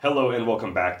Hello and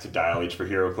welcome back to Dial H for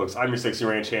Heroclix. I'm your sexy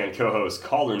ranch hand co-host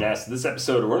Calder Ness. This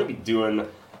episode we're going to be doing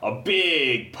a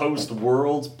big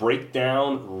post-Worlds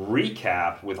breakdown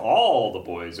recap with all the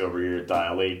boys over here at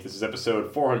Dial H. This is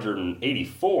episode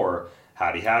 484.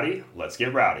 Howdy howdy, let's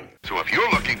get rowdy. So if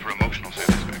you're looking for emotional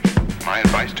satisfaction, my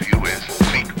advice to you is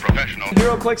seek professional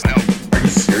Heroclix help. Are you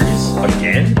serious?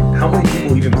 Again? How many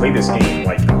people even play this game?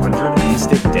 Like 100? You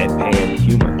stick deadpan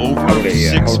humor. Over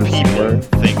 6 people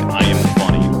think I am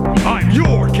funny. I'm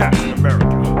your Captain America.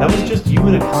 That was just you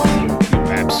in a costume. You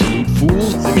absolute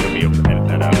fools. They're gonna be able to edit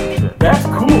that out, I'm sure. That's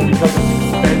cool because it's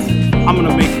expensive. I'm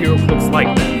gonna make Heroclix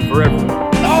like that for everyone.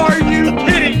 Are you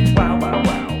kidding? Wow.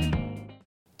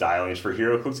 Dial H for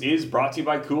Heroclix is brought to you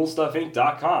by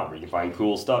CoolStuffInc.com, where you can find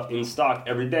cool stuff in stock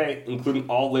every day, including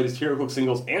all the latest HeroClix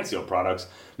singles and sealed products.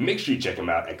 Make sure you check them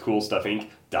out at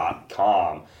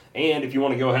CoolStuffInc.com. And if you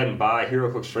want to go ahead and buy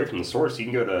HeroClix straight from the source, you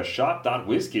can go to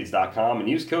shop.whizkids.com and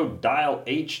use code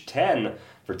DIALH10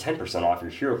 for 10% off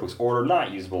your HeroClix order,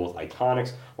 not usable with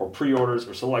Iconics or pre-orders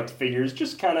or select figures.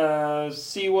 Just kind of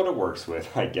see what it works with,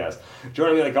 I guess.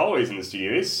 Joining me like always in the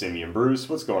studio is Simeon Bruce.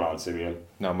 What's going on, Simeon?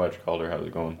 Not much, Calder. How's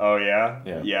it going? Oh, yeah?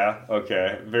 Yeah.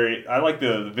 Okay. I like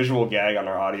the visual gag on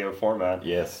our audio format.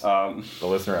 Yes. The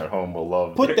listener at home will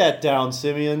love. Put that down,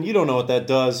 Simeon. You don't know what that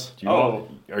does. Do you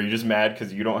are you just mad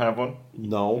because you don't have one?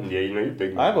 No. Yeah, you know you're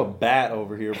big mad. I have a bat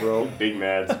over here, bro. Big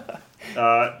mad.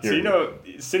 So you know,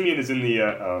 Simeon is in the,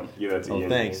 that's Oh, Ian.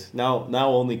 thanks. Now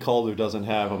only Calder doesn't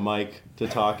have a mic to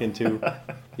talk into.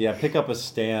 Yeah, pick up a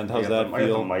stand. How's that I got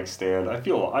feel? the mic stand. I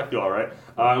feel all right.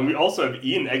 And we also have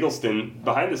Ian Eggleston,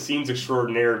 behind the scenes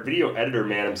extraordinaire, video editor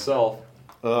man himself.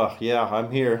 Yeah,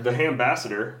 I'm here. The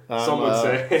ambassador, some would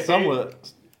say.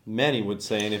 Many would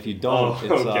say, and if you don't,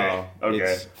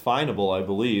 it's finable, I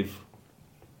believe.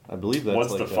 I believe that's What's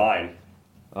like the fine?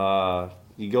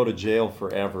 You go to jail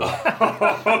forever.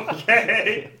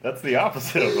 Okay. That's the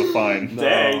opposite of a fine.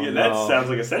 Dang, that sounds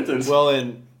like a sentence. Well,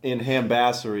 in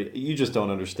Hambassery, you just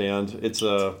don't understand. It's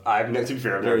a to be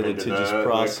fair, I've very never been to litigious the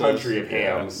process. country of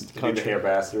hams to be the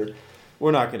ambassador.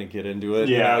 We're not going to get into it.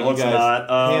 Yeah, you let's guys, not.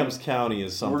 Hams County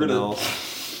is something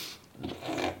else.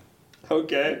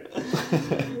 Okay.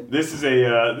 This is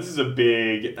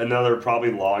another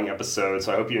probably long episode,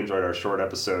 so I hope you enjoyed our short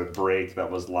episode break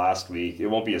that was last week. It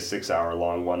won't be a 6-hour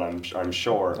long one, I'm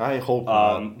sure. I hope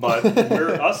not. But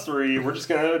we're just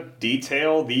gonna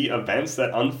detail the events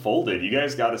that unfolded. You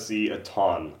guys got to see a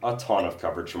ton of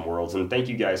coverage from Worlds, and thank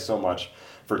you guys so much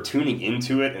for tuning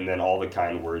into it, and then all the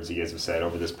kind words you guys have said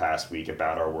over this past week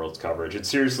about our Worlds coverage. It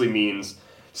seriously means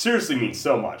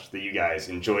so much that you guys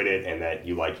enjoyed it and that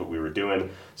you liked what we were doing.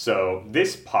 So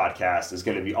this podcast is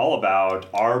going to be all about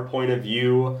our point of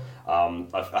view,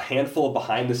 a handful of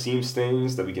behind-the-scenes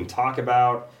things that we can talk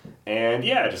about, and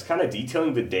just kind of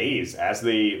detailing the days as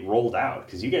they rolled out,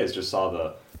 because you guys just saw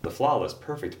the flawless,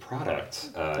 perfect product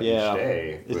each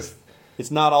day.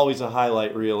 It's not always a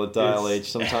highlight reel at Dial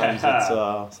H.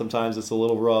 Sometimes it's a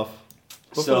little rough.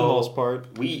 But for the most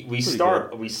part, we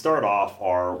start off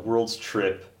our World's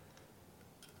trip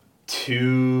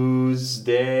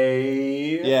Tuesday.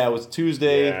 Yeah, it was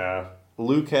Tuesday. Yeah.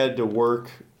 Luke had to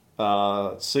work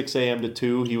 6 a.m. to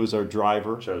 2. He was our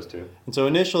driver. Chose to. And so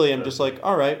initially I'm just like,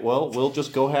 all right, well, we'll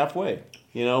just go halfway.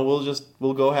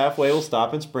 We'll go halfway. We'll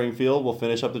stop in Springfield. We'll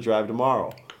finish up the drive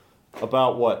tomorrow.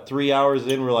 About 3 hours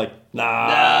in, we're like,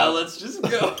 nah, let's just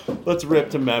go. Let's rip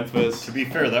to Memphis. To be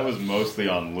fair, that was mostly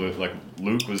on Luke. Like,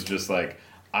 Luke was just like,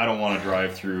 I don't want to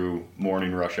drive through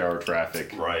morning rush hour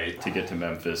traffic to get to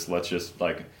Memphis. Let's just,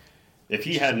 if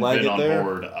he hadn't been on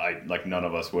board, none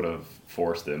of us would have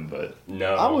forced him, but...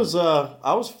 No. I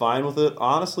was fine with it.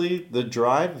 Honestly, the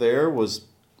drive there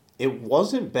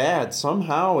wasn't bad.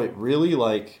 Somehow it really,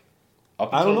 Up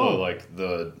until,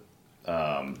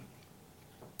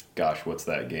 gosh, what's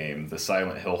that game? The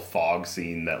Silent Hill fog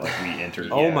scene that we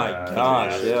entered. Oh my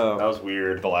gosh, yeah. That was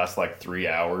weird. The last 3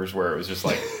 hours where it was just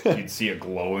you'd see a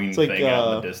glowing thing out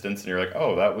in the distance and you're like,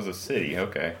 oh, that was a city,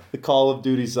 okay. The Call of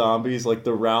Duty zombies,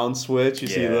 the round switch, you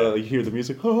hear the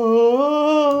music,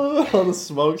 all the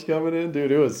smoke's coming in,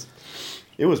 dude. It was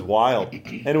wild.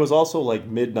 And it was also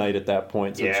midnight at that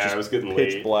point, so it's just it was getting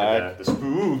pitch late. black. The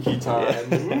spooky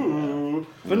time. Ooh.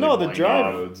 But no, the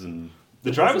drive... The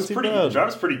drive was pretty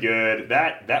good.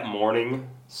 That morning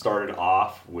started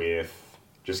off with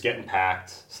just getting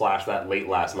packed. / that late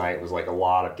last night was a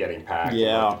lot of getting packed.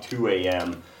 Yeah. 2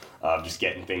 a.m. Just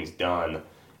getting things done,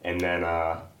 and then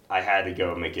I had to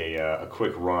go make a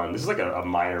quick run. This is a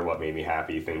minor what made me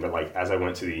happy thing, but as I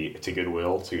went to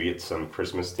Goodwill to get some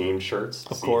Christmas themed shirts.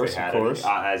 Of course.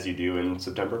 As you do in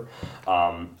September.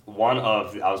 I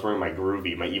was wearing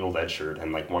my Evil Dead shirt,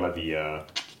 and one of the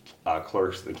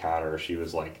clerks at the counter, she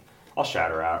was like, I'll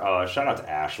shout her out. Shout out to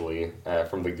Ashley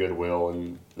from the Goodwill,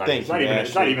 and it's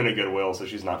not even a Goodwill, so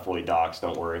she's not fully doxxed.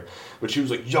 Don't worry. But she was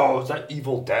like, "Yo, is that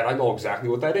Evil Dead? I know exactly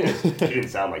what that is." She didn't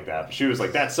sound like that, but she was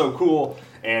like, "That's so cool."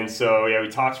 And so yeah, we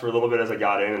talked for a little bit as I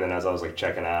got in, and then as I was like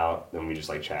checking out, then we just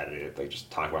like chatted it, like just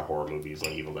talking about horror movies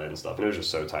and Evil Dead and stuff. And it was just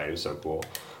so tight. It was so cool.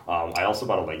 I also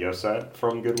bought a Lego set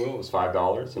from Goodwill. It was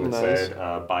 $5, and it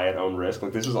said "buy at own risk."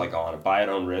 Like this was like on it, buy at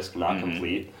own risk, not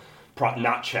complete.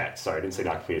 Not checked. Sorry, I didn't say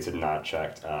not complete. It said not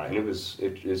checked. And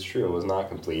it's true. It was not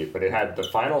complete, but it had the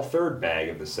final third bag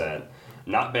of the set.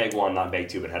 Not bag 1, not bag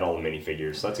 2, but had all the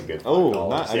minifigures. So that's a good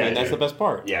 $5. I mean, that's the best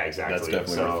part. Yeah, exactly. That's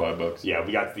definitely worth $5. Yeah,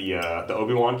 we got the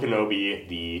Obi-Wan Kenobi,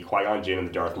 the Qui-Gon Jinn, and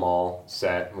the Darth Maul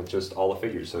set with just all the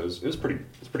figures. So it was pretty.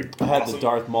 I had the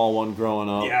Darth Maul one growing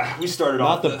up. Yeah, we started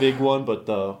not the big one, but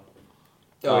the.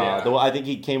 I think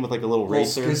he came with like a little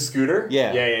racer. His scooter?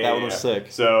 Yeah, that one was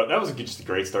sick. So that was just a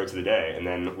great start to the day. And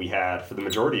then we had, for the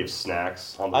majority of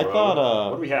snacks on the road,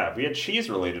 what did we have? We had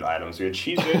cheese-related items. We had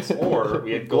Cheez-Its or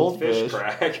we had Goldfish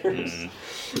crackers.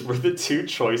 Were the two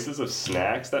choices of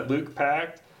snacks that Luke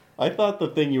packed. I thought the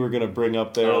thing you were going to bring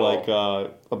up there,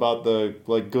 about the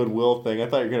Goodwill thing, I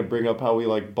thought you were going to bring up how we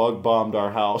bug bombed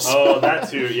our house. Oh, that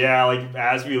too. Yeah,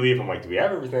 as we leave, I'm like, do we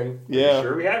have everything? Yeah.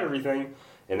 Sure we have everything.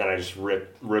 And then I just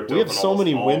ripped open. We have so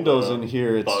many windows in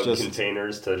here. It's bug just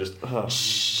containers to just,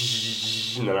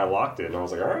 and then I locked it, and I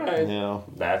was like, all right,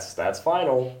 that's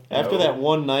final. After that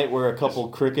one night where a couple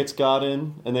crickets got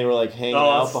in, and they were hanging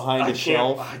out behind a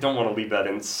shelf. I don't want to leave that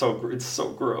in. It's so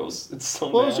gross. It's so.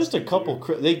 Well, it's just a couple.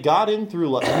 They got in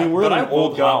through. We're in an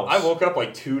old house. I woke up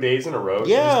 2 days in a row.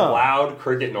 Yeah. To just loud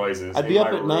cricket noises. I'd be up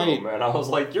at night, and I was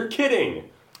like, "You're kidding."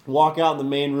 Walk out in the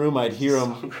main room. I'd hear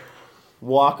them.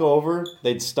 Walk over,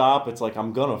 they'd stop. It's like,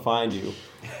 I'm gonna find you.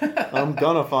 I'm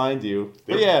gonna find you.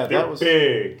 But yeah, that was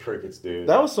big crickets, dude.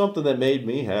 That was something that made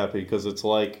me happy because it's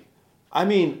old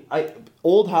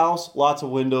house, lots of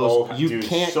windows. You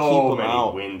can't keep them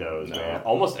out. Windows, man.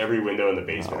 Almost every window in the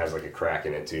basement has a crack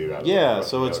in it too.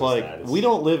 So it's we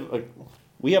don't live.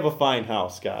 We have a fine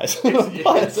house, guys.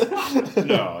 I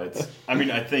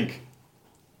think.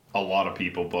 A lot of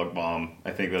people bug bomb.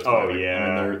 I think that's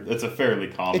it's a fairly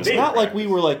common. It's not like we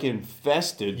were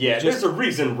infested. Yeah, there's a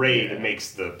reason Raid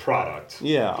makes the product.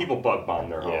 Yeah, people bug bomb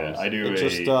their homes. I do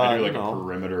a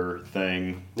perimeter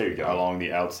thing. There you go. Along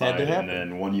the outside, and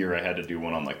then one year I had to do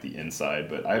one on the inside.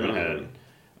 But I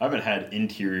haven't had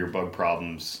interior bug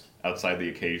problems outside the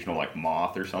occasional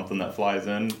moth or something that flies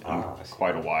in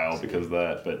quite a while because of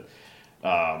that. But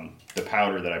the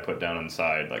powder that I put down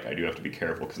inside, I do have to be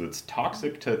careful because it's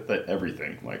toxic to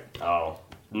everything.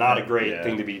 Not a great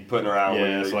thing to be putting around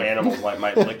when animals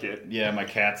might lick it. Yeah, my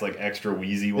cat's extra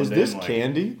wheezy one day. Is this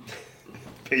candy?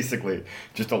 Basically,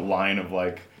 just a line of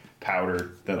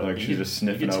powder that she's just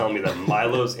sniffing. You can tell me that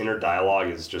Milo's inner dialogue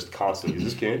is just constantly, is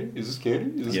this candy? Is this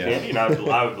candy? Is this candy? And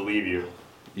I would believe you.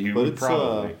 You would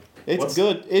probably. It's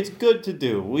good. It's good to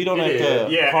do. We don't have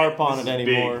to harp on it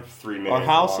anymore. Our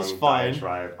house is fine.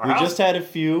 We just had a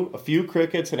few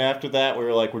crickets, and after that, we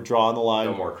were we're drawing the line.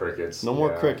 No more crickets. No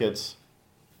more crickets.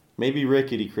 Maybe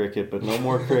Rickety Cricket, but no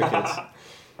more crickets.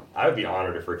 I would be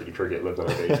honored if Rickety Cricket lived in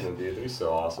our basement, dude. That'd be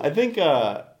so awesome. I think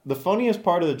the funniest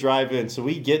part of the drive-in, so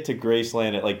we get to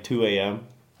Graceland at 2 a.m.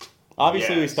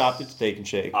 Obviously, we stopped at Steak and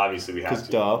Shake. Obviously, we have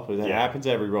to. Because it happens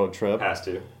every road trip. Has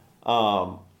to.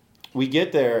 We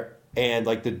get there, and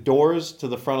the doors to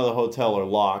the front of the hotel are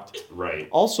locked. Right.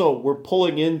 Also, we're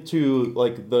pulling into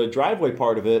the driveway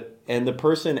part of it, and the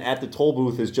person at the toll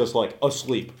booth is just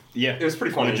asleep. Yeah, it was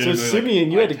pretty funny. So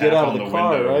Simeon, you had to get out of the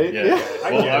car, window. right? Yeah.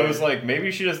 Well, I was maybe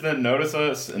she just didn't notice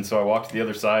us, and so I walked to the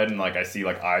other side, and I see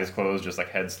eyes closed, just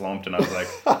head slumped, and I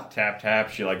was tap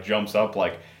tap. She jumps up,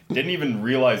 didn't even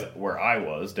realize where I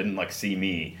was, didn't see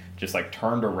me. Just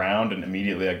turned around and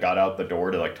immediately I got out the door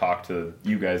to talk to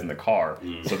you guys in the car.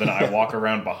 So then I walk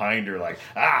around behind her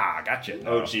gotcha.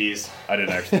 No, oh jeez, I didn't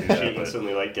actually do that. She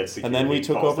instantly gets security. And then we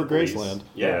took over Graceland.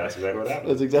 Yeah, that's exactly what happened.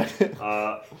 That's exactly.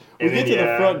 We get to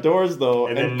the front doors though,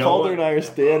 and Calder and I are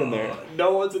standing there.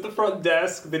 No one's at the front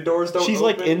desk. The doors don't. She's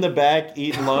open. in the back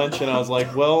eating lunch, and I was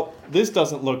like, "Well, this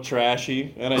doesn't look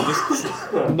trashy." And I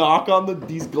just knock on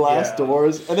these glass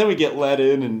doors, and then we get let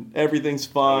in, and everything's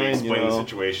fine. We explain the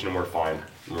situation, and we're fine.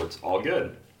 It's all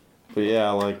good. But yeah,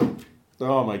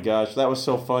 oh my gosh, that was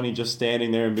so funny just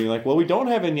standing there and being like, well, we don't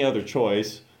have any other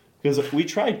choice. Because we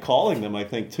tried calling them, I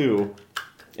think, too.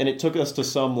 And it took us to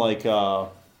some,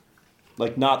 not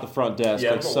the front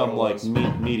desk,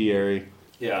 some, mediary.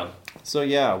 Yeah. So,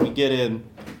 yeah, we get in.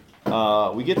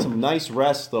 We get some nice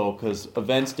rest, though, because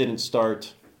events didn't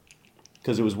start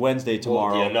because it was Wednesday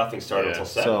tomorrow. Well, nothing started until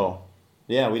 7. So,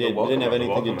 Yeah, we didn't have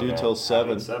anything to do till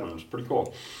 7. 7, which was pretty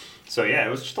cool. So yeah, it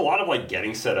was just a lot of like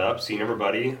getting set up, seeing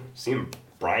everybody, seeing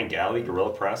Brian Galley gorilla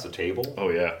press a table. Oh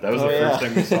yeah, that was the first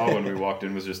thing we saw when we walked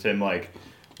in was just him like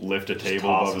lift a table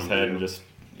above his head and just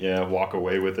walk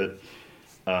away with it.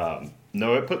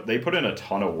 No, they put in a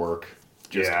ton of work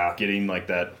just getting like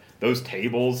that. Those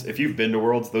tables, if you've been to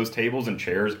Worlds, those tables and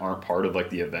chairs aren't part of like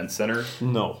the event center.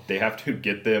 No, they have to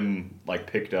get them like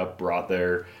picked up, brought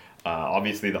there.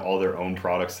 Obviously, all their own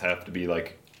products have to be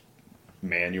like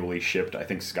manually shipped. I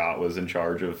think Scott was in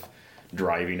charge of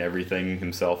driving everything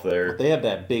himself there. They have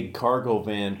that big cargo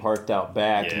van parked out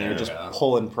back, and they're just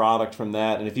pulling product from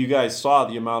that. And if you guys saw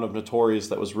the amount of Notorious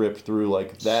that was ripped through,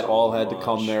 like that all had to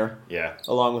come there. Yeah.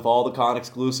 Along with all the con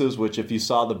exclusives, which if you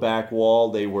saw the back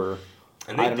wall, they were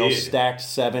stacked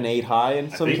 7, 8 high in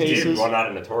some cases. They did run out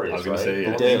of Notorious. I was going to say,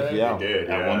 they did. Yeah. They did.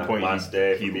 At one point, last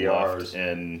day he left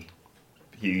and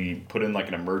he put in like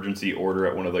an emergency order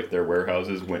at one of like their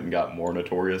warehouses, went and got more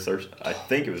Notorious. I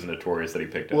think it was Notorious that he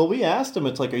picked up. Well, we asked him,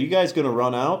 it's like, are you guys going to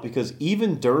run out? Because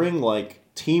even during like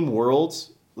Team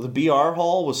Worlds, the BR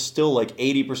hall was still like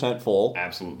 80% full.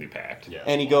 Absolutely packed. Yeah.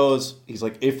 And he's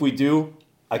like, if we do,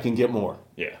 I can get more.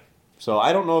 Yeah. So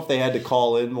I don't know if they had to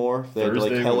call in more. They had to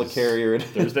like helicarrier it.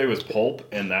 Thursday was Pulp,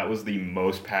 and that was the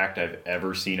most packed I've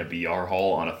ever seen a BR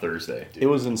hall on a Thursday. Dude, it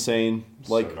was insane.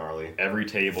 Like so gnarly. Every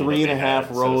table, 3.5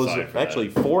 rows, actually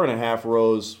 4.5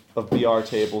 rows of BR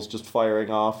tables just firing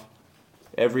off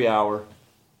every hour,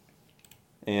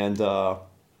 and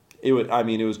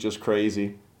it was just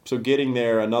crazy. So getting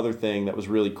there, another thing that was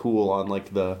really cool on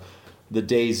like the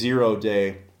day 0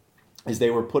 day. Is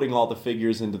they were putting all the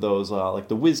figures into those like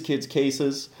the WizKids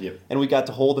cases, and we got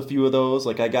to hold a few of those.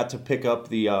 Like I got to pick up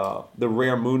the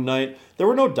rare Moon Knight. There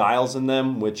were no dials in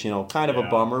them, which kind of a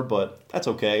bummer, but that's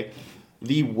okay.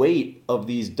 The weight of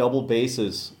these double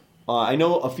bases, I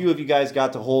know a few of you guys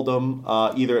got to hold them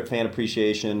either at Fan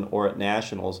Appreciation or at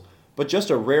Nationals, but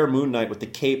just a rare Moon Knight with the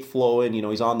cape flowing,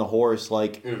 he's on the horse,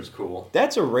 like it was cool.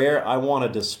 That's a rare I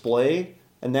want to display.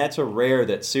 And that's a rare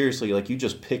that seriously, like you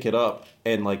just pick it up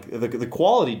and like the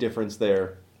quality difference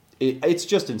there, it's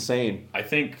just insane. I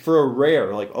think for a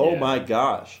rare, like my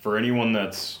gosh. For anyone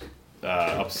that's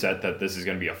upset that this is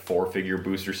going to be a 4-figure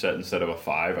booster set instead of a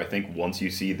 5, I think once you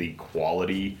see the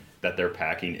quality that they're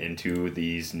packing into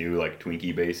these new like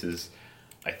Twinkie bases,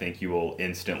 I think you will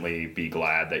instantly be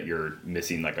glad that you're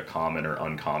missing like a common or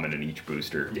uncommon in each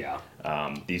booster. Yeah.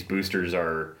 These boosters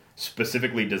are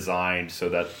specifically designed so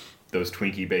that those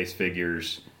Twinkie-based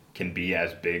figures can be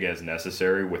as big as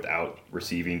necessary without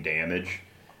receiving damage.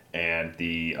 And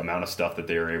the amount of stuff that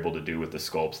they were able to do with the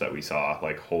sculpts that we saw,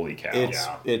 like, holy cow.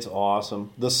 It's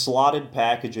awesome. The slotted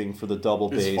packaging for the double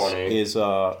base is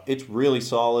it's really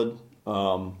solid.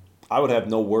 I would have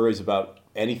no worries about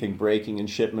anything breaking in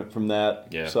shipment from that.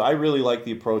 Yeah. So I really like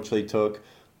the approach they took.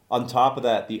 On top of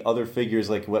that, the other figures,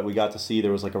 like what we got to see,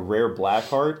 there was like a rare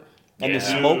Blackheart. And the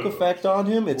smoke effect on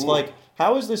him, it's like,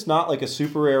 how is this not like a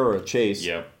super rare or a chase?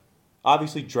 Yep.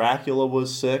 Obviously, Dracula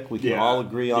was sick. We can all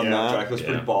agree on that. Yeah, Dracula's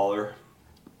pretty baller.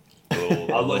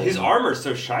 His armor's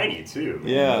so shiny, too. Man.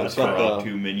 Yeah, it's got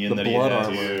the minion that blood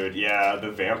he has. Dude, yeah,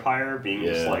 the vampire being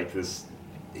just like this...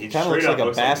 He kind of looks like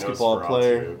a basketball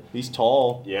player. He's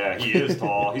tall. Yeah, he is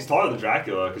tall. He's taller than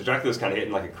Dracula, because Dracula's kind of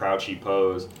hitting like a crouchy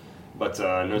pose. But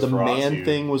Nosferatu... The man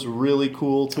thing was really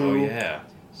cool, too. Oh, yeah.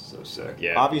 So sick.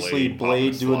 Yeah, Obviously,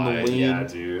 Blade doing the lean. Yeah,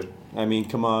 dude. I mean,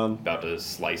 come on. About to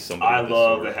slice somebody. I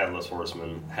love the Headless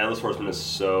Horseman. Headless Horseman is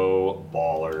so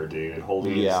baller, dude.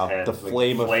 Holding his head. The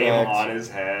flame effect. on his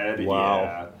head. Wow.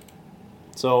 Yeah.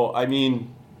 So, I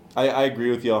mean, I agree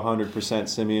with you 100%,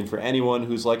 Simeon. For anyone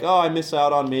who's like, I miss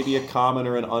out on maybe a common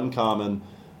or an uncommon,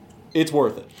 it's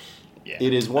worth it. Yeah.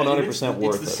 It is 100%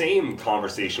 worth it. It's the same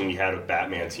conversation we had with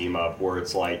Batman Team Up, where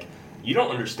it's like, you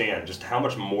don't understand just how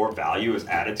much more value is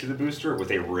added to the booster with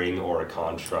a ring or a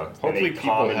construct. Hopefully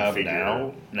people have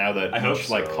figure. now that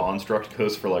each construct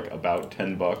goes for like about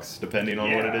 $10 depending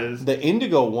on what it is. The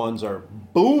Indigo ones are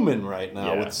booming right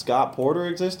now with Scott Porter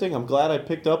existing. I'm glad I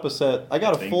picked up a set. I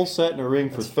got a full set and a ring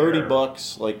for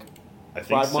 $30 like I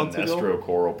think 5 months ago. Sinestro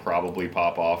Core will probably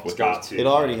pop off with Scott those. too. It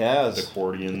already has. The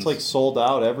Cordians. It's like sold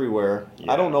out everywhere.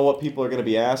 I don't know what people are going to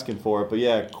be asking for it, but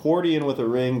yeah, Cordian with a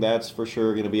ring, that's for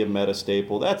sure going to be a meta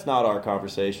staple. That's not our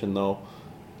conversation though.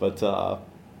 But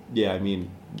yeah, I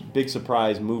mean, big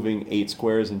surprise moving 8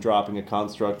 squares and dropping a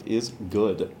construct is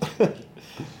good.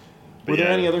 Were there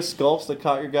any other sculpts that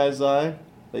caught your guys' eye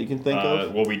that you can think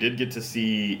of? Well, we did get to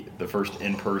see the first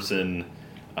in-person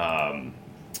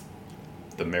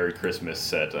the Merry Christmas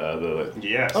set. The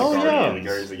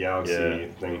Guardians of the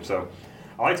Galaxy thing. So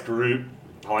I liked Groot.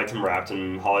 I liked him wrapped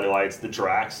in holiday lights. The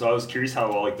Drax. So I was curious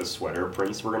how well like the sweater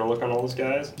prints were gonna look on all those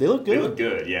guys. They look good. They look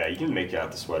good. Yeah, you can make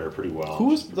out the sweater pretty well. Who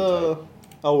was the?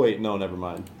 Oh wait, no, never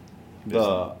mind.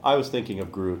 I was thinking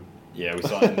of Groot. Yeah, we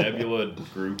saw Nebula,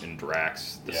 Groot, and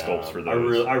Drax. The sculpts for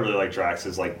those. I really like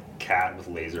Drax's like cat with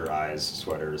laser eyes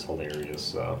sweater is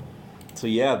hilarious. So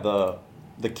yeah,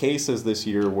 the cases this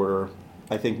year were,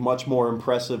 I think, much more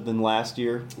impressive than last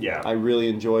year. Yeah, I really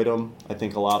enjoyed them. I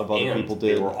think a lot of other people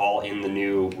did. They were all in the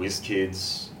new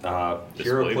WizKids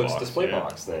Heroclix display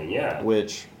box thing. Yeah,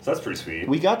 so that's pretty sweet.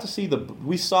 We got to see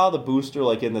we saw the booster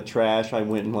like in the trash. I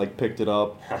went and like picked it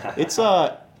up. It's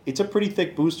a pretty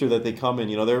thick booster that they come in.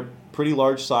 You know, they're pretty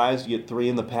large size. You get 3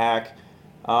 in the pack.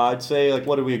 I'd say, like,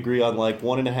 what did we agree on? Like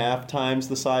 1.5 times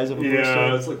the size of a booster?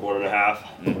 Yeah, it's like 1.5.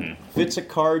 Mm-hmm. Fits a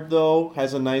card, though.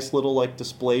 Has a nice little, like,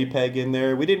 display peg in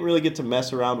there. We didn't really get to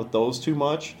mess around with those too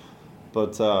much.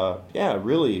 But, yeah,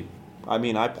 really, I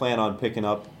mean, I plan on picking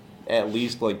up at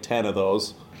least, like, 10 of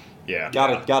those. Yeah.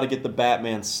 Gotta get the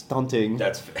Batman stunting.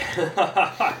 That's fair.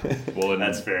 Well,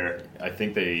 that's fair. I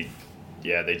think they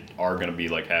are going to be,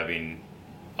 like, having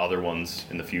other ones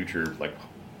in the future, like,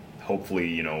 hopefully,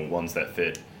 you know, ones that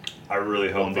fit. I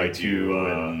really hope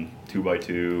 1x2 and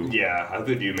 2x2. Yeah, I hope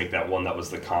they do make that one that was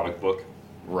the comic book.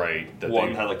 Right. That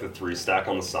one had like the 3 stack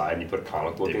on the side, and you put a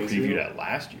comic book into. They previewed that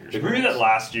last year. They previewed that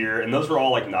last year, and those were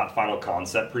all like not final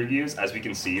concept previews, as we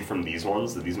can see from these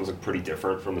ones. That these ones look pretty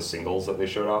different from the singles that they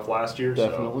showed off last year.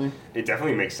 Definitely. So it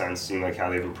definitely makes sense seeing like how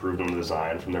they've improved on the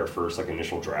design from their first like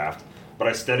initial draft.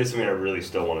 But that is something I really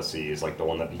still want to see is like the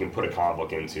one that you can put a comic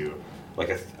book into. Like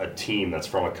a team that's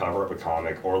from a cover of a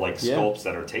comic, or like sculpts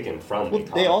that are taken from the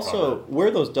comic. They also,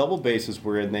 where those double bases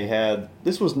were in, they had,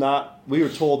 this was not, we were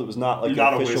told it was not like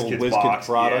an official WizKids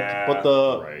product,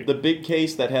 but the big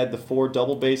case that had the 4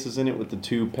 double bases in it with the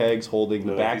 2 pegs holding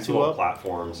the back two up.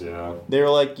 Platforms, yeah. They were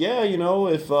like, yeah, you know,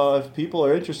 if people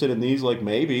are interested in these, like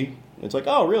maybe. It's like,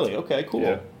 oh, really? Okay, cool.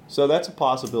 Yeah. So that's a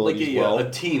possibility as well.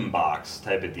 A team box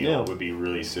type of deal would be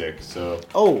really sick. So.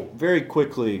 Oh, very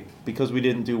quickly, because we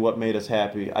didn't do what made us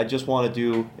happy, I just want to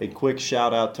do a quick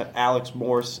shout out to Alex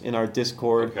Morse in our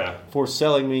Discord for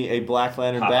selling me a Black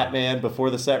Lantern Batman before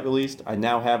the set released. I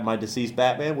now have my deceased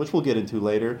Batman, which we'll get into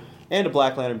later, and a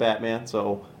Black Lantern Batman,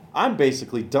 so I'm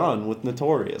basically done with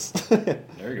Notorious. There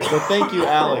you go. So thank you,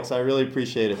 Alex. I really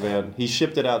appreciate it, man. He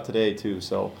shipped it out today, too,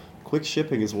 so quick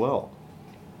shipping as well.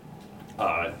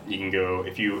 You can go,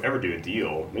 if you ever do a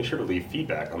deal, make sure to leave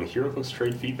feedback on the Heroclix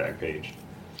Trade feedback page.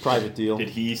 Private deal. Did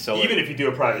he sell it? Even if you do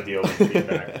a private deal, leave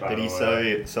feedback. Did he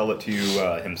sell it to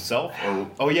himself?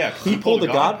 Or, he pulled the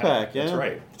God Pack, yeah. That's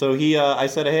right. So I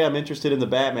said, hey, I'm interested in the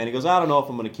Batman. He goes, I don't know if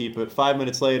I'm going to keep it. 5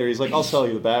 minutes later, he's like, I'll sell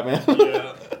you the Batman.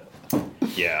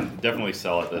 Yeah, definitely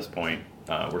sell at this point.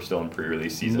 We're still in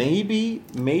pre-release season.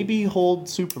 Maybe hold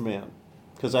Superman.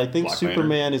 Because I think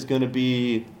Superman is going to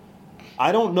be...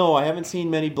 I don't know. I haven't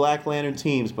seen many Black Lantern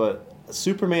teams, but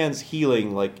Superman's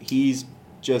healing, like, he's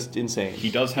just insane. He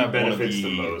does have one of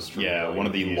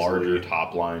the larger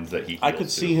top lines that he heals I could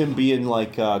see him being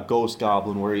like Ghost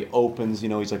Goblin, where he opens, you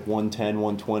know, he's like 110,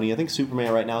 120. I think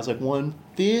Superman right now is like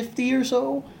 150 or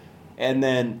so. And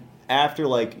then after,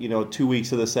 like, you know, 2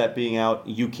 weeks of the set being out,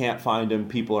 you can't find him.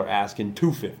 People are asking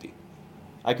 250.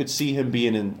 I could see him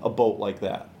being in a boat like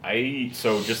that.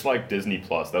 So just like Disney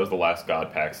Plus, that was the last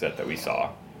God Pack set that we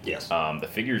saw. Yes. The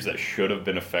figures that should have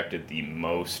been affected the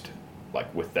most,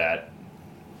 like with that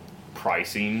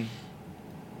pricing,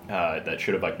 that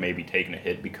should have like maybe taken a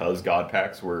hit because God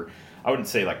Packs were, I wouldn't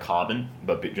say like common,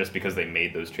 but just because they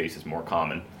made those chases more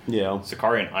common. Yeah.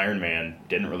 Sicaria and Iron Man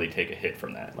didn't really take a hit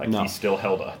from that. Like he still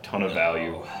held a ton of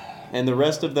value. And the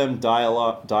rest of them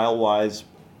dial-wise,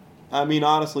 I mean,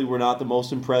 honestly, we're not the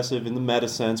most impressive in the meta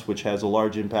sense, which has a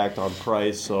large impact on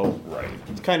price, so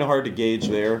it's kind of hard to gauge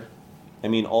there. I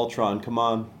mean, Ultron, come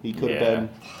on, he could have been.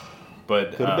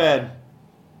 But could have been.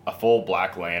 A full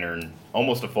Black Lantern,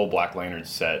 almost a full Black Lantern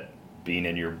set being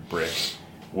in your brick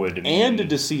would mean... And a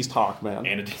deceased Hawkman.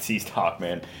 And a deceased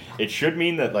Hawkman. It should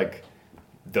mean that, like,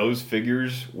 those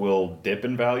figures will dip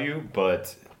in value,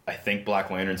 but... I think Black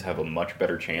Lanterns have a much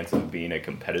better chance of being a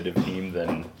competitive team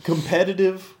than...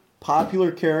 Competitive,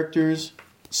 popular characters,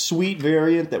 sweet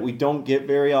variant that we don't get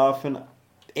very often,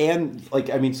 and,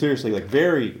 like, I mean, seriously, like,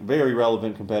 very, very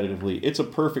relevant competitively. It's a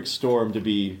perfect storm to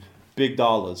be big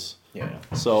dollars. Yeah.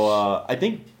 So, I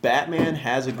think Batman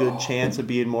has a good chance of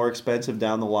being more expensive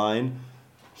down the line.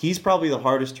 He's probably the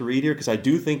hardest to read here, because I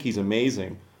do think he's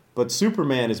amazing. But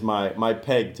Superman is my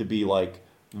peg to be, like,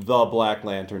 the Black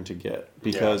Lantern to get,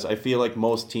 because I feel like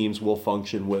most teams will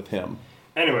function with him.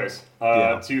 Anyways,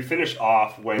 to finish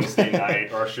off Wednesday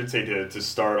night, or I should say to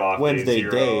start off Wednesday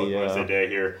Wednesday day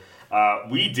here,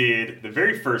 We did the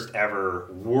very first ever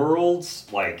Worlds,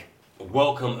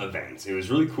 welcome event. It was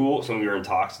really cool. Something we were in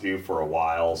talks to do for a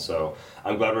while, so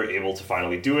I'm glad we were able to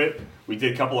finally do it. We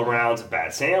did a couple of rounds of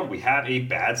Bad Sam. We have a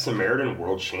Bad Samaritan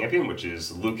World Champion, which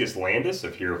is Lucas Landis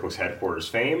of Heroclix Headquarters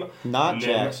fame. Not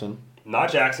Jackson.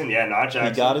 Not Jackson. He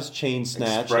got his chain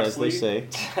snatched, as they say.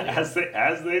 as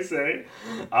they say.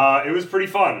 It was pretty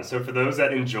fun. So for those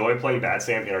that enjoy playing Bad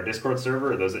Sam in our Discord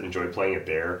server, or those that enjoy playing it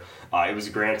there, it was a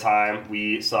grand time.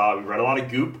 We read a lot of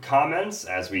Goop comments,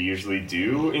 as we usually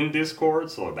do in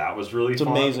Discord, so that was really fun.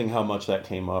 It's amazing how much that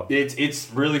came up. It's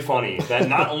really funny that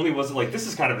not only was it this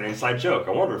is kind of an inside joke,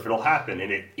 I wonder if it'll happen,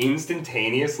 and it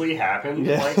instantaneously happened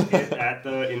at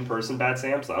the in-person Bad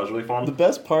Sam, so that was really fun. The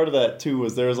best part of that, too,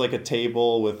 was there was a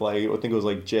table with I think it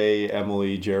was Jay,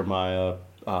 Emily, Jeremiah,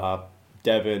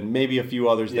 Devin, maybe a few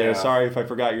others there. Sorry if I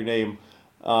forgot your name.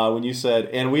 When you said,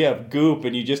 and we have Goop,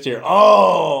 and you just hear,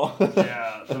 oh!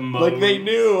 Yeah, they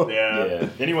knew. Yeah.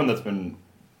 Anyone that's been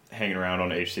hanging around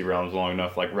on HC Realms long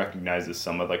enough, recognizes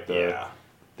some of,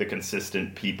 the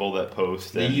consistent people that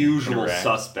post. The usual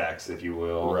suspects, if you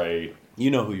will. Right. You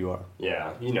know who you are.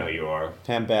 Yeah, you know you are.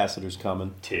 Ambassador's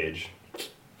coming. Tidge.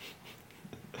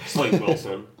 Slate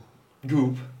Wilson.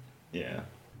 Goop. Yeah.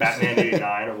 Batman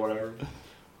 89 or whatever.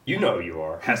 You know who you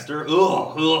are. Hester.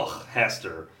 Ugh,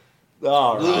 Hester.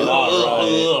 All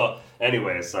right.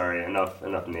 Anyway, sorry.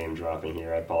 Enough name dropping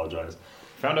here. I apologize.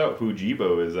 Found out who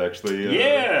Jibo is actually.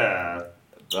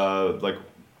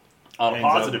 On a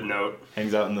positive note,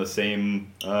 hangs out in the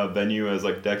same venue as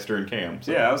Dexter and Cam.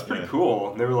 So, yeah, that was pretty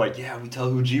cool. And they were like, "Yeah, we tell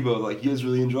who Jibo you guys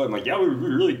really enjoy." I'm like, "Yeah, we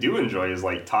really do enjoy his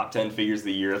top 10 figures of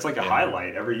the year. It's a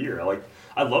highlight every year.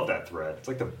 I love that thread. It's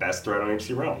the best thread on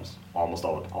HC Realms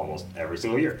almost every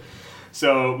single year."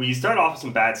 So we started off with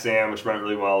some Bad Sam, which went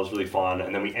really well. It was really fun,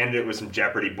 and then we ended it with some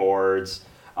Jeopardy boards.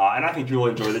 And I think you'll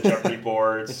enjoy the Jeopardy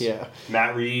boards. Yeah.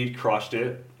 Matt Reed crushed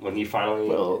it when he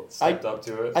finally stepped up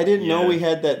to it. I didn't know we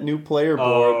had that new player board.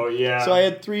 Oh, yeah. So I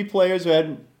had 3 players who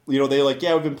had, they were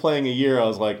we've been playing a year. I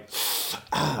was like,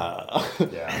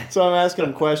 Yeah. So I'm asking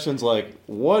them questions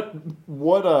what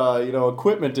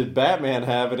equipment did Batman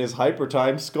have in his Hyper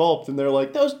Time sculpt? And they're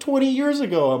like, that was 20 years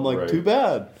ago. I'm like, right. Too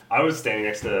bad. I was standing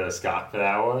next to Scott for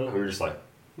that one. We were just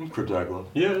Kryptonite glove.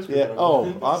 Yeah, it's Kryptonite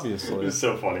glove. Oh, obviously. It was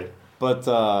so funny. But,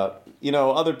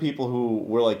 other people who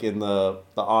were in the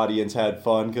audience had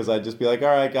fun because I'd just be like, all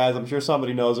right, guys, I'm sure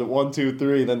somebody knows it. 1, 2,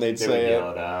 3. Then they'd say it.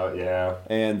 Yell it out, yeah.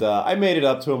 And I made it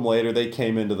up to them later. They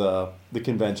came into the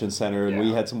convention center and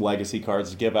we had some legacy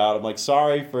cards to give out. I'm like,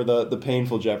 sorry for the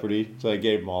painful Jeopardy. So I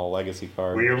gave them all a legacy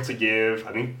card. We were able to give,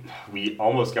 I think we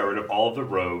almost got rid of all of the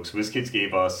rogues. WizKids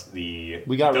gave us the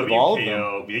We got rid of all of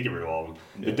them. We did get rid of all of them.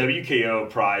 Yeah. The WKO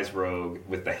prize rogue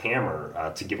with the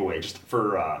hammer to give away just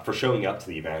for showing up to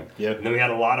the event. Yep. And then we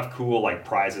had a lot of cool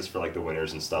prizes for the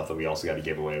winners and stuff that we also got to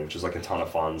give away, which was a ton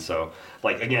of fun. So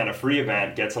again, a free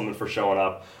event, get something for showing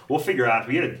up. We'll figure out if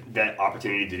we get that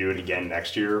opportunity to do it again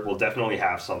next year. We'll definitely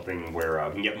have something where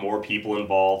we can get more people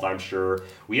involved. I'm sure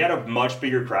we had a much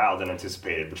bigger crowd than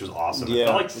anticipated, which was awesome. Yeah. It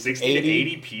felt 60 to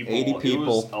 80 people. 80 people. It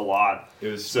was a lot.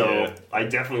 I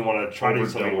definitely want to try to do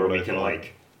something where we can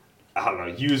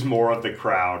use more of the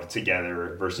crowd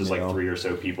together versus 3 or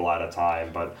so people at a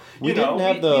time. But we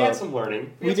had some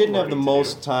learning. We didn't have the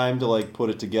most time to put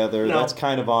it together. No. That's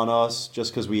kind of on us,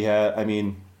 just because we had.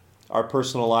 Our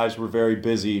personal lives were very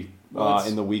busy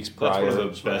in the weeks prior. That's one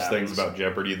of the best things about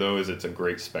Jeopardy, though, is it's a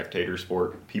great spectator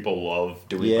sport. People love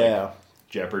doing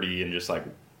Jeopardy and just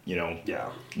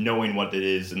knowing what it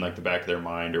is in the back of their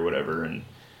mind or whatever. And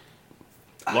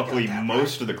luckily,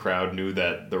 most of the crowd knew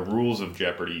that the rules of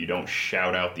Jeopardy, you don't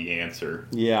shout out the answer.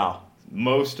 Yeah.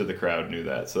 Most of the crowd knew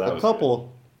that, so that was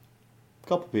couple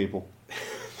people.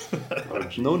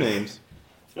 No names.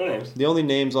 No names. The only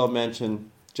names I'll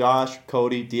mention: Josh,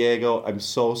 Cody, Diego. I'm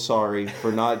so sorry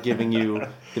for not giving you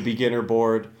the beginner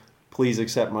board. Please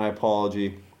accept my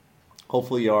apology.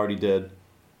 Hopefully you already did.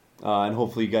 And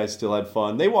hopefully you guys still had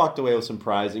fun. They walked away with some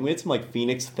prizing. We had some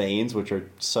Phoenix Thanes, which are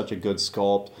such a good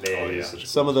sculpt.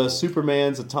 Some of the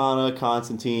Supermans, Zatanna,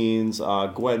 Constantines,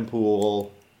 Gwenpool,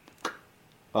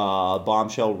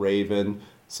 Bombshell Raven.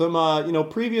 Some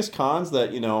previous cons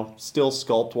that still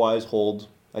sculpt-wise hold,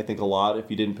 I think, a lot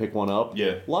if you didn't pick one up.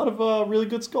 Yeah. A lot of really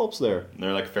good sculpts there. And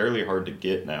they're fairly hard to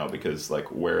get now because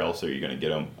where else are you going to get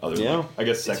them? Other than, I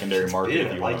guess, secondary market.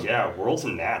 If you want Worlds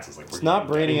and Nats is it's not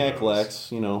Brainiac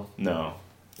Lex, No,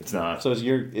 it's not. So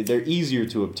they're easier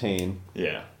to obtain.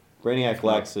 Yeah. Brainiac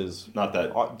Lex is not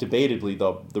that debatably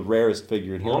the rarest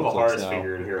figure in Heroclix now. One of the hardest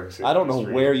figure in Heroclix. I don't know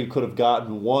where you could have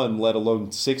gotten one, let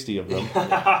alone 60 of them.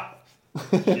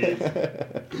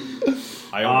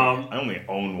 I only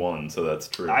own one, so that's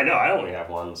true. I know, I only have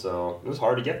one, so it was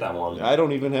hard to get that one. I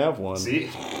don't even have one. See?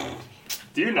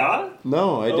 Do you not?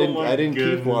 No, I didn't. I didn't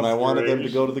keep one. I wanted them to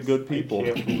gracious. go to the good people.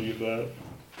 I can't believe that.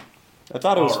 I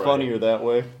thought it was All right. funnier that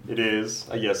way. It is,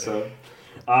 I guess so.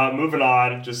 Moving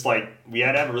on, just like, we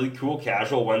had to have a really cool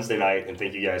casual Wednesday night, and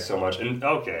thank you guys so much. And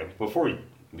okay, before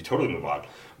we totally move on,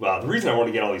 well, the reason I wanted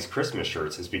to get all these Christmas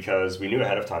shirts is because we knew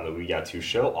ahead of time that we got to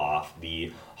show off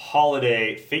the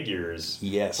holiday figures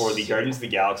for the Guardians of the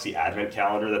Galaxy Advent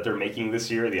calendar that they're making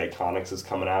this year. The Iconics is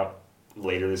coming out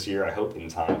later this year, I hope in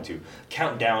time to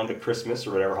count down to Christmas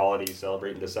or whatever holiday you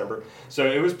celebrate in December. So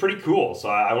it was pretty cool. So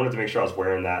I wanted to make sure I was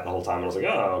wearing that the whole time. And I was like,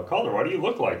 oh, Calder, why do you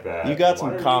look like that? You got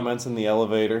some comments in the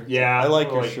elevator. Yeah. I like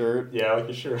your shirt. Yeah, I like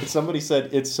your shirt. Somebody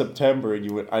said it's September, and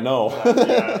you went, I know.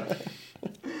 Yeah.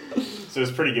 So it's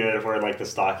pretty good. I'm wearing like the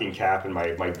stocking cap and my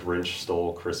Grinch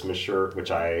stole Christmas shirt, which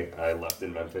I left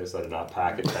in Memphis. I did not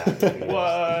pack it back.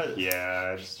 What?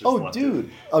 Yeah. Just Oh, left dude.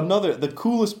 The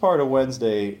coolest part of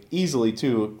Wednesday, easily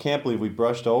too, can't believe we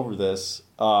brushed over this.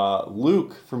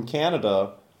 Luke from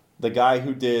Canada, the guy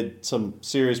who did some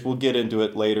serious, we'll get into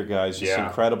it later, guys, just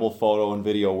incredible photo and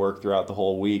video work throughout the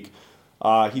whole week.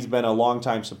 He's been a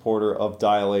longtime supporter of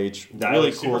Dial H.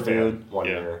 Really cool dude.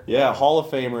 Yeah, Hall of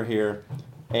Famer here.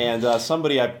 And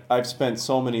somebody I've spent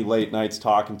so many late nights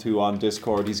talking to on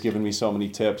Discord. He's given me so many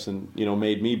tips and,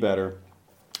 made me better.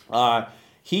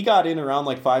 He got in around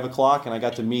like 5 o'clock, and I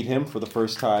got to meet him for the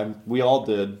first time. We all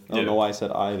did. I don't know why I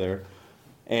said I there.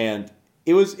 And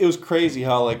it was crazy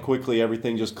how like quickly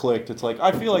everything just clicked. It's like,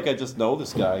 I feel like I just know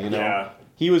this guy, Yeah.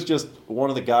 He was just one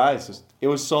of the guys. It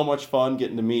was so much fun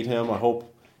getting to meet him. I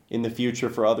hope in the future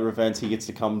for other events he gets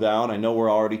to come down. I know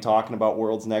we're already talking about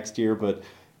Worlds next year, but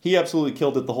he absolutely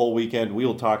killed it the whole weekend. We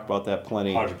will talk about that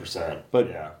plenty. 100%.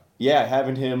 But yeah,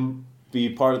 having him be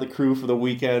part of the crew for the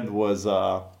weekend was, it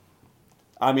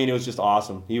was just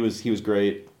awesome. He was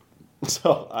great.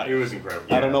 So it was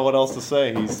incredible. I don't know what else to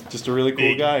say. He's just a really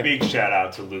cool guy. Big shout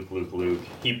out to Luke.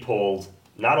 He pulled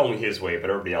not only his weight, but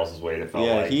everybody else's weight. It felt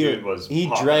like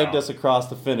he dragged us across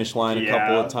the finish line a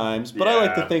couple of times. But I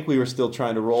like to think we were still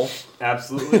trying to roll.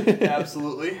 Absolutely.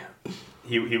 Absolutely.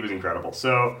 He was incredible.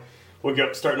 So we'll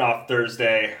go starting off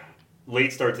Thursday.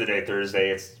 Late start today,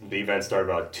 Thursday. The event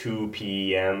started about 2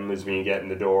 p.m. is when you get in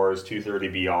the doors,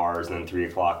 2:30 BRs, and then 3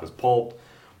 o'clock was Pulp.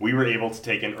 We were able to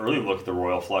take an early look at the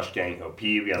Royal Flush Gang OP.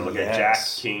 We got to look at Jack,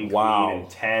 King, Queen, and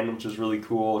 10, which is really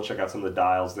cool. Check out some of the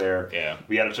dials there. Yeah.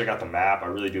 We got to check out the map. I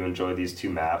really do enjoy these two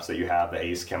maps that you have, the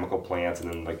Ace Chemical Plants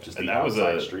and then like just the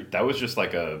outside street. That was just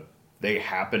like they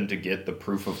happened to get the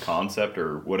proof of concept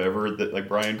or whatever that like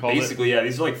Brian called Basically, yeah.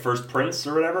 These are like first prints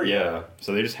or whatever. Yeah.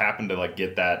 So they just happened to like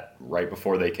get that right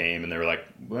before they came, and they were like,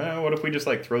 well, what if we just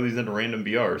like throw these into random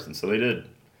BRs? And so they did.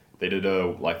 They did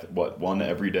one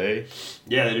every day?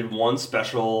 Yeah, they did one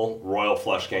special Royal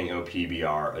Flush Gang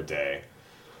OPBR a day.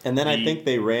 And then I think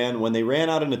when they ran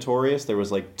out of Notorious, there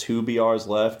was like 2 BRs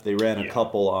left. They ran a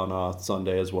couple on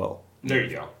Sunday as well. There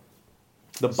you go.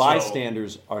 The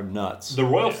bystanders are nuts. The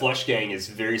Royal Flush Gang is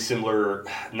very similar.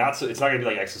 It's not going to be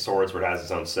like Exosaurus where it has its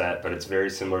own set, but it's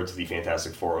very similar to the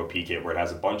Fantastic Four OP kit where it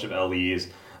has a bunch of LEs.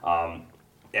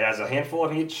 It has a handful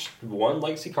of each one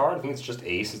legacy card. I think it's just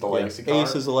Ace is the legacy card.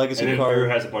 Ace is the legacy card. And then Brew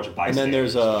has a bunch of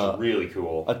bystanders. And then there's really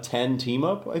cool. A 10 team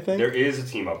up, I think. There is a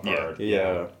team up card.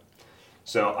 Yeah.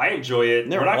 So I enjoy it.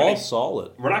 And they're all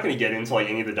solid. We're not going to get into like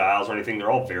any of the dials or anything.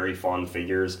 They're all very fun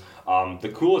figures.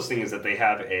 The coolest thing is that they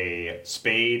have a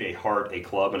spade, a heart, a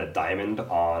club, and a diamond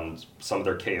on some of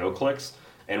their KO clicks.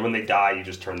 And when they die, you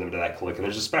just turn them to that click. And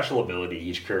there's a special ability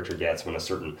each character gets when a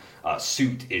certain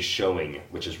suit is showing,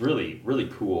 which is really, really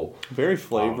cool. Very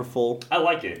flavorful. I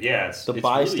like it, yeah. The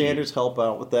bystanders help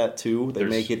out with that, too. They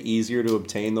make it easier to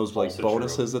obtain those like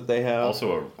bonuses that they have.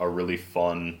 Also a really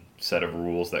fun set of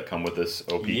rules that come with this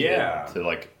OP kit to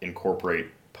like incorporate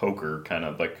poker kind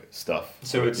of like stuff.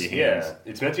 So it's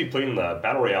meant to be played in the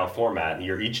Battle Royale format.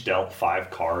 You're each dealt 5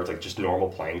 cards, like just normal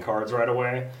playing cards right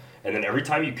away. And then every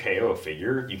time you KO a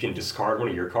figure, you can discard one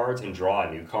of your cards and draw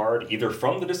a new card, either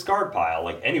from the discard pile,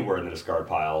 like anywhere in the discard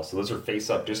pile. So those are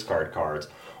face-up discard cards.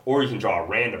 Or you can draw a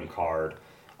random card,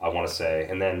 I want to say.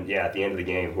 And then, at the end of the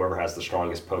game, whoever has the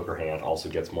strongest poker hand also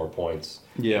gets more points.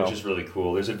 Yeah. Which is really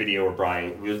cool. There's a video on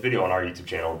our YouTube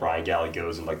channel where Brian Galley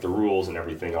goes and like the rules and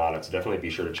everything on it. So definitely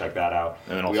be sure to check that out.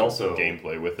 And then also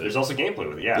gameplay with it. There's also gameplay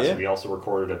with it, yeah. So we also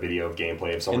recorded a video of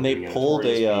gameplay of someone doing it. And they pulled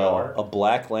a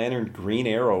Black Lantern green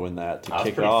arrow in that to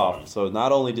kick off. Fun. So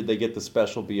not only did they get the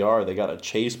special BR, they got a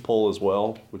chase pull as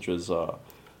well, which was...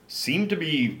 seemed to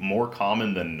be more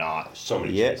common than not. So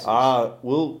many chases.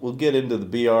 We'll get into the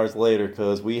BRs later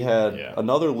because we had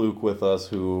another Luke with us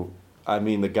who,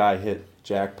 the guy hit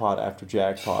jackpot after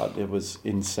jackpot. It was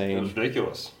insane. It was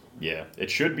ridiculous. Yeah, it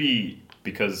should be,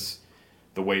 because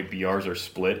the way BRs are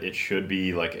split, it should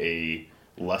be like a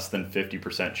less than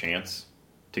 50% chance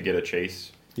to get a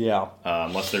chase. Yeah.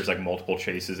 Unless there's like multiple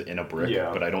chases in a brick.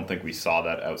 Yeah. But I don't think we saw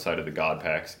that outside of the God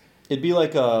packs. It'd be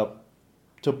like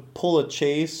to pull a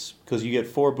chase, because you get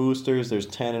 4 boosters, there's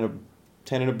 10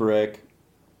 in a brick.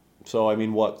 So, I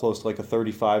mean, close to like a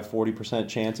 35-40%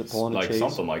 chance at pulling a chase?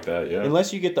 Something like that, yeah.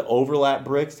 Unless you get the overlap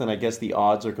bricks, then I guess the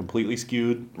odds are completely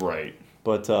skewed. Right.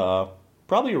 But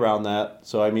probably around that.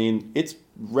 So, I mean, it's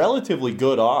relatively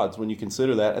good odds when you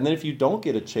consider that. And then if you don't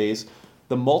get a chase,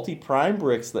 the multi-prime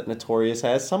bricks that Notorious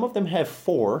has, some of them have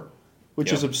 4,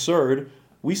 which is absurd.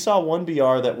 We saw one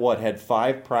BR that, had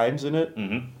 5 primes in it?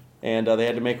 Mm-hmm. And they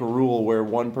had to make a rule where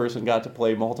one person got to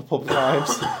play multiple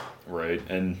primes. Right,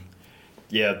 and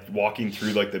yeah, walking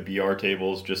through like the BR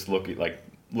tables, just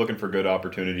looking for good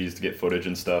opportunities to get footage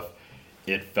and stuff.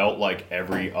 It felt like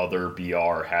every other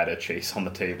BR had a chase on the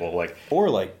table,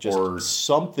 or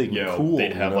something cool.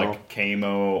 They'd have like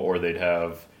camo, or they'd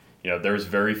have, there's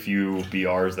very few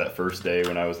BRs that first day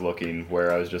when I was looking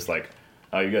where I was just like,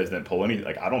 oh, you guys didn't pull any.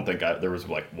 Like, I don't think there was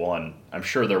like one. I'm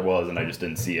sure there was, and I just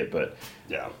didn't see it. But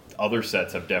yeah, other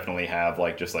sets have definitely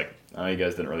oh, you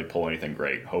guys didn't really pull anything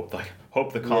great. Hope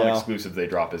the con exclusive they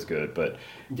drop is good. But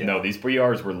no, these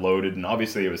BRs were loaded, and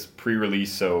obviously it was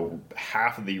pre-release, so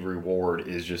half of the reward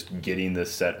is just getting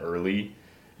this set early.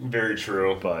 Very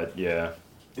true. But yeah,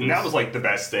 and that was like the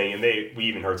best thing. And we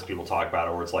even heard some people talk about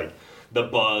it, where it's like the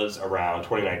buzz around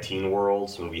 2019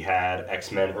 Worlds when we had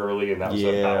X-Men early, and that was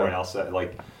a Battle Royale set.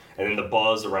 And then the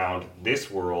buzz around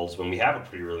this Worlds when we have a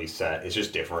pre-release set is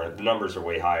just different. The numbers are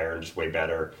way higher and just way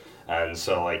better. And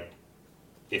so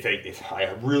if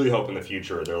I really hope in the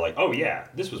future they're like, oh yeah,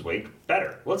 this was way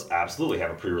better. Let's absolutely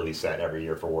have a pre-release set every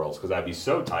year for Worlds, because that'd be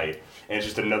so tight, and it's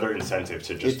just another incentive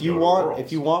to just if you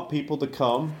want people to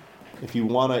come, if you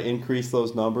want to increase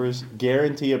those numbers,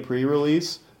 guarantee a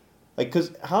pre-release.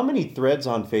 Because how many threads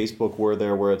on Facebook were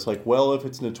there where it's like, well, if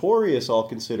it's Notorious, I'll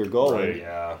consider going. Right,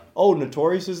 yeah. Oh,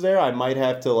 Notorious is there? I might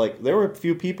have to, there were a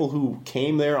few people who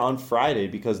came there on Friday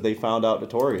because they found out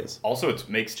Notorious. Also, it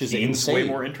makes teams way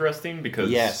more interesting,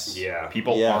 because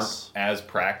people aren't as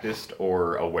practiced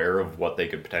or aware of what they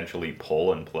could potentially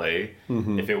pull and play.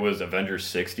 Mm-hmm. If it was Avengers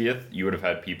 60th, you would have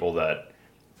had people that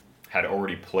had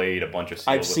already played a bunch of seals.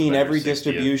 I've seen every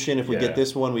distribution. If we get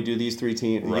this one, we do these 3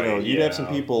 teams. Right, you'd have some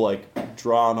people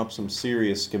drawing up some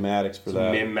serious schematics for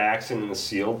that. Min-maxing the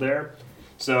sealed there.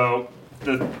 So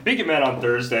the big event on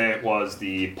Thursday was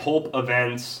the Pulp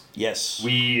events. Yes.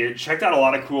 We checked out a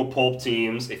lot of cool Pulp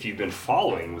teams. If you've been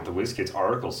following with the WizKids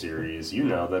article series, you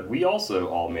know that we also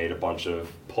all made a bunch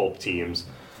of Pulp teams.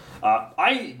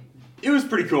 It was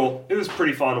pretty cool. It was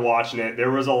pretty fun watching it.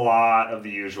 There was a lot of the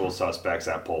usual suspects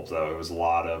at Pulp, though. It was a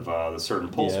lot of the certain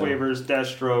Pulse waivers,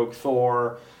 Deathstroke,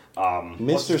 Thor,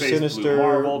 Mr. Sinister,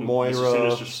 Marvel, Moira,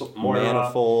 Mr. Sinister, Moira,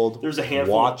 Manifold. There's a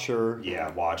handful. Watcher.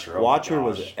 Yeah, Watcher. Oh Watcher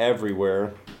was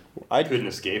everywhere. I couldn't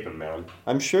escape him, man.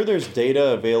 I'm sure there's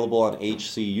data available on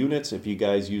HC Units if you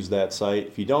guys use that site.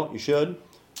 If you don't, you should.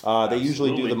 They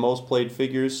usually do the most played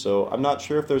figures, so I'm not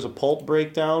sure if there's a Pulp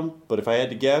breakdown, but if I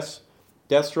had to guess,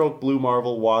 Deathstroke, Blue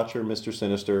Marvel, Watcher, Mr.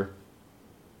 Sinister.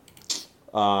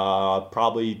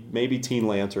 Probably, maybe Teen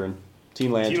Lantern.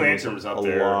 Teen Lantern was up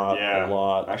there. A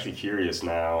lot. I'm actually curious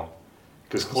now.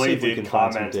 Because Clay did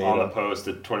comment on the post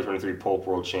at 2023 Pulp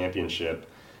World Championship.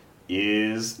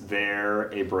 Is there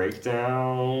a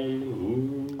breakdown?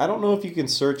 Ooh. I don't know if you can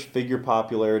search figure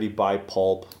popularity by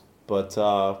Pulp, but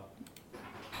I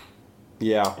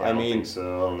mean, think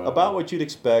so. About what you'd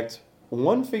expect.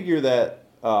 One figure that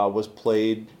was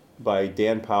played by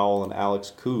Dan Powell and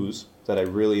Alex Kuz that I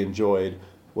really enjoyed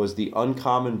was the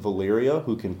uncommon Valeria,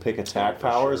 who can pick attack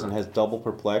powers and has double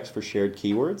perplex for shared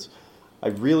keywords. I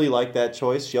really like that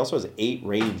choice. She also has 8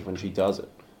 range when she does it.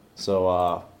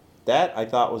 So that I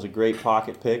thought was a great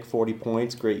pocket pick, 40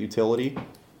 points, great utility.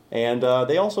 And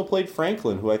they also played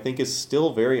Franklin, who I think is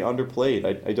still very underplayed.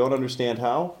 I don't understand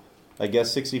how. I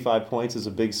guess 65 points is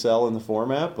a big sell in the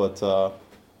format, but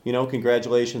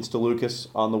congratulations to Lucas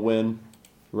on the win.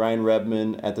 Ryan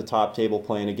Redman at the top table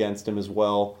playing against him as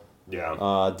well.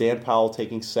 Yeah. Dan Powell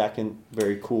taking second.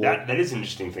 Very cool. That is an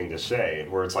interesting thing to say,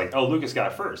 where it's like, oh, Lucas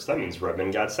got first. That means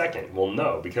Redman got second. Well,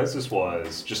 no, because this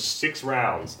was just 6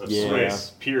 rounds of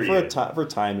Swiss, period. For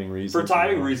timing reasons. For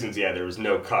timing reasons, there was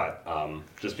no cut,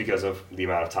 just because of the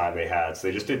amount of time they had. So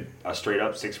they just did a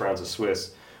straight-up 6 rounds of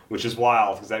Swiss, which is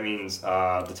wild, because that means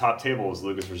the top table was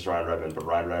Lucas versus Ryan Redman, but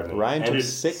Ryan Redman ended took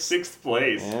 6th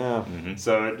place. Yeah. Mm-hmm.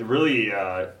 So it really,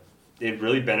 it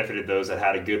really benefited those that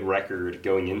had a good record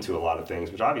going into a lot of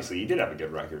things, which obviously he did have a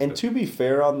good record. And to be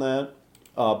fair on that,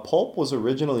 Pulp was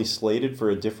originally slated for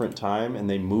a different time, and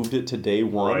they moved it to day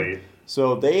one. Right.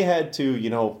 So they had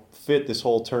to, fit this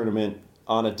whole tournament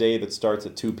on a day that starts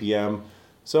at 2 p.m.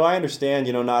 So I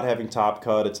understand, not having Top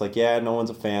Cut. It's like, yeah, no one's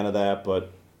a fan of that,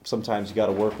 but sometimes you got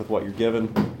to work with what you're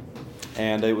given.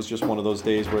 And it was just one of those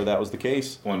days where that was the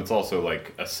case. Well, and it's also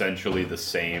like essentially the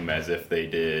same as if they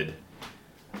did,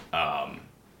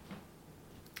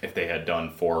 if they had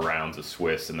done 4 rounds of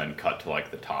Swiss and then cut to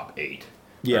like the top 8.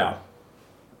 Yeah.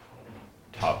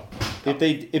 Top. If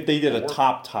they did a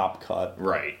top cut.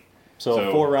 Right.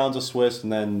 So 4 rounds of Swiss,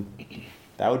 and then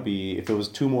that would be, if it was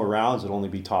 2 more rounds, it'd only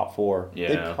be top 4. Yeah.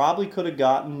 They probably could have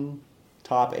gotten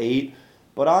top 8.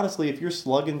 But honestly, if you're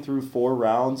slugging through 4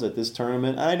 rounds at this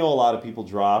tournament, I know a lot of people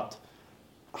dropped.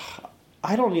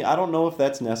 I don't know if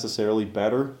that's necessarily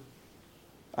better.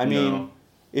 I mean,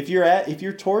 if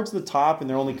you're towards the top and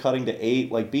they're only cutting to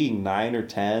 8, like being 9 or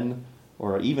 10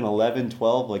 or even 11,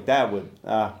 12, like that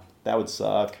would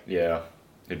suck. Yeah,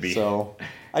 it'd be. So,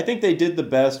 I think they did the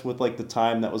best with like the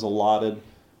time that was allotted.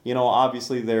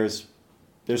 Obviously there's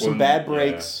some bad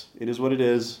breaks. Yeah. It is what it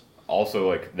is. Also,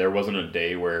 like there wasn't a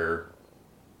day where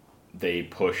they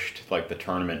pushed like the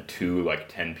tournament to like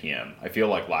 10 p.m. I feel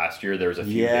like last year there was a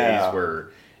few days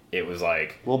where it was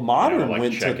like Modern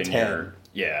went to 10.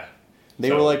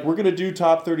 They were like, we're gonna do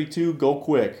top 32, go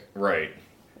quick. Right.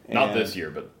 Not this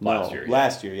year, but last year.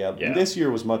 Last year, yeah. This year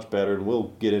was much better, and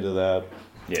we'll get into that.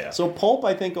 Yeah. So Pulp,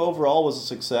 I think overall was a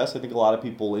success. I think a lot of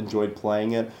people enjoyed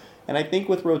playing it, and I think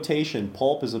with rotation,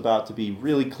 Pulp is about to be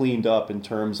really cleaned up in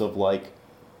terms of like.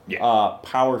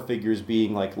 Power figures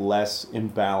being like less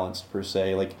imbalanced per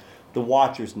se. Like the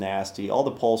Watcher's nasty, all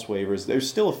the pulse waivers. There's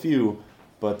still a few,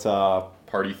 but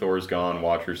Party Thor's gone,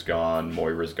 Watcher's gone,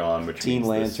 Moira's gone, which Teen means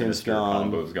Lantern's the Sinister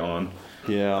gone. combo's gone.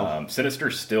 Yeah, Sinister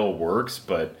still works,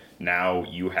 but now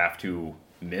you have to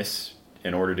miss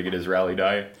in order to get his rally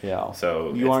die. Yeah,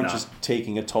 so you aren't just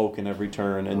taking a token every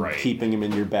turn and keeping him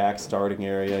in your back starting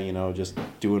area. Just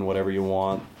doing whatever you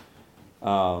want.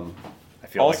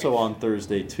 Also on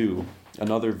Thursday, too,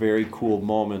 another very cool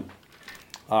moment,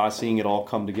 seeing it all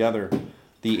come together.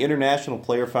 The International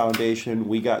Player Foundation,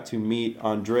 we got to meet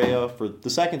Andrea for the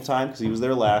second time because he was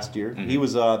there last year. Mm-hmm. He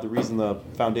was the reason the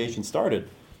foundation started.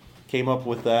 Came up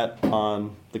with that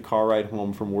on the car ride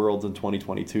home from Worlds in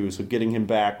 2022, so getting him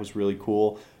back was really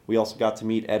cool. We also got to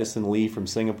meet Edison Lee from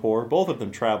Singapore. Both of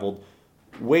them traveled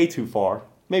way too far.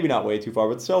 Maybe not way too far,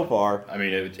 but so far. I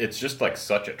mean, it's just like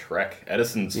such a trek.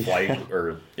 Edison's flight,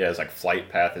 it's like flight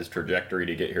path, his trajectory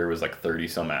to get here was like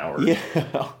 30-some hours.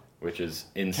 Yeah. Which is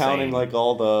insane. Counting like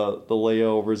all the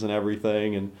layovers and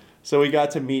everything. And so we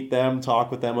got to meet them,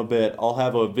 talk with them a bit. I'll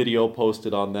have a video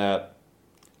posted on that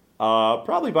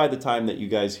probably by the time that you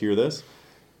guys hear this.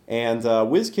 And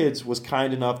WizKids was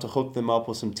kind enough to hook them up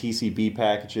with some TCB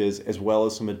packages as well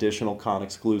as some additional con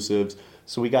exclusives.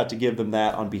 So we got to give them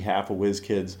that on behalf of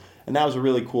WizKids. And that was a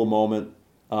really cool moment,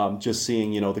 just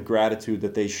seeing, the gratitude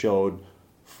that they showed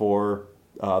for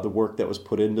the work that was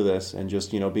put into this and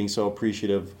just, being so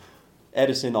appreciative.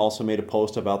 Edison also made a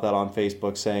post about that on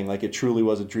Facebook saying, like, it truly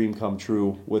was a dream come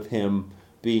true with him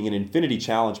being an Infinity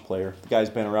Challenge player. The guy's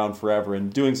been around forever,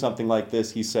 and doing something like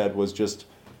this, he said, was just,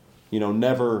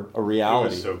 never a reality.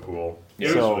 It was so cool. It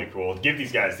was really cool. Give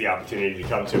these guys the opportunity to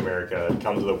come to America,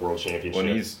 come to the World Championship.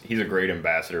 Well, he's a great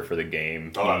ambassador for the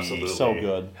game. Oh, absolutely. So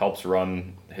good. Helps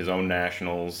run his own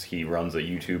nationals. He runs a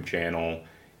YouTube channel.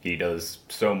 He does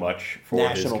so much for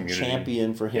his community. National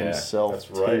champion for himself.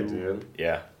 That's right, dude.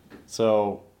 Yeah.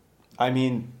 So, I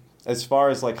mean, as far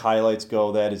as like highlights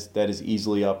go, that is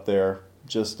easily up there.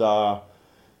 Just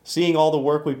seeing all the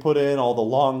work we put in, all the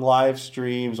long live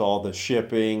streams, all the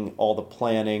shipping, all the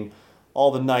planning,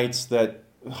 all the nights that,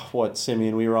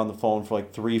 Simeon, we were on the phone for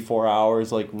like 3-4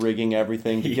 hours, like rigging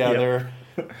everything together.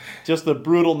 Just the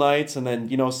brutal nights, and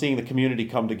then, seeing the community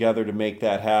come together to make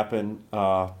that happen.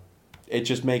 It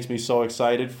just makes me so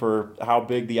excited for how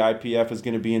big the IPF is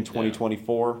going to be in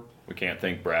 2024. Yeah. We can't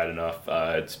thank Brad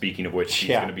enough. Speaking of which, he's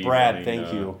going to be Brad,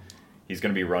 thank you. He's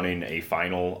going to be running a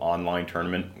final online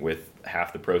tournament with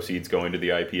half the proceeds going to the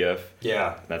IPF.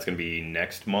 Yeah. That's going to be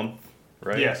next month,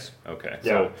 right? Yes. Okay. Yeah.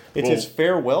 So it's his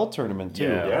farewell tournament, too.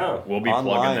 Yeah. We'll be online.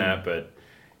 plugging that,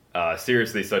 but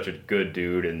seriously, such a good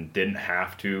dude and didn't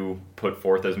have to put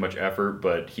forth as much effort,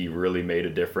 but he really made a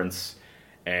difference.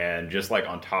 And just like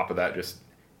on top of that,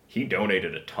 he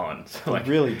donated a ton. So he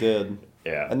really did.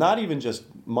 Yeah. And not even just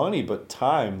money, but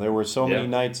time. There were so many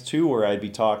nights, too, where I'd be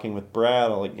talking with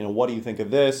Brad, like, what do you think of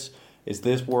this? Is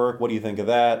this work? What do you think of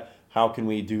that? How can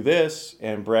we do this?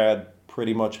 And Brad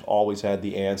pretty much always had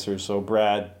the answers. So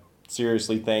Brad,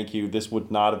 seriously, thank you. This would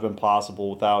not have been possible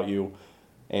without you.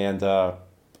 And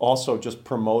also just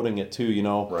promoting it too, you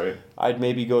know. Right. I'd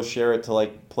maybe go share it to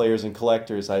like players and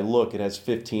collectors. I look, it has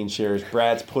 15 shares.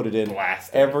 Brad's put it in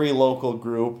every local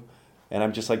group. And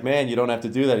I'm just like, man, you don't have to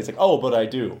do that. He's like, oh, but I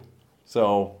do.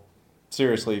 So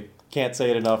seriously, can't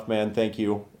say it enough, man. Thank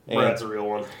you. And Brad's a real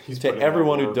one. He's to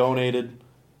everyone who donated,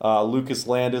 Lucas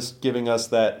Landis giving us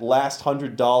that last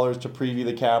 $100 to preview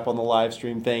the cap on the live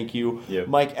stream. Thank you. Yep.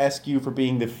 Mike Eskew for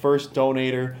being the first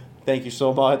donator. Thank you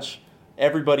so much.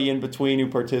 Everybody in between who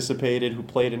participated, who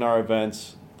played in our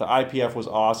events. The IPF was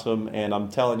awesome, and I'm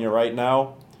telling you right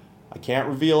now, I can't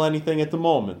reveal anything at the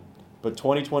moment, but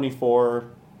 2024,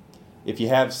 if you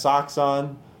have socks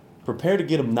on, prepare to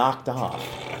get them knocked off.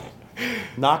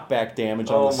 Knockback damage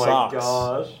on the socks.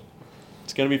 Oh my gosh.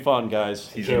 It's going to be fun,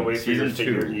 guys. Can't wait for your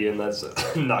figure, Ian. That's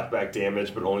knockback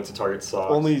damage, but only to target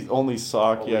socks. Only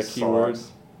sock, Only yeah, socks. keywords.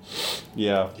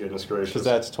 Yeah. Goodness gracious. Because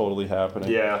that's totally happening.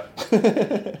 Yeah.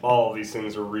 All of these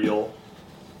things are real.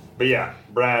 But yeah,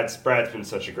 Brad's been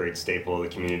such a great staple of the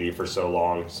community for so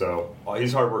long. So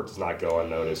his hard work does not go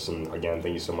unnoticed. And again,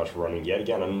 thank you so much for running yet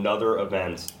again another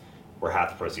event where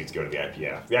half the proceeds go to the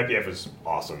IPF. The IPF is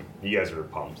awesome. You guys are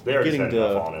pumped. They already spent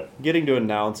enough on it. Getting to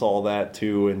announce all that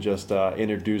too and just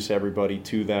introduce everybody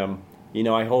to them. You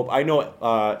know, I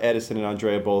know Edison and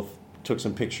Andrea both took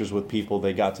some pictures with people.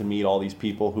 They got to meet all these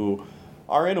people who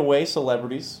are in a way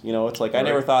celebrities. You know, it's like I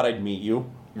never thought I'd meet you.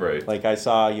 Right. Like I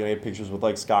saw, you had pictures with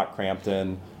like Scott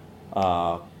Crampton,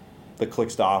 the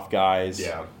Clickstoff guys.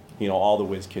 Yeah. You know, all the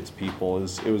WizKids people. It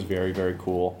was very, very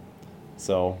cool.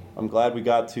 So I'm glad we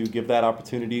got to give that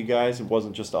opportunity, you guys. It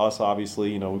wasn't just us,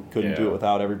 obviously. You know, we couldn't do it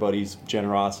without everybody's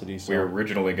generosity. So. We were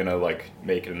originally going to, like,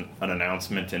 make an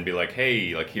announcement and be like,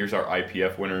 hey, like, here's our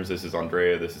IPF winners. This is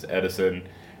Andrea. This is Edison.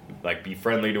 Like, be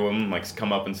friendly to them. Like,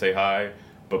 come up and say hi.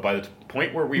 But by the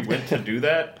point where we went to do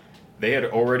that, they had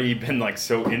already been, like,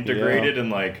 so integrated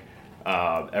and, like,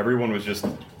 everyone was just...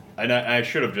 And I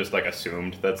should have just, like,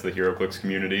 assumed that's the Heroclix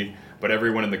community. But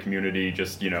everyone in the community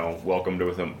just, you know, welcomed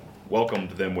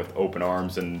them with open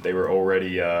arms, and they were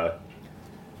already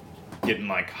getting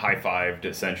like high-fived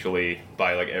essentially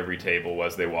by like every table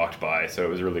as they walked by. So it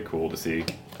was really cool to see.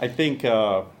 I think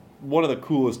one of the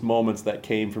coolest moments that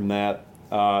came from that,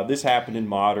 this happened in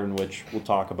Modern, which we'll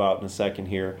talk about in a second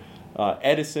here.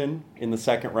 Edison in the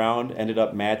second round ended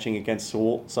up matching against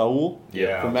Saul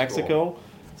from Mexico. Cool.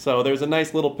 So there's a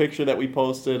nice little picture that we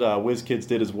posted, WizKids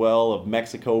did as well, of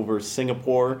Mexico versus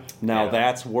Singapore. Now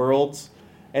that's Worlds.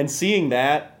 And seeing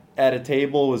that at a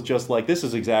table was just like, this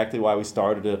is exactly why we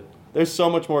started it. There's so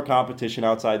much more competition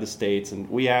outside the States, and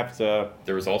we have to...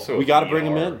 There was also we got to bring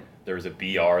them in. There was a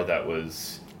BR that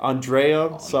was...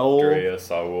 Andrea,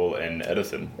 Saul, and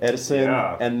Edison.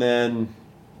 And then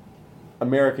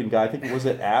American guy, I think, was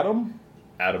it Adam?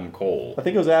 Adam Cole. I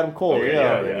think it was Adam Cole,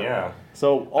 yeah.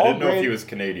 So I didn't know if he was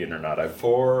Canadian or not.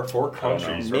 Four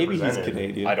countries maybe represented. He's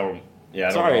Canadian. I don't know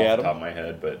off the top of my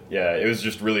head, but yeah, it was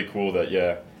just really cool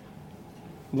that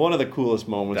one of the coolest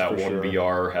moments that for one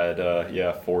sure. BR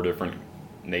had 4 different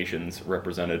nations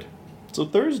represented. So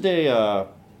Thursday,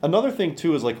 another thing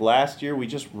too is like last year we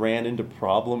just ran into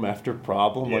problem after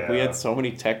problem. Like we had so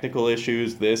many technical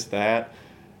issues, this, that,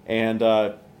 and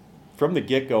from the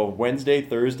get-go, Wednesday,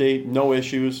 Thursday, no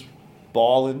issues,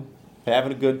 balling.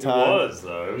 Having a good time. It was,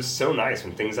 though. It was so nice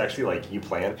when things actually, like, you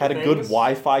planned for Had a good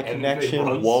Wi-Fi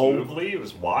connection. Whoa. Smoothly. It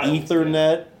was wild.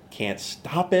 Ethernet. Can't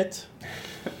stop it.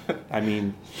 I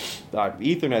mean,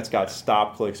 Ethernet's got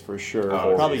stop clicks for sure.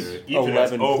 Probably dude.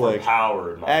 11 clicks.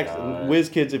 Overpowered,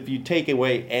 WizKids, if you take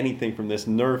away anything from this,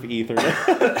 nerf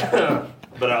Ethernet.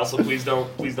 But also, please don't.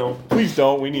 Please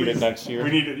don't. We need it next year. We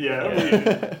need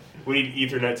it, We need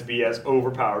Ethernet to be as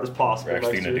overpowered as possible. We're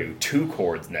actually going to do 2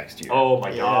 cords next year. Oh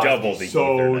my god. Double the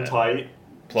Ethernet. So tight.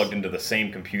 Plugged into the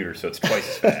same computer, so it's twice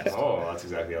as fast. Oh, that's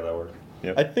exactly how that works.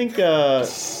 Yep. I think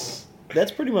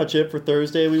that's pretty much it for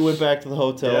Thursday. We went back to the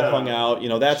hotel, hung out. You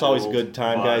know, that's always a good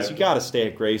time, guys. You got to stay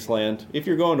at Graceland. If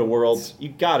you're going to Worlds, you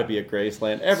got to be at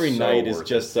Graceland. Every night is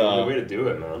just... It's the only way to do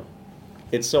it, man.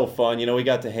 It's so fun. You know, we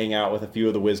got to hang out with a few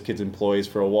of the WizKids employees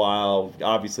for a while.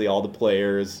 Obviously, all the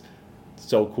players...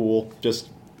 So cool. Just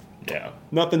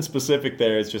nothing specific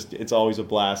there. It's just it's always a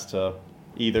blast to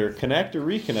either connect or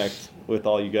reconnect with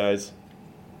all you guys.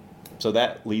 So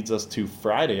that leads us to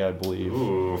Friday, I believe.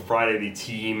 Ooh, Friday, the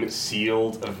team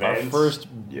sealed event. Our first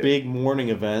big morning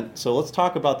event. So let's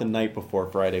talk about the night before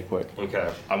Friday quick.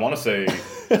 Okay. I want to say,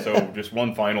 so just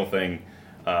one final thing.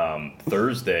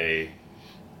 Thursday,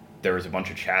 there was a bunch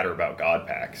of chatter about God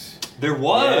packs. There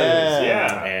was,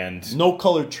 yeah. And no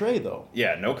colored tray, though.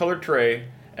 Yeah, no colored tray.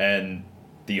 And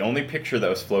the only picture that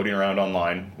was floating around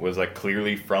online was like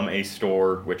clearly from a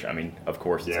store, which I mean, of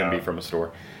course it's going to be from a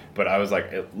store. But I was like,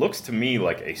 it looks to me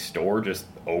like a store just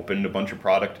opened a bunch of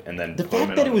product and then the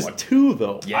fact that it was two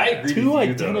though. Yeah, I agree two with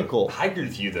you, identical. Though. I agree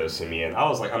with you though, Simeon. I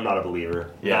was like, I'm not a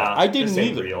believer. Yeah, nah, I didn't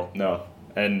either. Real. No,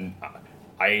 and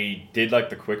I did like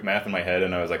the quick math in my head,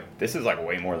 and I was like, this is like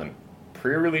way more than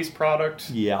pre-release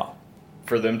product. Yeah.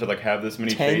 For them to like have this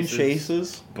many 10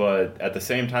 chases. But at the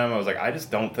same time, I was like, I just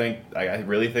don't think. I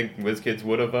really think WizKids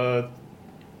would have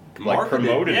like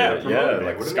promoted it.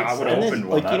 Like Scott would have opened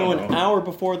one. Like, you know, an hour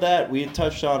before that, we had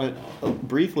touched on it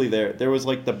briefly there. There was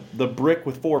like the brick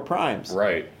with 4 primes.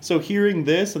 Right. So hearing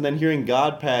this and then hearing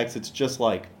God Packs, it's just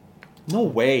like, no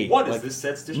way. What like, is this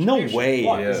set's distribution? No way.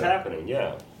 What is happening?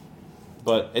 Yeah.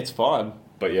 But it's fun.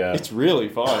 But yeah. It's really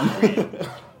fun.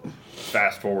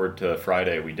 Fast forward to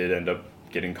Friday, we did end up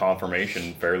getting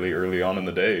confirmation fairly early on in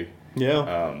the day.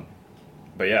 Yeah.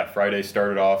 But yeah, Friday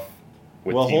started off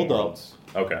with Team Worlds.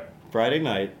 Okay. Friday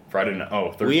night.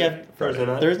 Oh, Thursday.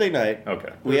 Thursday night.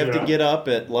 Okay. We have to get up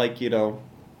at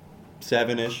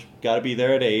 7-ish. Got to be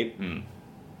there at 8.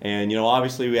 And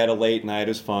obviously we had a late night. It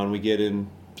was fun. We get in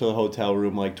to the hotel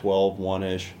room 12,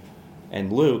 1-ish,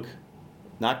 and Luke,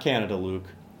 not Canada Luke,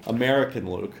 American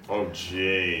Luke. Oh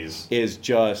jeez. Is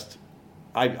just.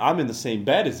 I'm in the same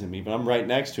bed as him, even. I'm right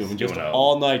next to him, and just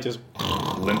all night, just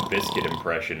Limp Bizkit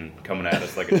impression coming at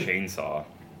us like a chainsaw.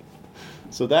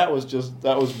 So that was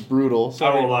brutal.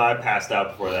 I won't lie, I passed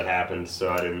out before that happened,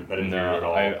 so I didn't hear it at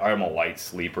all. I'm a light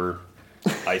sleeper.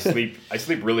 I sleep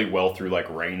really well through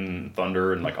rain and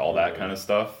thunder and all that kind of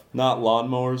stuff. Not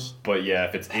lawnmowers. But yeah,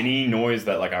 if it's any noise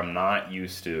that I'm not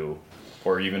used to,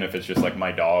 or even if it's just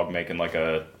my dog making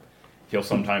he'll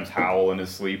sometimes howl in his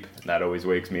sleep, and that always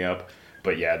wakes me up.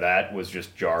 But yeah, that was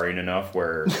just jarring enough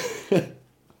where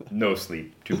no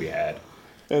sleep to be had.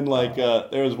 And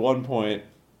there was one point,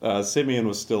 Simeon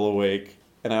was still awake,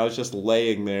 and I was just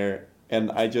laying there,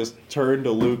 and I just turned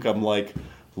to Luke. I'm like,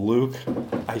 Luke,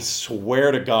 I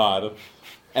swear to God.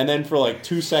 And then for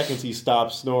 2 seconds he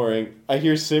stopped snoring. I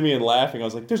hear Simeon laughing. I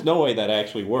was like, there's no way that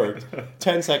actually worked.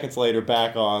 10 seconds later,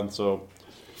 back on. So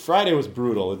Friday was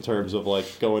brutal in terms of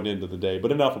going into the day,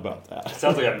 but enough about that. It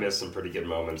sounds like I missed some pretty good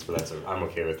moments, but I'm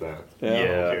okay with that. Yeah, I'm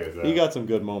okay with that. You got some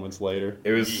good moments later.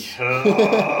 It was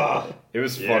it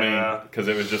was funny because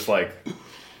it was just I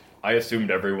assumed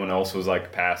everyone else was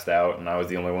passed out and I was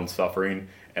the only one suffering,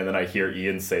 and then I hear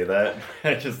Ian say that.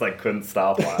 I just couldn't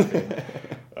stop laughing.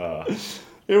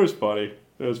 It was funny.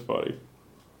 It was funny.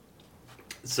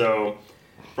 So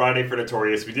Friday for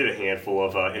Notorious, we did a handful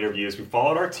of interviews. We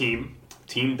followed our team.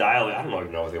 Team Dial, I don't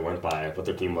even know what they went by, what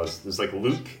their team was. It was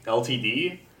Luke,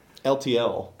 LTD.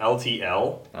 LTL.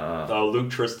 LTL. Luke,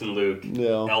 Tristan, Luke. Yeah.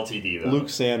 LTD, though. Luke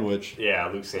Sandwich. Yeah,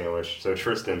 Luke Sandwich. So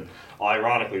Tristan,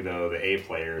 ironically, though, the A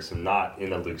player, so not in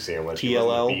the Luke Sandwich. TLL. He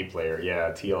was the B player.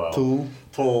 Yeah, TLL. Tool.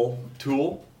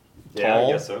 Yeah, Toll.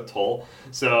 I guess so. Toll.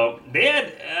 So they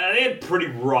had pretty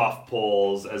rough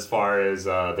polls as far as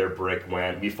their brick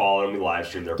went. We followed them. We live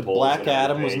streamed their polls. Black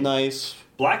Adam was nice.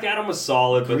 Black Adam was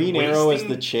solid, but Green Arrow is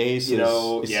the chase. Is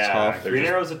tough. Green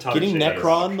Arrow is a tough Getting chase.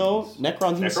 Necron though,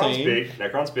 Necron's insane.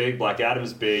 Necron's big. Black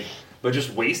Adam's big, but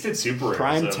just wasted super rares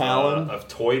Prime Talon of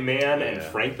Toy Man and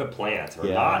Frank the Plant, or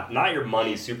not your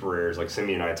money super rares like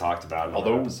Simeon and I talked about in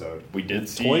our episode. We did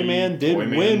see Toy Man did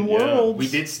win Worlds. We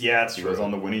did. Yeah, it's true. He was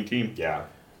on the winning team. Yeah.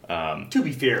 To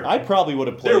be fair, I probably would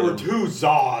have played. There were 2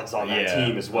 Zods on that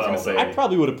team as well. I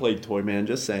probably would have played Toy Man.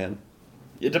 Just saying.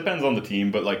 It depends on the team,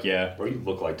 but yeah. Well, you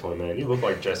look like Toy Man. You look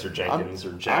like Jester Jenkins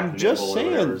or Jack. I'm just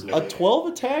saying, a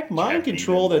 12 attack mind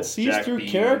control that sees through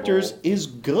characters is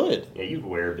good. Yeah, you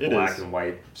wear black and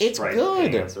white. It's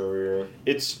good. Pants over here.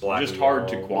 It's just hard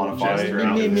to quantify.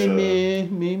 Well,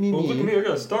 look at me! I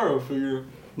got a Starro figure.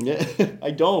 Yeah, I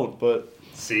don't, but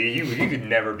see, you could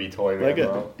never be Toy Man.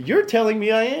 Bro. You're telling me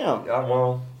I am. Yeah,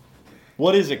 well.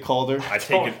 What is it, Calder? I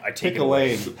take it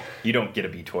away. You don't get to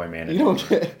be Toy Man anymore. You don't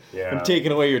get. Yeah. I'm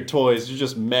taking away your toys. You're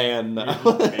just man now.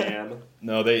 Man.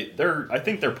 No, I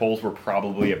think their polls were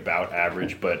probably about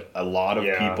average, but a lot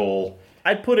of people.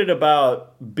 I'd put it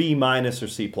about B- or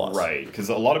C+. Right, because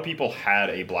a lot of people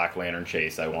had a Black Lantern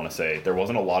chase. I want to say there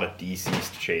wasn't a lot of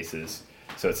deceased chases,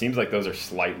 so it seems like those are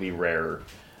slightly rarer.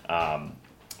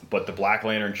 But the Black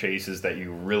Lantern chases that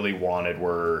you really wanted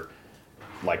were.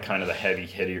 Kind of the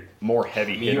more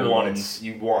heavy hitter ones.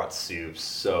 You want soups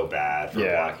so bad for a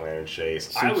Black Lantern chase.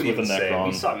 Soups I would with even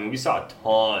say we saw a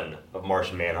ton of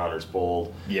Martian Manhunters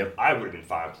pulled. Yep. I would have been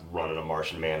fine running a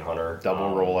Martian Manhunter.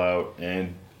 Double rollout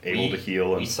and able to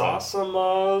heal. We saw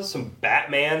some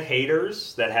Batman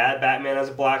haters that had Batman as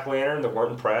a Black Lantern that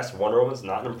weren't impressed. Wonder Woman's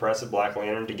not an impressive Black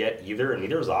Lantern to get either, and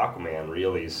neither is Aquaman,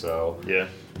 really. So yeah,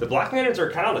 the Black Lanterns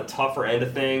are kind of the tougher end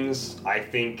of things. I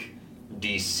think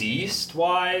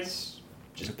deceased-wise,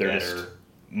 just better.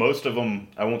 Most of them,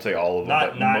 I won't say all of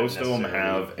them, Not most of them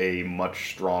have a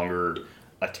much stronger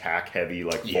attack-heavy,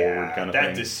 forward kind of thing.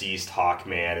 That deceased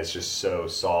Hawkman is just so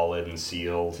solid and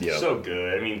sealed. Yep. So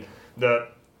good. I mean, the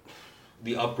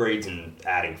upgrades and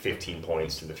adding 15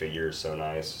 points to the figure is so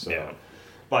nice. So. Yeah.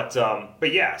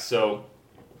 But yeah, so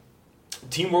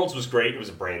Team Worlds was great. It was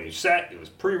a brand new set. It was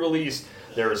pre-released.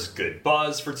 There was good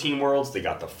buzz for Team Worlds. They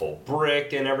got the full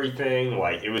brick and everything.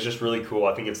 It was just really cool.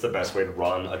 I think it's the best way to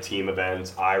run a team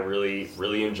event. I really,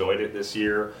 really enjoyed it this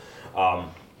year.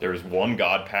 There was one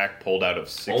God Pack pulled out of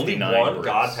 69 Only one bricks.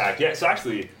 God Pack. Yeah, so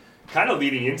actually, kind of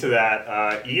leading into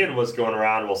that, Ian was going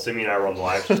around while Simi and I were on the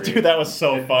live stream. Dude, that was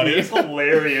so funny. It's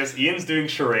hilarious. Ian's doing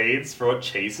charades for what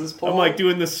Chase's pulled. I'm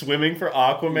doing the swimming for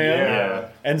Aquaman. Yeah.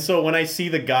 And so when I see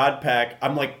the God Pack,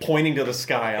 I'm pointing to the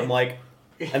sky. I'm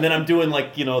and then I'm doing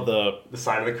the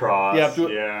sign of the cross.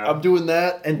 Yeah, I'm doing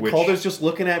that, and Calder's just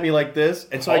looking at me like this,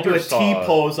 and so Calder I do a T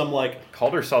pose. I'm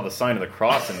Calder saw the sign of the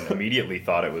cross and immediately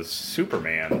thought it was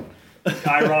Superman.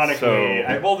 Ironically,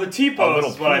 the T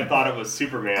pose is what I thought it was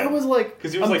Superman. I was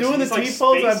because I'm doing the T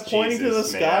pose. I'm pointing to the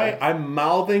sky. I'm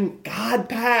mouthing God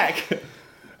Pack.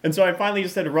 And so I finally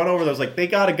just had to run over. I was they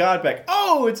got a God Pack.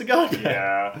 Oh, it's a God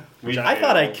Pack. Yeah. I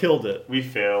thought I killed it. We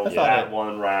failed that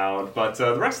one round. But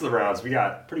the rest of the rounds, we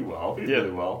got pretty well. We did really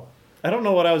well. I don't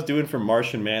know what I was doing for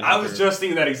Martian Manhunter. I was just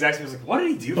thinking that exact same. I was what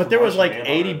did he do But there was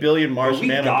 80 billion Martian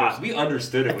Manhunters. We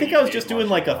understood it. I think I was just doing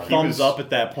a thumbs up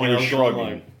at that point. He was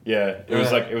shrugging. Yeah, it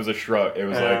was it was a shrug. It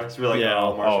was it's really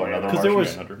another because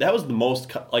Martian Manhunter. That was the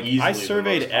most I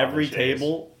surveyed every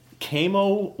table.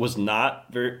 Camo was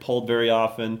not pulled very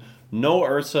often. No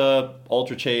Ursa,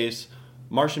 Ultra Chase,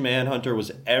 Martian Manhunter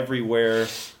was everywhere.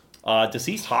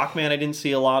 Deceased Hawkman I didn't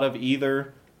see a lot of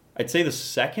either. I'd say the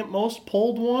second most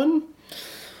pulled one.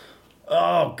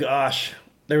 Oh gosh,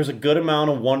 there was a good amount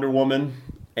of Wonder Woman,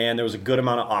 and there was a good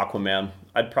amount of Aquaman.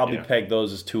 I'd probably peg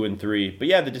those as 2 and 3. But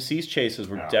yeah, the deceased chases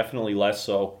were definitely less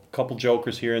so. A couple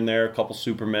Jokers here and there, a couple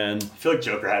Supermen. I feel like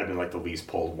Joker had been the least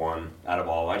pulled one out of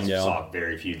all. I just saw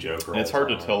very few Joker. And it's hard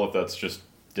to tell if that's just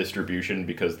distribution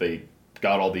because they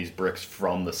got all these bricks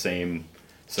from the same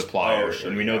supplier,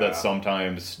 and we know that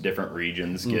sometimes different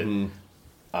regions get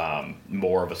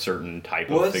more of a certain type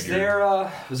of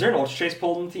figure. Was there an Ultra Chase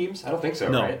pulled in teams? I don't think so,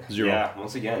 no, right? 0. Yeah,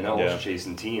 once again, no Ultra Chase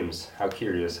in teams. How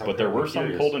curious. But there were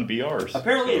some pulled in BRs.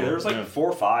 Apparently, there was 4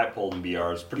 or 5 pulled in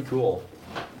BRs. Pretty cool.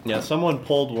 Yeah, someone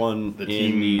pulled one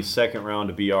in the second round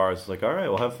of BRs. It's all right,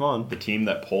 we'll have fun. The team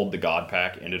that pulled the God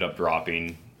Pack ended up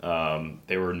dropping.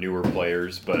 They were newer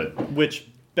players, but... Which...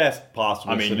 best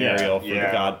possible scenario for the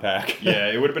God Pack. Yeah,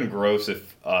 it would have been gross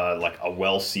if a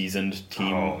well-seasoned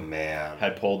team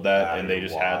had pulled that and they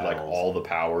just had all the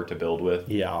power to build with.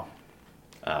 Yeah.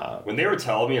 When they were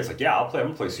telling me, it's I'm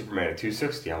gonna play Superman at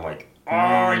 260. I'm like,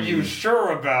 are you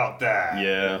sure about that?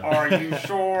 Yeah. Are you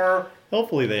sure?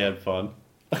 Hopefully they had fun.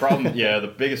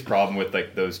 The biggest problem with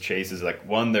those chases,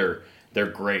 one, they're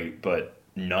great, but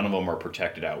none of them are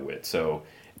protected outwit. So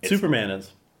Superman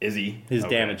is. Is he? His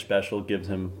damage special gives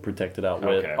him protected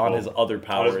outwit on his other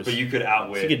powers. But you could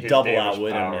outwit. So you could double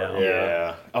outwit him.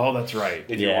 Yeah. Oh, that's right.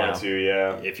 If you wanted to,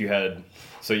 yeah. If you had,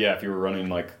 if you were running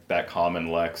that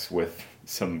common Lex with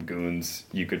some goons,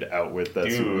 you could outwit that.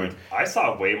 Dude, I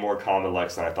saw way more common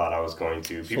Lex than I thought I was going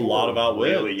to. People a lot of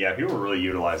outwit. People were really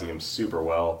utilizing him super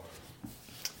well.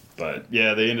 But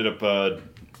yeah, they ended up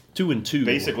 2 and 2,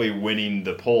 basically winning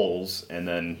the polls and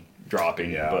then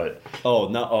dropping, but I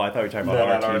thought you were talking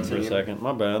about our team for a second.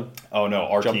 My bad. Oh no,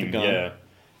 our team,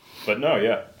 but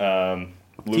no,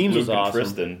 Teams was awesome.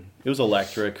 Tristan, it was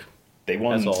electric. They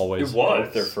won as always. It was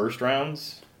both their first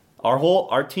rounds.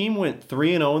 Our team went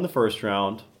 3-0 in the first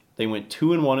round. They went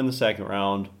 2-1 in the second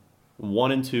round,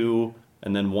 1-2,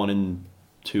 and then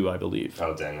 1-2, I believe.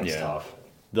 Oh dang, that's tough.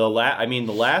 The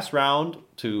last round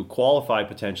to qualify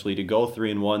potentially to go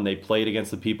 3-1, they played against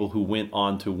the people who went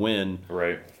on to win.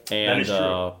 Right. And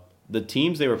the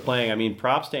teams they were playing,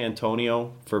 props to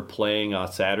Antonio for playing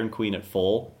Saturn Queen at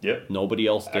full. Yep. Nobody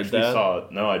else did that.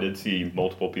 I did see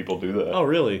multiple people do that. Oh,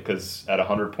 really? Because at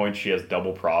 100 points, she has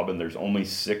double prob, and there's only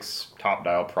 6 top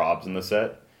dial probs in the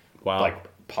set. Wow.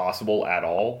 Possible at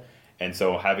all. And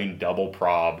so having double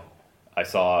prob, I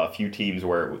saw a few teams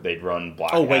where they'd run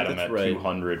Black Adam at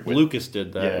 200. Lucas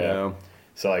did that, yeah.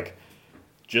 So,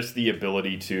 just the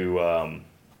ability to...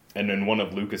 and in one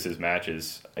of Lucas's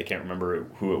matches, I can't remember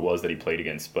who it was that he played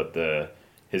against, but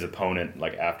his opponent,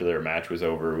 like after their match was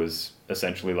over, was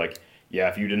essentially like, yeah,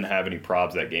 if you didn't have any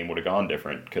probs, that game would have gone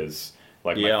different because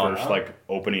like my first like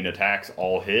opening attacks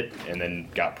all hit and then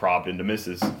got probbed into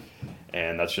misses.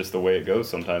 And that's just the way it goes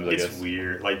sometimes, I guess. It's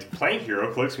weird. Like, playing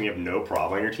Heroclix when you have no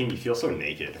problem on your team, you feel so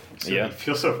naked. Yeah. You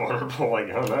feel so vulnerable, like,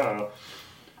 oh no.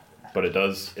 But it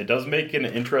does make an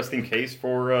interesting case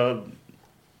for,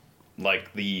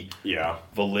 like, the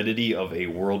validity of a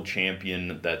world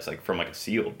champion that's, like, from, like, a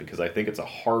sealed. Because I think it's a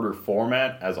harder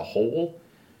format as a whole.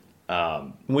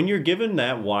 When you're given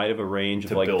that wide of a range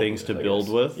of like things to build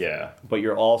with, but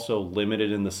you're also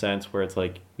limited in the sense where it's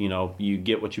like, you know, you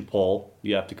get what you pull.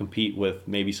 You have to compete with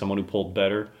maybe someone who pulled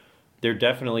better. There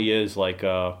definitely is like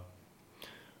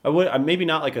maybe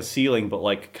not like a ceiling, but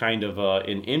like kind of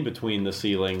an in between the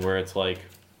ceiling where it's like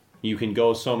you can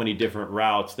go so many different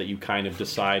routes that you kind of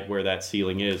decide where that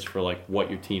ceiling is for like what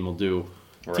your team will do.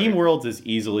 Right. Team Worlds is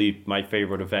easily my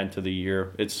favorite event of the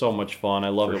year. It's so much fun. I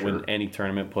love it when any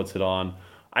tournament puts it on.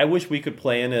 I wish we could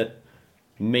play in it.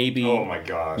 Maybe. Oh my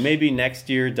gosh. Maybe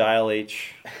next year Dial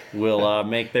H will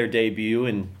make their debut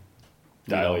and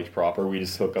Dial H proper. We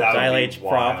just hook up. Dial H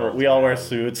proper. We all wear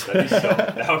suits.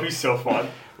 That would be so fun.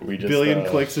 We just Billion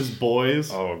Clicks' boys.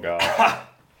 Oh god.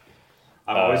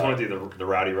 I've always wanted to do the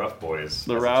Rowdy Rough boys.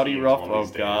 The Rowdy Rough. Oh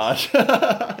gosh.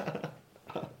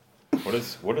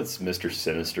 What is Mr.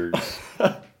 Sinister's?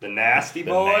 The Nasty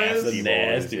Boys? The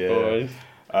Nasty Boys.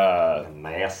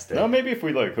 Nasty. No, maybe if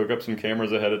we like hook up some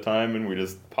cameras ahead of time and we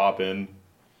just pop in.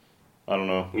 I don't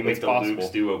know. We make the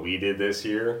Lukes do what we did this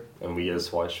year, and we just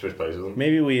switch places with them.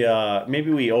 Maybe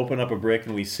we open up a brick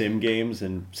and we sim games,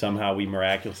 and somehow we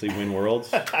miraculously win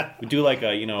worlds. We do like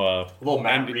a little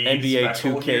Matt Reed NBA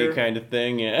 2K here. Kind of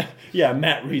thing. Yeah,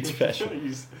 Matt Reed special.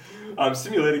 I'm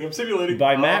simulating.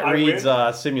 By Matt Reed's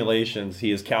simulations,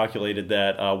 he has calculated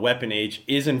that Weapon H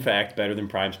is in fact better than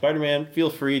Prime Spider-Man. Feel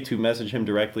free to message him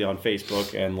directly on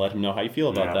Facebook and let him know how you feel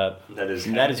about that. That is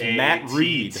Matt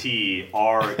Reed. Matreed.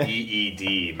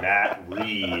 Matt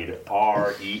Reed.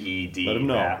 R-E-E-D. Let him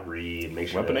know. Matt Reed. Make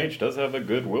sure Weapon H does have a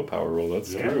good willpower roll.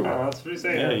 That's true. That's what he's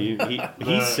saying. Yeah, he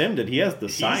simmed it. He has the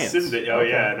science. He simmed it. Oh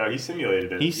yeah, no, he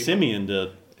simulated it. He simianed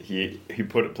it. He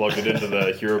plugged it into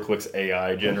the Heroclix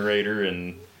AI generator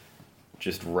and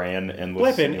just ran endless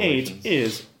Weapon simulations. H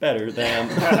is better than.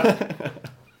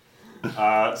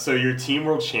 So your Team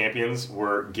World Champions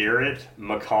were Garrett,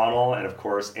 McConnell, and of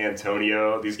course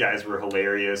Antonio. These guys were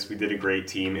hilarious. We did a great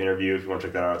team interview. If you want to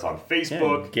check that out, it's on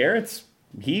Facebook. Yeah,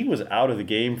 he was out of the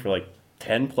game for like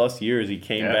 10 plus years. He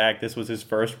came back. This was his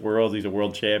first Worlds. He's a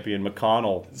world champion.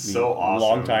 McConnell, so awesome.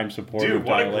 Longtime supporter. Dude, of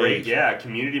what Dial a great H.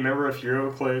 community member of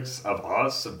Heroclix, of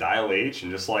us, of Dial H,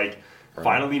 and just like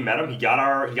finally met him. He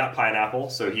got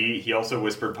pineapple, so he also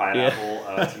whispered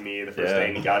pineapple to me the first day,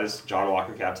 and he got his John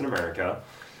Walker Captain America.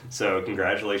 So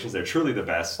congratulations, they're truly the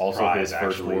best. Also prize, his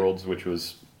first Worlds, which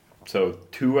was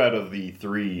 2 out of the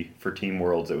 3 for Team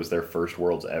Worlds. It was their first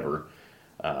Worlds ever.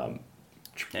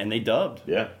 And they dubbed.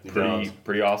 Yeah,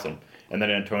 pretty awesome. And then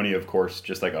Antonio, of course,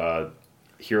 just like a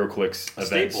Heroclix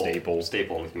event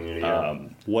staple in the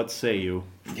community. What say you?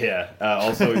 Yeah.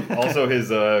 Also his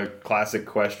classic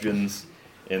questions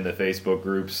in the Facebook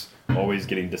groups, always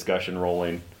getting discussion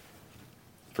rolling.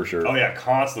 For sure. Oh yeah,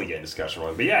 constantly getting discussion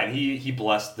rolling. But yeah, and he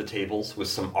blessed the tables with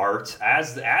some art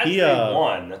as they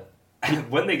won.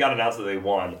 When they got announced that they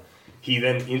won, he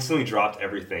then instantly dropped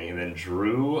everything and then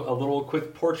drew a little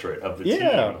quick portrait of the team.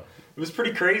 It was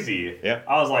pretty crazy. Yeah.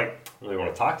 I was like, I really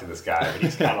want to talk to this guy, but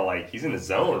he's kind of like, he's in his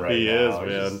zone right now. He is,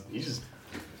 man. He's just...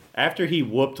 After he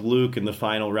whooped Luke in the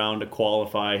final round to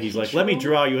qualify, he's like, let me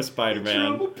draw you a Spider-Man.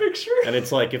 Drew him a picture. And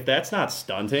it's like, if that's not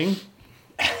stunting...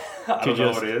 I don't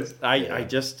know what it is. I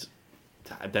just...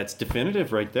 That's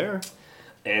definitive right there.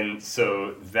 And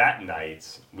so that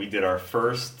night, we did our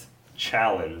first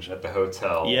challenge at the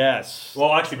hotel. Yes.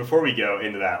 Well, actually, before we go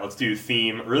into that, let's do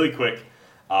theme really quick.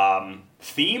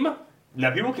 Theme?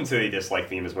 Now, people can say they dislike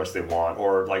theme as much as they want,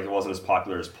 or like it wasn't as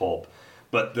popular as Pulp.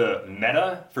 But the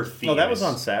meta for theme. Oh, that was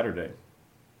on Saturday.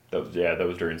 That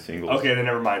was during singles. Okay, then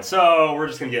never mind. So we're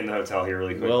just gonna get in the hotel here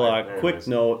really quick. Well, quick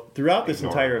note: throughout this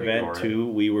entire event too,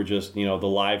 we were just the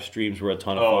live streams were a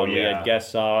ton of fun. Yeah. We had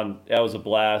guests on. That was a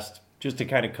blast. Just to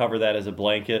kind of cover that as a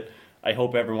blanket. I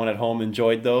hope everyone at home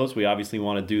enjoyed those. We obviously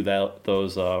want to do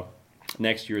those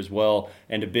next year as well.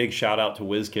 And a big shout out to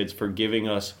WizKids for giving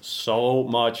us so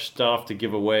much stuff to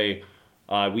give away.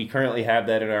 We currently have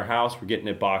that in our house. We're getting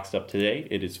it boxed up today.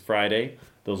 It is Friday.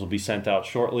 Those will be sent out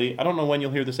shortly. I don't know when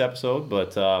you'll hear this episode,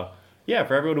 but yeah,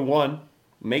 for everyone who won,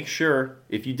 make sure,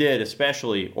 if you did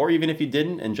especially, or even if you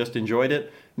didn't and just enjoyed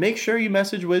it, make sure you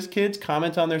message WizKids,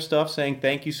 comment on their stuff saying,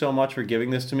 thank you so much for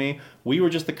giving this to me. We were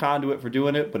just the conduit for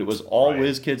doing it, but it was all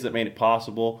WizKids that made it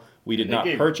possible. We did not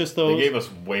purchase those. They gave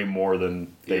us way more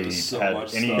than they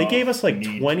had any. They gave us like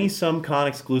 20-some con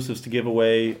exclusives to give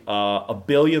away, a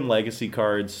billion legacy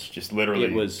cards. Just literally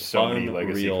it was so many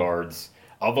legacy cards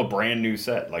of a brand new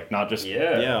set. Like, not just...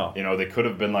 Yeah. You know, they could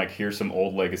have been like, here's some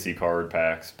old legacy card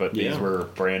packs, but these were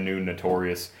brand new,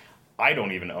 notorious. I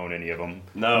don't even own any of them.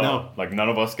 No. Like, none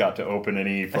of us got to open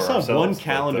any for ourselves. I saw one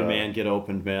Calendar Man get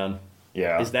opened, man.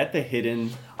 Yeah. Is that the hidden...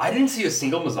 I didn't see a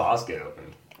single Mazaz get opened.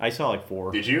 I saw like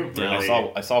 4. Did you? Yeah,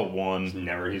 Really? I saw one. He's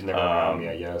never around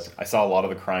yet, yes. I saw a lot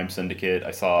of the Crime Syndicate. I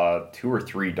saw 2 or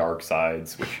 3 Dark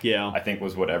Sides, which I think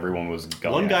was what everyone was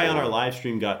going One guy for. on our live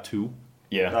stream got 2.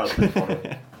 Yeah. That was pretty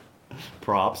funny.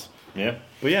 Props. Yeah.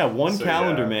 But yeah, one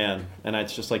Calendar Man. And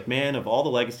it's just like, man, of all the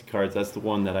legacy cards, that's the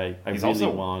one that I He's really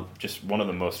also want. just one of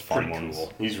the most fun Pretty ones.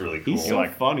 cool. He's really cool. He's so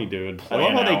like funny, dude. I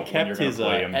love how they out when kept you're gonna his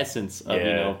play him. essence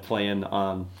of, playing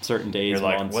on certain days. You're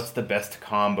like, months. what's the best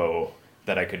combo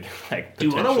that I could like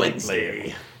Do on a potentially Wednesday.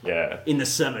 play? Yeah. In the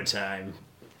summertime.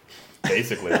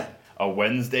 Basically. A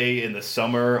Wednesday in the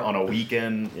summer on a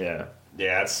weekend. Yeah.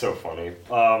 Yeah, it's so funny.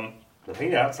 I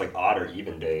think that's like odd or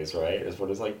even days, right? Is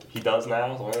what it's like he does now?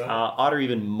 Something like that? Odd or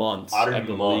even months, Odd or I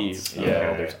even believe. months. Yeah,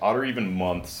 Okay. there's odd or even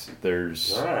months.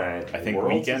 There's Right. I think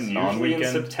Worlds weekend, is non-weekend.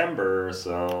 usually in September,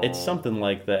 so It's something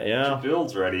like that, yeah.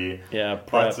 build's ready. Yeah,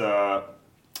 But so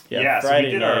so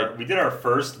Friday we did our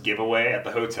first giveaway at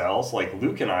the hotel. So like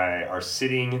Luke and I are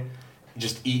sitting,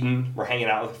 just eating. We're hanging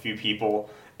out with a few people,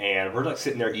 and we're like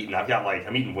sitting there eating.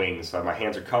 I'm eating wings, so my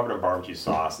hands are covered in barbecue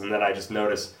sauce. And then I just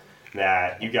noticed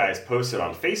that you guys posted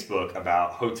on Facebook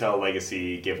about Hotel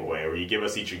Legacy giveaway, where you give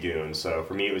us each a goon. So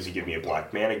for me, it was you give me a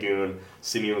Black Mana goon,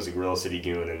 Simeon was a Gorilla City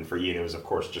goon, and for Ian, it was of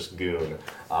course just goon.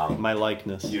 my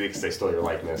likeness. They stole your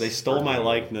likeness. They stole my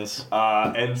likeness.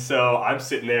 And so I'm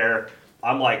sitting there.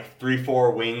 I'm like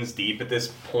 3-4 wings deep at this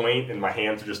point, and my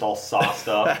hands are just all sauced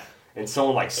up. And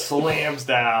someone like slams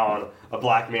down a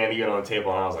Black Man goon on the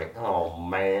table, and I was like, "Oh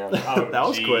man, oh, That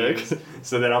was quick."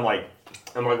 So then I'm like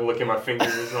looking at my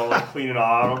fingers, and I'm like cleaning it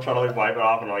off. I'm trying to like wipe it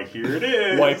off, and I'm like, here it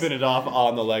is. Wiping it off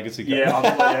on the legacy card.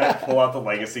 Yeah, pull out the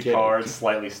legacy card,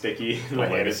 slightly sticky, and I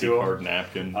hand it legacy to him. card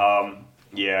napkin.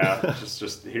 Yeah,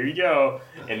 just here you go.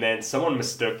 And then someone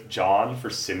mistook John for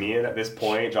Simeon at this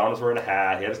point. John was wearing a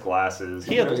hat. He had his glasses.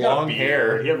 He had got a long beard.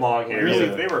 hair. He had long hair. Really?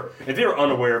 So if they were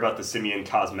unaware about the Simeon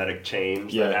cosmetic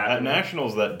change that at happened.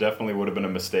 Nationals, that definitely would have been a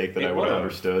mistake that It I would have would've.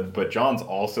 understood. But John's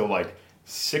also like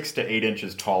 6 to 8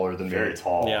 inches taller than me. Very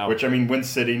tall. Yeah. Which, I mean, when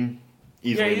sitting,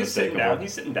 Yeah, easily he's sitting mistakable. down.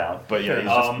 He's sitting down. But yeah, he's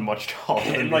just much taller.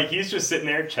 And like he's just sitting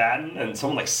there chatting, and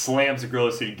someone like slams the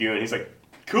Gorilla City goon. And he's like,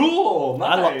 "Cool,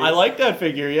 nice." I like that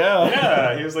figure, yeah.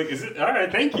 Yeah, he was like, "Is it all right?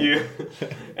 Thank you."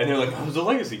 And they're like, "Oh, it's a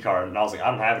legacy card," and I was like, "I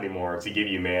don't have any more to give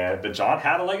you, man." But John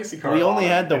had a legacy card. We only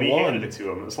on it, had the and he one. handed it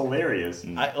to him. It was hilarious.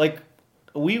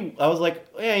 I was like,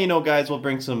 yeah, guys, we'll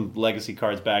bring some legacy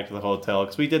cards back to the hotel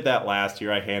because we did that last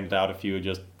year. I handed out a few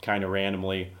just kind of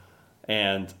randomly,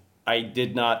 and I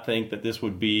did not think that this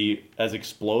would be as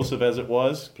explosive as it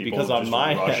was People because on just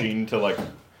my end,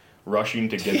 rushing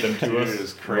to get them to Dude, us, it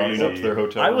was crazy. running up to their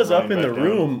hotel. I was up running in the back down.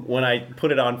 room when I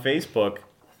put it on Facebook,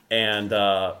 and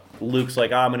Luke's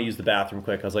like, I'm going to use the bathroom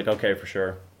quick. I was like, okay, for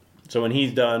sure. So when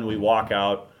he's done, we walk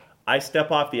out. I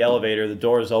step off the elevator. The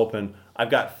door is open. I've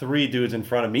got 3 dudes in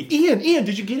front of me. Ian,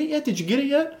 did you get it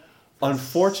yet?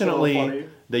 Unfortunately, so funny.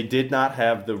 they did not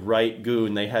have the right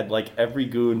goon. They had like every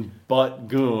goon but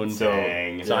goon.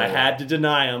 Dang. So I had to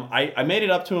deny him. I made it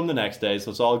up to him the next day,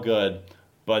 so it's all good.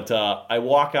 But I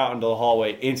walk out into the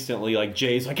hallway instantly, like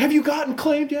Jay's like, have you gotten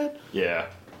claimed yet? Yeah.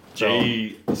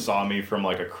 Jay saw me from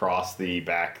like across the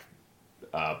back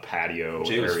patio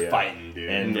Jay was area fighting, dude.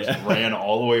 and just ran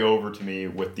all the way over to me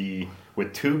with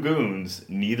 2 goons,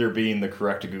 neither being the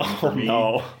correct goon for me.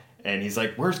 No. And he's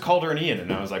like, "Where's Calder and Ian?"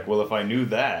 And I was like, "Well, if I knew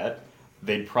that,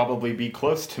 they'd probably be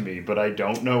close to me, but I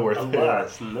don't know where they are."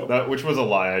 Alas, nope. That, which was a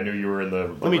lie. I knew you were in the.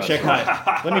 Let me check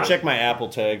my Apple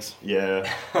tags. Yeah.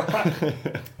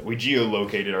 We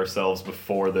geolocated ourselves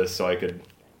before this so I could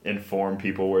inform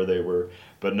people where they were.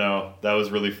 But no, that was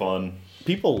really fun.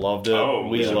 People loved it.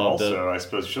 We loved also, it. I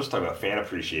suppose just talking about fan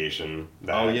appreciation.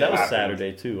 That was happened.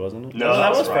 Saturday too, wasn't it? No,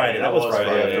 that was Friday. That was Friday.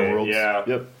 Friday. After Worlds. Yeah.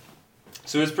 Yep.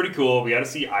 So it was pretty cool. We got to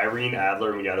see Irene Adler,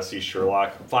 and we got to see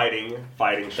Sherlock fighting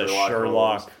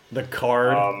Sherlock. The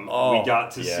card. We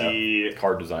got to see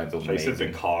card designs. Amazing. The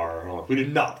car. We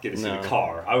did not get to see the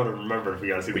car. I would have remembered if we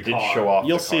got to see the car. We did show off.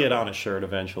 You'll see it on a shirt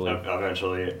eventually.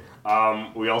 Eventually.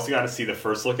 We also got to see the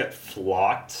first look at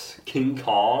Flocked King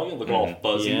Kong, looking all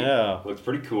fuzzy. Yeah, looks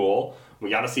pretty cool. We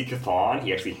got to see Cthon.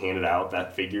 He actually handed out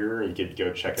that figure. You could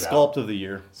go check it out. Sculpt of the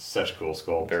year. Such a cool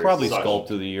sculpt. Probably sculpt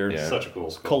of the year. Yeah. Such a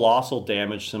cool sculpt. Colossal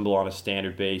damage symbol on a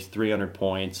standard base, 300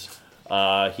 points.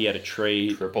 He had a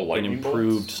trait, an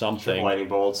improved something. Triple lightning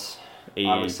bolts.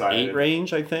 8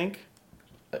 range, I think.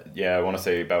 Yeah, I want to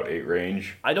say about 8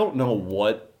 range. I don't know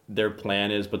what their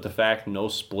plan is, but the fact no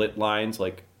split lines,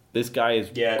 like this guy is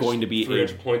going to be a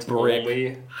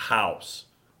brick house.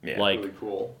 Yeah, like, really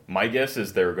cool. My guess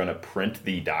is they're going to print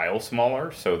the dial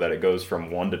smaller so that it goes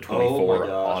from 1 to 24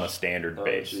 on a standard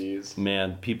base. Geez.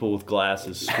 Man, people with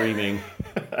glasses screaming.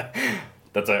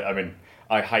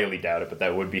 I highly doubt it, but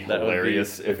that would be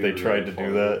hilarious if they tried to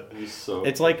do that.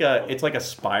 It's like a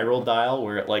spiral dial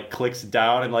where it like clicks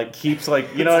down and like keeps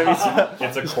like, you know what I mean?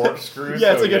 It's a corkscrew.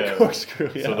 Yeah, it's like a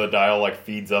corkscrew. Yeah. So the dial like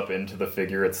feeds up into the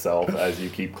figure itself as you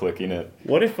keep clicking it.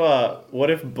 What if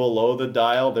below the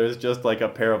dial there's just like a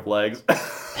pair of legs?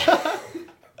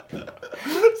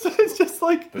 So it's just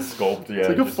like the sculpt, it's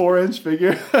like a 4-inch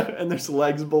figure, and there's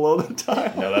legs below the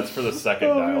dial. No, that's for the second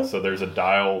dial. So there's a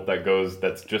dial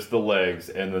that's just the legs,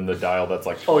 and then the dial that's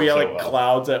like like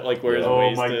clouds at like where his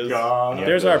waist is. Oh my god!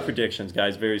 There's our predictions,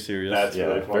 guys. Very serious. That's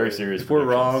really funny. Very serious. If we're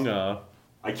wrong,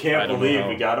 I can't believe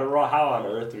we got it wrong. How on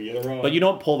earth we get it wrong? But you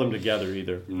don't pull them together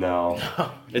either. No,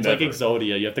 it's like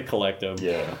Exodia. You have to collect them.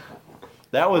 Yeah,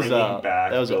 that was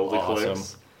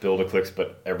awesome. Build-A-Clicks,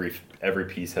 but every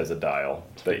piece has a dial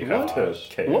that you have to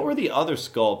KO. What were the other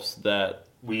sculpts that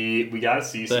we got to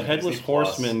see? The Headless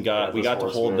Horseman we got to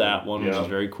hold that one, which is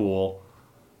very cool.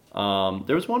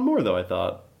 There was one more though, I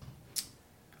thought.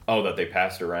 Oh, that they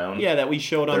passed around? Yeah, that we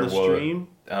showed on the stream.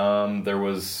 There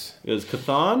was... It was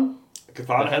Cthon, the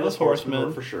Headless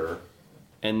Horseman for sure.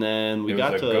 And then we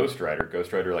got to... Ghost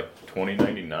Rider like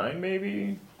 2099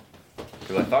 maybe?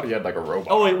 Because I thought he had like a robot.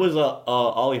 Oh, it was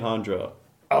Alejandra.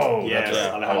 Oh, yes,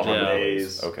 Alejandra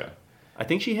Days. Okay. I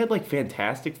think she had like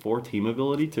Fantastic Four team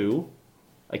ability too.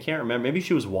 I can't remember. Maybe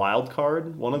she was Wild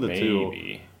Card, one of the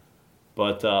two.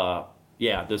 But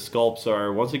yeah, the sculpts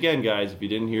are, once again, guys, if you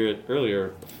didn't hear it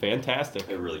earlier, fantastic.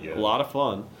 They're really good. A lot of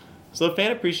fun. So the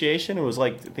fan appreciation, it was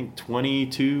like, I think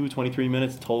 22, 23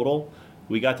 minutes total.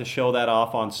 We got to show that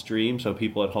off on stream, so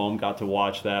people at home got to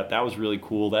watch that. That was really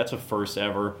cool. That's a first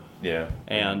ever. Yeah.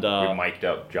 And we mic'd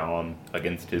up John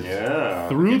against his... Yeah.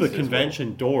 Through the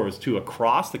convention doors to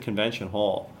across the convention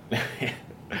hall.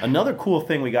 Another cool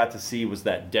thing we got to see was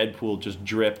that Deadpool just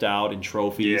dripped out in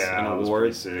trophies and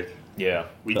awards. That was pretty sick. Yeah.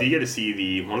 We did get to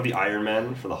see one of the Iron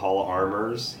Men for the Hall of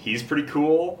Armors. He's pretty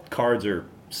cool. Cards are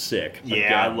sick.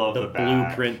 Yeah, I love the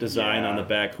blueprint design on the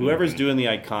back. Whoever's doing the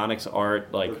Iconics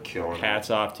art, like, hats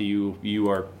off to you. You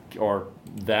are, or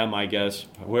them, I guess.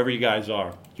 Whoever you guys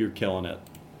are, you're killing it.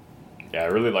 Yeah, I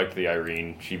really liked the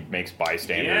Irene. She makes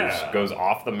bystanders, goes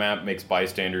off the map, makes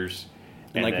bystanders.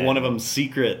 And like then, one of them's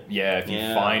secret. Yeah, if you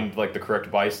find like the correct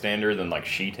bystander, then like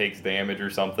she takes damage or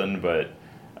something. But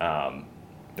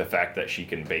the fact that she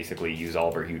can basically use all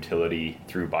of her utility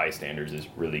through bystanders is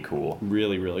really cool.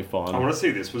 Really, really fun. I want to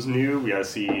say this was new. We got to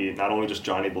see not only just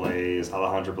Johnny Blaze,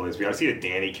 Alejandro Blaze, we got to see a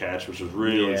Danny catch, which was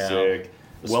really sick.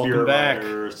 Welcome back.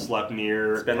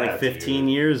 Sleipnir. It's been like 15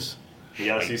 years. We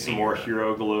got to see some more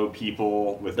Hero Glow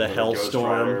people with the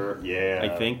Hellstorm. Yeah.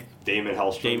 I think. Damon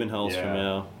Hellstrom.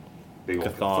 Yeah. Big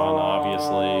Cthon,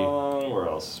 obviously. Where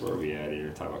else? Where are we at here?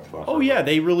 Talking about Cthon. Oh, yeah.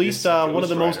 They released one of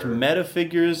the most meta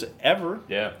figures ever.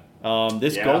 Yeah.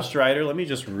 This Ghost Rider, let me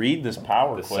just read this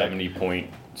power the quick. 70-point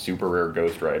super rare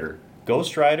Ghost Rider.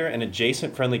 Ghost Rider and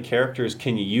adjacent friendly characters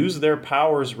can use their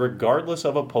powers regardless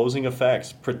of opposing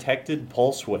effects. Protected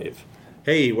Pulse Wave.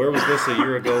 Hey, where was this a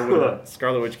year ago when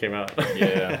Scarlet Witch came out?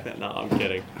 Yeah. No, I'm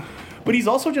kidding. But he's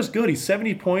also just good. He's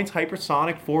 70 points,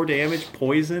 hypersonic, 4 damage,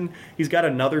 poison. He's got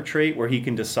another trait where he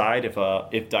can decide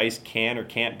if dice can or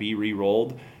can't be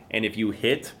re-rolled. And if you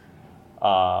hit,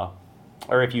 or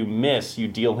if you miss, you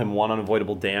deal him 1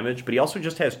 unavoidable damage. But he also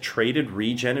just has traded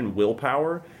regen and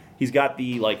willpower. He's got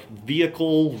the like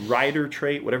vehicle rider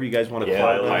trait, whatever you guys want to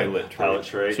call it. Pilot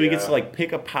trait. So he gets to like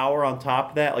pick a power on top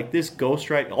of that. Like this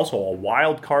Ghost Rider, also a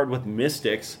wild card with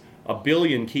Mystics, a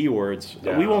billion keywords.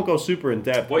 Yeah. We won't go super in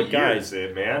depth. What year is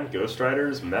it, man? Ghost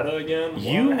Rider's meta again?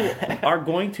 You are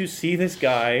going to see this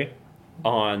guy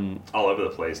on all over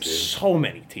the place, dude. So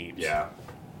many teams. Yeah.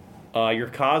 Your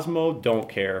Cosmo, don't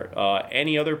care.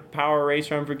 Any other power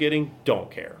racer I'm forgetting, don't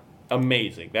care.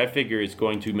 amazing. That figure is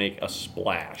going to make a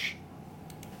splash.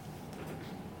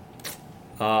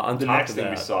 On The top next of thing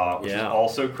that, we saw, which is yeah.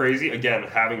 also crazy, again,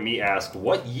 having me ask,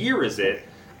 what year is it?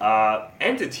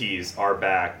 Entities are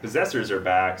back. Possessors are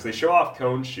back. So they show off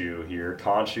Khonshu here.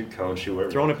 Khonshu, whatever.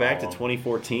 Throwing you it back to call him.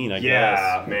 2014, I Yeah,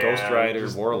 guess. man. Ghost Rider,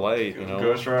 Just War Light, you know.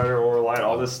 Ghost Rider, War Light,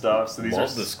 all this stuff. So these Love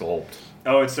are the sculpt.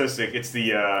 Oh, it's so sick. It's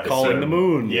the Calling the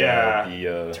moon. Yeah.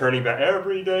 The, turning back.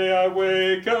 Every day I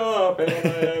wake up and I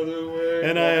have to wake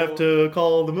And I have to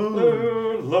call the moon.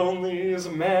 moon. Lonely as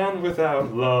a man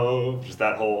without love. Just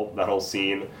that whole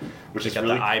scene, which is Got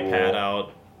really the cool. iPad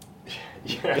out.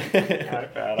 Yeah,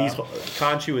 iPad He's out.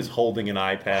 Khonshu is holding an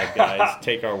iPad, guys.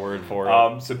 Take our word for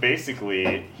it. So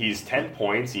basically, he's 10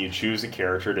 points, and you choose a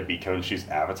character to be Khonshu's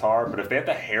avatar. But if they have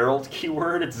the Herald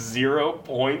keyword, it's 0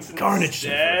 points Carnage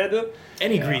instead.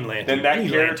 Any Green Lantern. Then that any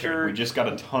character, Lantern. we just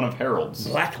got a ton of heralds.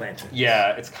 Black Lantern.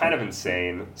 yeah, it's kind of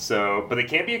insane. So, but they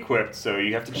can't be equipped. So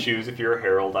you have to choose if you're a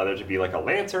Herald, either to be like a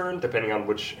Lantern, depending on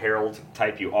which Herald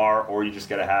type you are, or you just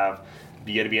gotta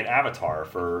be an avatar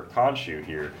for Khonshu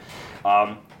here.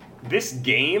 This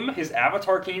game, his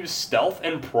avatar can use stealth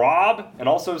and prob, and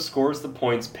also scores the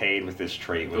points paid with this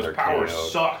trait when they're KO'd.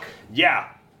 suck. Yeah,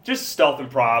 just stealth and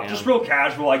prob, Yeah. just real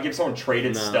casual. I give someone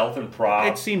traded No. stealth and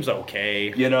prob. It seems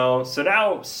okay. You know, so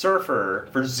now Surfer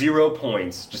for 0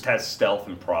 points just has stealth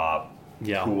and prob.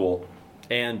 Yeah. Cool.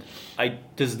 And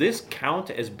does this count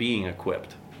as being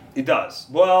equipped? It does.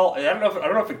 Well, I don't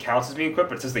know if it counts as being equipped,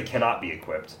 but it says they cannot be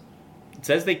equipped. It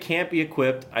says they can't be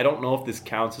equipped. I don't know if this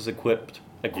counts as equipment.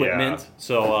 Yeah.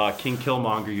 So King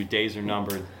Killmonger, your days are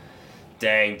numbered.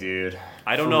 Dang, dude.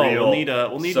 I don't For know. real.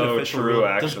 We'll need So an official true, rule.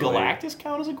 actually. Does Galactus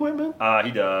count as equipment?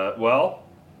 He does. Well,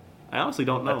 I honestly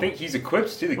don't know. I think he's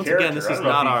equipped to the Once character. again, this I is don't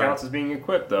know not if he our- counts as being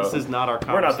equipped, though. This is not our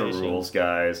We're not the conversation. rules,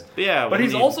 guys. But yeah, But we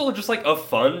he's need- also just like a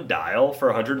fun dial for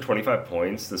 125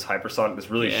 points. This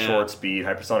really Yeah. short speed,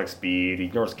 hypersonic speed. He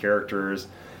ignores characters.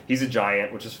 He's a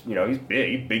giant, which is, he's big.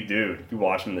 He's a big dude. If you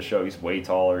watch him in the show, he's way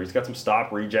taller. He's got some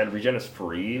stop regen. Regen is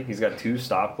free. He's got 2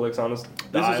 stop clicks on his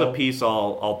This is dial. a piece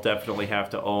I'll definitely have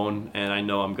to own, and I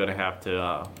know I'm going to have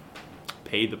to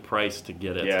pay the price to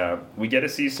get it. Yeah, we get to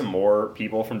see some more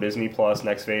people from Disney Plus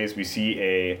next phase. We see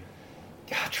a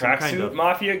tracksuit kind of-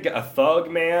 mafia, a thug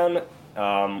man.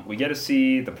 We get to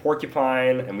see the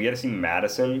porcupine, and we get to see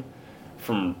Madison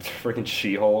from freaking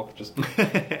She-Hulk. Just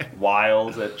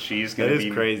wild that she's That gonna is be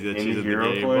crazy that in she's in the game.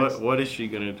 Heroclix. What is she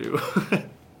going to do?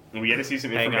 And we get to see some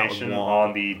Hang out with information Wong.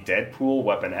 on the Deadpool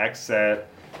Weapon X set.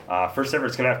 First ever,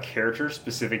 it's going to have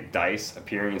character-specific dice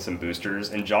appearing in some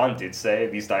boosters. And John did say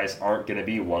these dice aren't going to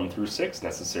be 1 through 6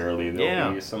 necessarily.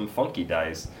 There'll be some funky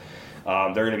dice.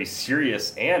 They're going to be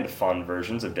serious and fun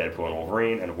versions of Deadpool and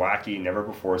Wolverine, and wacky,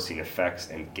 never-before-seen effects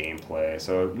and gameplay.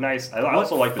 So nice. I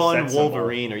also like the fun set symbol.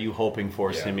 Wolverine are you hoping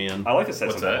for, Yeah. Simeon? I like the set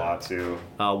What's symbol a that? lot too.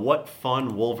 What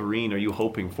fun Wolverine are you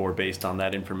hoping for based on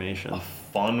that information?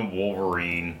 Fun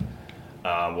Wolverine.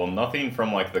 Well, nothing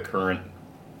from like the current,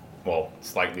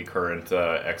 slightly current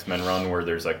X-Men run where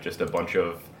there's like just a bunch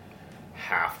of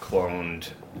half-cloned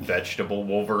vegetable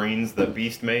Wolverines that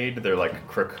Beast made. They're like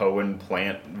Krakoan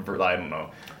plant. I don't know.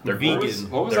 They're Vegan. gross.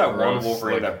 What was They're that one gross,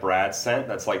 Wolverine like- that Brad sent?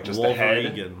 That's like just a head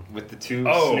Wolverigan. with the 2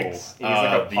 Oh, snakes. He's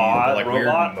like a the pod like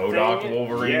robot weird MODOK thing.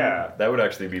 Wolverine. Yeah. That would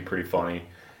actually be pretty funny.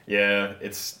 Yeah,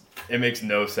 it makes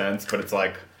no sense, but it's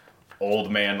like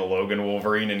old man Logan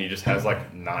Wolverine, and he just has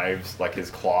like knives, like his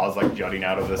claws, like jutting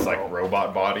out of this like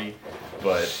robot body.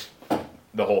 But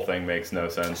the whole thing makes no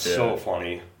sense. Yeah. So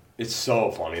funny. It's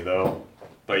so funny though.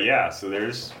 But yeah, so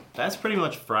there's That's pretty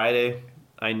much Friday.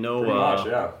 I know pretty much,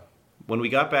 yeah. when we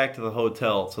got back to the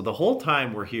hotel, so the whole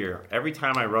time we're here, every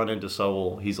time I run into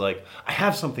Soul, he's like, I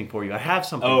have something for you. I have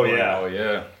something Oh, for you. yeah. Oh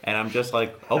yeah. And I'm just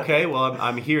like, okay, well,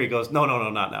 I'm here. He goes, no,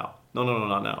 not now. No,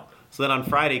 not now. So then on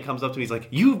Friday, he comes up to me. He's like,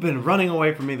 you've been running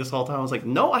away from me this whole time. I was like,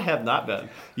 no, I have not been.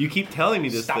 You keep telling me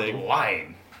this Stop thing.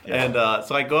 lying. Yeah. And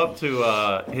so I go up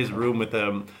to his room with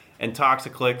him. And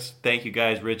Toxiclix, thank you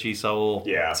guys, Richie, Saul.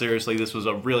 Yeah. Seriously, this was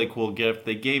a really cool gift.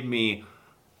 They gave me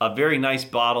a very nice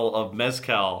bottle of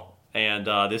mezcal. And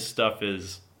this stuff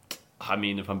is, I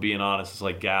mean, if I'm being honest, it's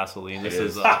like gasoline. This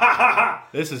is jeez.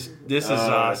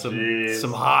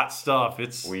 some hot stuff.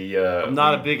 It's I'm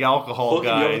not a big alcohol Hooking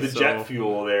guy. you up with the so jet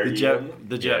fuel there.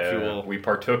 The jet fuel. We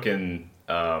partook in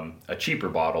a cheaper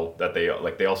bottle that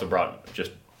they also brought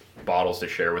just bottles to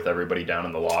share with everybody down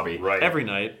in the lobby. Right. Every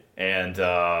night. And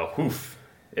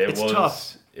It's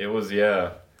tough. It was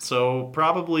yeah. So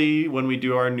probably when we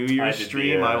do our New Year's did the,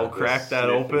 stream, I will the crack that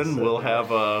sniff and open. sip. We'll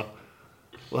have a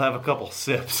We'll have a couple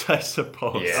sips, I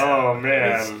suppose. Yeah. Oh,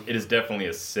 man. It is definitely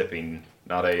a sipping,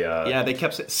 not a... yeah, they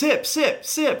kept saying, sip, sip,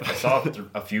 sip. I saw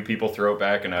a few people throw it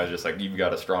back, and I was just like, you've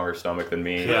got a stronger stomach than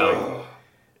me. Yeah. Like,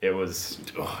 it was...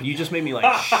 You just made me,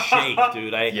 shake,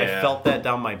 dude. I felt that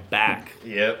down my back.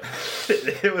 Yep.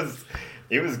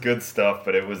 It was good stuff,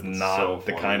 but it was not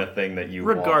the kind of thing that you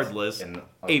Regardless, want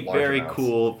a very amounts.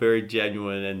 cool, very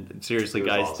genuine, and seriously,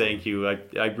 guys, awesome. thank you.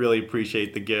 I really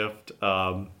appreciate the gift.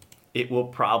 It will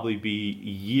probably be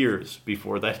years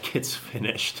before that gets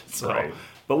finished. So, Right.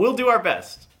 But we'll do our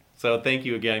best. So thank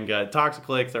you again, guys.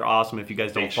 Heroclix, they're awesome. If you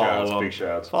guys don't follow them, big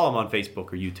shouts. follow them on Facebook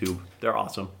or YouTube. They're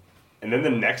awesome. And then the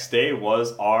next day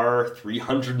was our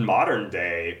 300 Modern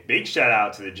Day. Big shout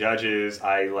out to the judges,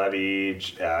 Levy,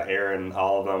 Aaron,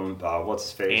 all of them. What's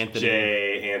his face? Anthony,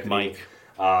 Jay, Anthony,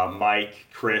 Mike,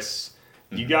 Chris.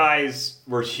 You guys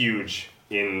were huge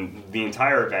in the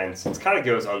entire event. It kind of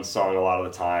goes unsung a lot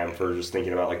of the time for just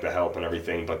thinking about the help and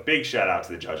everything. But big shout out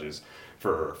to the judges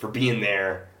for being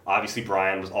there. Obviously,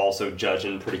 Brian was also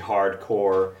judging pretty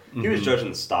hardcore. He was judging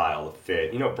the style, the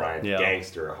fit. Brian's a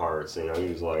gangster at heart, so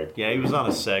he was like... Yeah, he was on a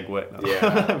Segway.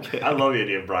 Yeah. I love the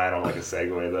idea of Brian on a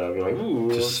Segway, though. Being like, ooh,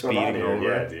 just what's going on speeding here? over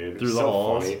Yeah, dude. through It's the so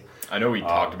halls. funny. I know we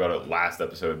talked about it last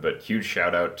episode, but huge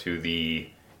shout out to the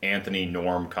Anthony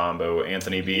Norm combo.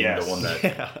 Anthony being the one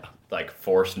that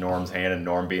forced Norm's hand, and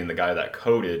Norm being the guy that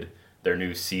coded their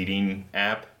new seating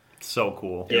app. So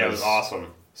cool. Yeah, it was awesome.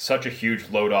 Such a huge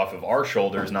load off of our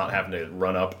shoulders, not having to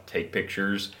run up, take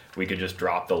pictures. We could just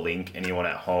drop the link. Anyone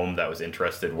at home that was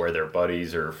interested, where their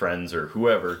buddies or friends or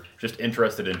whoever, just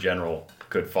interested in general,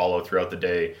 could follow throughout the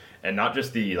day. And not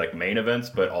just the main events,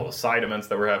 but all the side events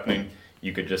that were happening.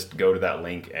 You could just go to that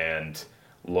link and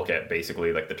look at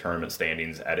basically the tournament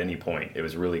standings at any point. It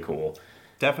was really cool.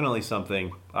 Definitely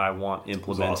something I want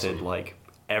implemented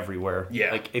everywhere.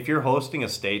 Yeah. If you're hosting a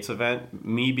states event,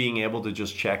 me being able to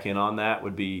just check in on that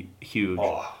would be huge.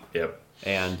 Oh, yep.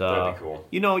 And that'd be cool.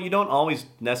 You don't always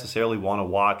necessarily want to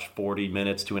watch 40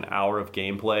 minutes to an hour of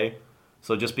gameplay.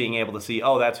 So just being able to see,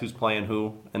 that's who's playing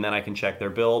who, and then I can check their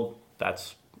build.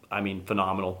 That's,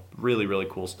 phenomenal. Really, really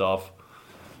cool stuff.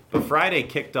 But Friday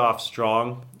kicked off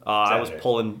strong. I was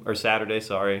pulling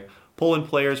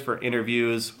players for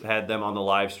interviews, had them on the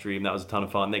live stream. That was a ton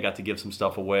of fun. They got to give some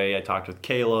stuff away. I talked with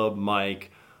Caleb,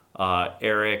 Mike,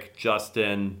 Eric,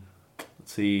 Justin,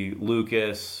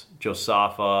 Lucas,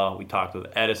 Josafa. We talked with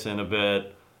Edison a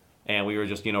bit. And we were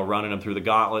just, running them through the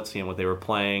gauntlet, seeing what they were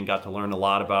playing. Got to learn a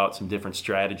lot about some different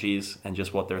strategies and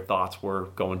just what their thoughts were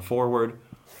going forward.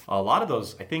 A lot of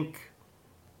those, I think,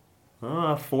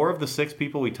 4 of the 6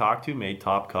 people we talked to made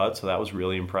top cut, so that was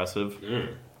really impressive.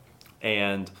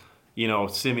 And,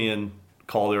 Simeon,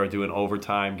 Calder are doing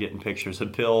overtime, getting pictures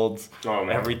of builds,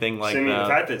 everything Simeon, that. The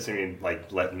fact that Simeon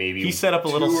let maybe he set up a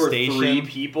little 2 or station. 3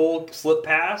 people slip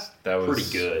past. That was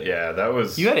pretty good. Yeah, that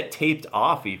was. You had it taped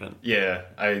off even. Yeah,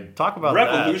 Talk about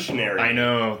revolutionary. I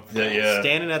know. Yeah.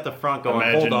 Standing at the front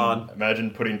going, hold on.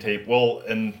 Imagine putting tape. Well,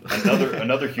 and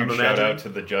another huge shout out to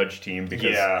the judge team,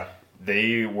 because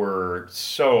they were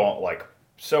so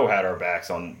had our backs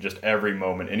on just every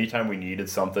moment. Anytime we needed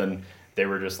something, they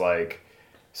were just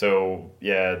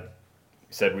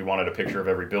said we wanted a picture of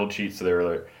every build sheet, so they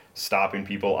were stopping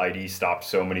people. ID stopped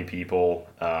so many people,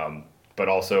 but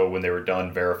also when they were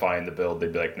done verifying the build,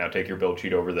 they'd be like, now take your build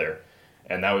sheet over there.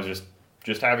 And that was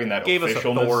just having that gave us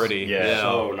officialness. authority. Yeah,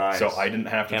 so nice. So I didn't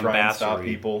have to try and stop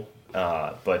people.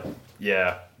 But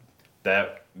yeah,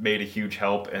 that made a huge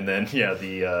help. And then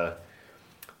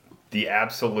the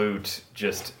absolute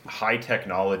just high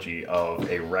technology of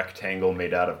a rectangle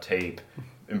made out of tape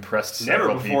impressed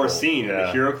several Never before people. seen in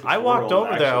the Heroclix I walked world,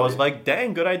 over there. I was actually. like,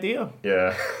 dang, good idea.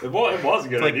 Yeah. It was a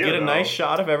good idea. Get a though. nice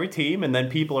shot of every team, and then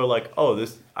people are like, oh,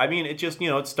 this. It just,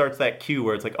 it starts that cue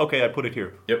where it's like, okay, I put it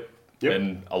here. Yep.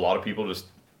 And a lot of people just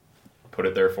put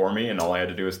it there for me, and all I had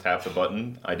to do was tap the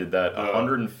button. I did that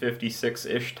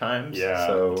 156-ish times. Yeah.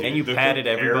 So And you patted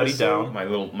everybody down.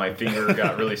 my finger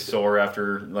got really sore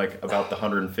after about the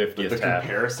 150th The tap.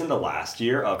 comparison to last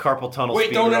year of Carpal tunnel wait,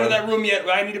 speed don't enter run. that room yet.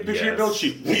 I need a picture of your Yes. build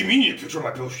sheet. What do you mean you need a picture of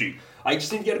my build sheet? I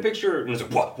just need to get a picture. And it's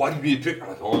like, what? Why do you need a picture? I'm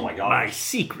like, oh my god. My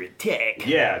secret tech.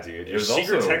 Yeah, dude. Your was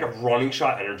secret also- tech of running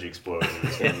shot energy explosion.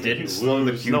 It didn't slow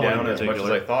the queue No one down in as much as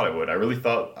particular. I thought it would. I really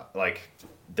thought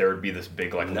there would be this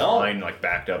big No. line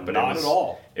backed up, but Not at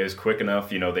all. It was quick enough.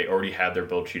 They already had their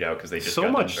build sheet out because they just So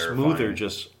got much done smoother, verifying.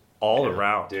 just all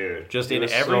around. Dude, Just it in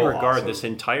was every so regard, awesome. this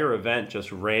entire event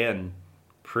just ran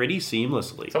pretty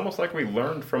seamlessly. It's almost like we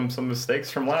learned from some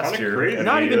mistakes from last Kinda year. crazy.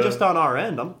 Not even Yeah. just on our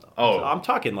end. I'm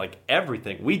talking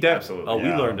everything. We Absolutely, we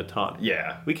yeah. learned a ton.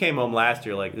 Yeah. We came home last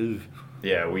year like, ooh,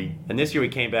 Yeah, And this year we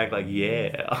came back like,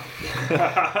 yeah.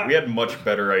 we had much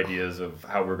better ideas of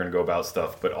how we were going to go about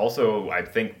stuff, but also I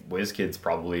think WizKids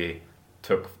probably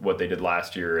took what they did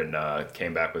last year and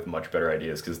came back with much better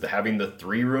ideas, because having the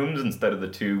 3 rooms instead of the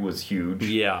 2 was huge.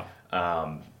 Yeah.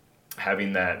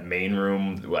 Having that main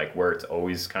room, like where it's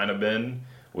always kind of been,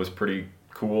 was pretty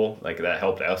cool. Like that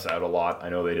helped us out a lot. I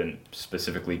know they didn't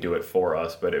specifically do it for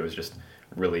us, but it was just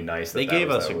really nice. They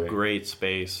gave us a great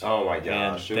space. Oh my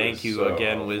gosh! And thank you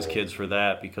again, WizKids, for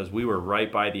that, because we were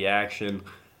right by the action.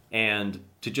 And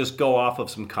to just go off of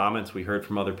some comments we heard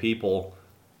from other people,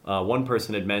 one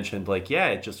person had mentioned, like, yeah,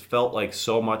 it just felt like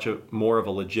so much more of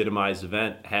a legitimized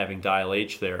event having Dial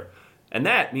H there. And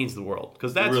that means the world,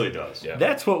 because it really does. Yeah.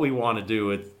 That's what we want to do.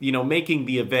 With making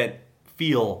the event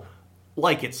feel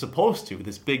like it's supposed to.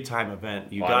 This big time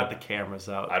event, you got the cameras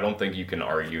out. I don't think you can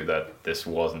argue that this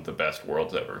wasn't the best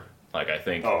Worlds ever. Like, I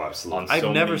think. Oh, absolutely.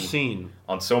 I've never seen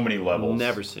on so many levels.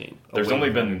 Never seen. There's only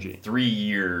been 3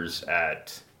 years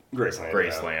at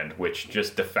Graceland, which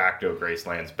just de facto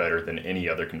Graceland's better than any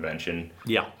other convention.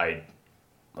 Yeah. I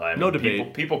mean, no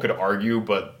debate. People could argue,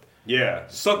 but. Yeah,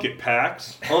 suck it,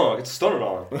 PAX. Oh, it's stunning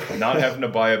on. Not having to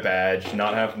buy a badge,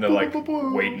 not having to like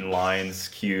wait in lines,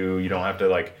 queue. You don't have to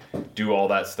like do all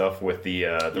that stuff with the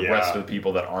rest of the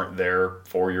people that aren't there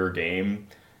for your game.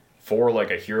 For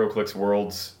like a Heroclix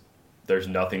Worlds, there's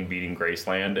nothing beating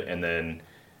Graceland. And then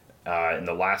in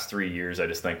the last 3 years, I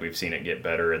just think we've seen it get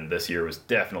better. And this year was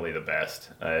definitely the best.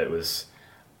 It was.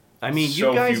 I mean, so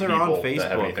you guys few are on people Facebook.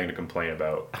 That have anything to complain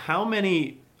about? How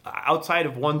many? Outside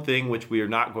of one thing, which we are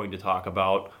not going to talk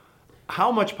about,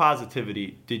 how much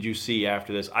positivity did you see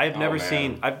after this? I've never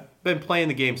seen. I've been playing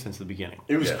the game since the beginning.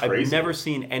 It was crazy. I've never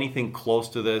seen anything close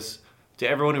to this. To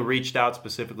everyone who reached out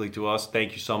specifically to us,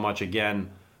 thank you so much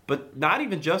again. But not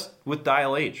even just with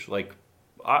Dial H. Like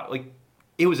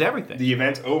it was everything. The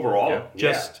event overall,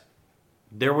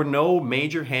 There were no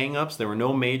major hang-ups. There were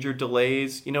no major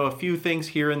delays. A few things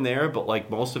here and there, but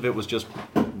like most of it was just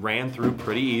ran through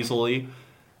pretty easily.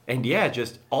 And yeah,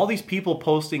 just all these people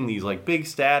posting these like big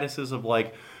statuses of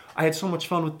like, I had so much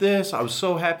fun with this. I was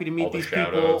so happy to meet these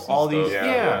people. All these,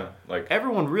 like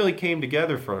everyone really came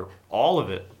together for all of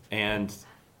it. And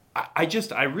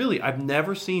I've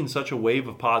never seen such a wave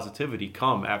of positivity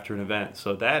come after an event.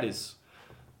 So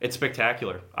it's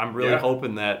spectacular. I'm really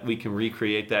hoping that we can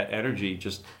recreate that energy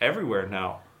just everywhere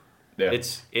now. Yeah.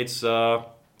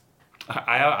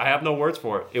 I have no words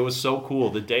for it. It was so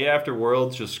cool. The day after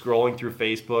Worlds, just scrolling through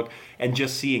Facebook and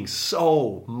just seeing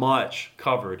so much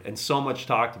covered and so much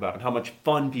talked about and how much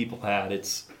fun people had.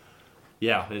 It's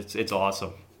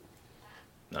awesome.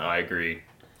 No, I agree.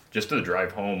 Just to the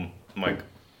drive home, I'm like,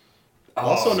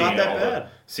 also not that bad.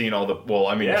 Seeing all the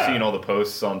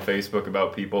posts on Facebook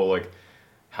about people like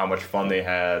how much fun they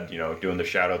had, doing the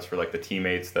shout outs for like the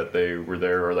teammates that they were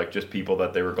there, or like just people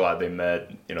that they were glad they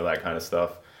met, that kind of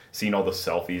stuff. Seeing all the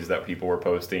selfies that people were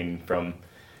posting from,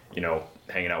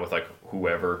 hanging out with like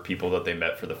whoever, people that they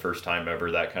met for the first time ever,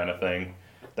 that kind of thing.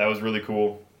 That was really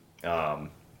cool. And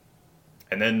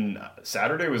then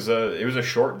Saturday was a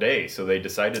short day, so they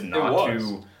decided not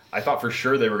to. I thought for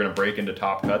sure they were going to break into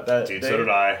Top Cut that day. So did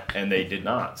I. And they did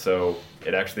not. So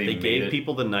it actually They gave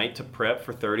people the night to prep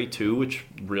for 32, which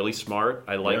really smart.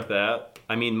 I like that.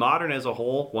 I mean, Modern as a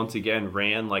whole, once again,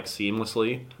 ran like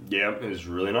seamlessly. Yeah, it was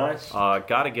really nice.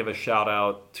 Got to give a shout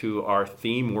out to our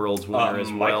Theme Worlds winner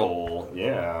as Michael, well.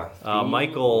 Yeah.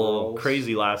 Michael, Worlds.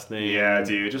 Crazy last name. Yeah,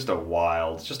 dude, just a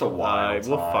wild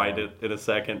We'll find it in a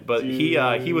second. But he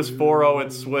was 4-0 in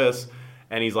Swiss,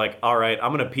 and he's like, all right,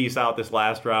 I'm going to peace out this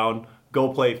last round,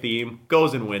 go play Theme,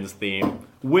 goes and wins Theme.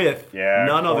 With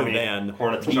none other than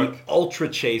the Ultra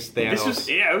Chase Thanos.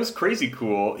 It was crazy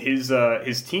cool. His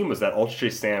team was that Ultra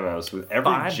Chase Thanos with every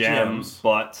 5 gem gems.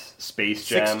 but Space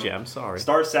Gem. 6 gems, sorry.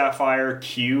 Star Sapphire,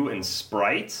 Q, and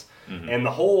Sprite. Mm-hmm. And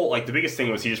the whole, the biggest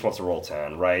thing was he just wants to roll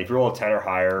 10, right? If you roll a 10 or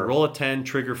higher. Roll a 10,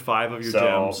 trigger 5 of your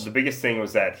gems. The biggest thing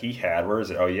was that he had, where is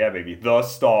it? Oh, yeah, baby. The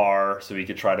Star. So he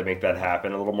could try to make that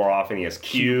happen a little more often. He has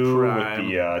Q with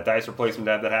the dice replacement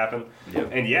that happened.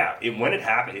 Yep. And when it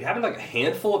happened like a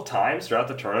handful of times throughout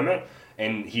the tournament.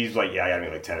 And he's like, I gotta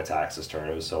make like 10 attacks this turn.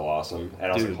 It was so awesome.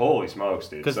 And I was like, holy smokes,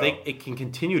 dude. Because it can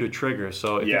continue to trigger.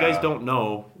 So if you guys don't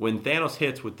know, when Thanos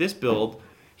hits with this build,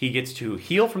 he gets to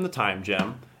heal from the Time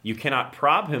Gem. You cannot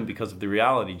prob him because of the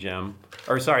Reality Gem.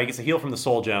 He gets to heal from the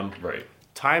Soul Gem. Right.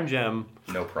 Time Gem.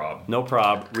 No prob. No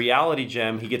prob. Reality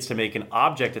Gem, he gets to make an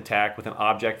object attack with an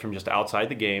object from just outside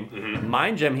the game. Mm-hmm.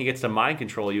 Mind Gem, he gets to mind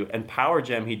control you. And Power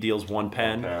Gem, he deals 1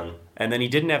 pen. And then he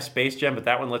didn't have Space Gem, but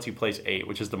that one lets you place 8,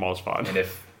 which is the most fun. And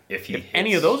if if he hits,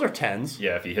 any of those are 10s.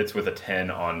 Yeah, if he hits with a 10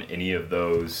 on any of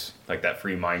those, like that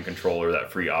free mind control or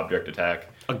that free object attack,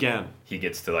 again, he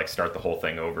gets to like start the whole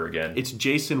thing over again. It's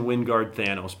Jason Wingard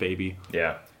Thanos, baby.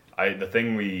 Yeah. I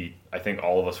think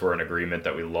all of us were in agreement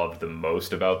that we loved the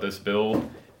most about this build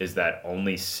is that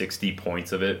only 60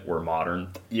 points of it were modern.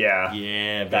 Yeah.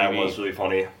 Yeah, That baby. was really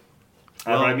funny.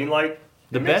 Well, I mean, like,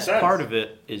 the it makes best sense. part of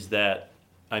it is that,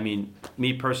 I mean,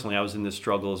 me personally, I was in this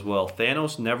struggle as well.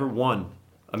 Thanos never won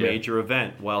a major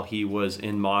event while he was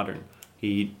in Modern.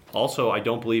 He also, I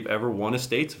don't believe, ever won a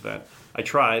States event. I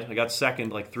tried. I got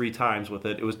second like 3 times with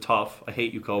it. It was tough. I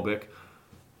hate you, Kobik.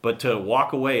 But to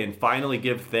walk away and finally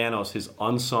give Thanos his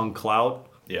unsung clout,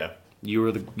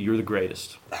 you're the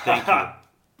greatest. Thank you.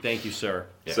 Thank you, sir.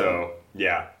 Yeah. So,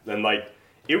 yeah. And, like,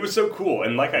 it was so cool.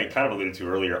 And like I kind of alluded to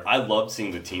earlier, I loved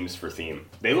seeing the teams for theme.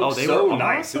 They look so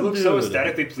nice. Awesome, they look so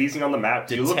aesthetically pleasing on the map.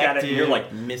 Detective, you look at it and you're like,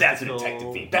 that's a mystical,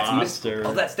 detective theme. That's monster,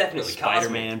 mystical. Oh, that's definitely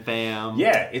Spider-Man cosmic. fam.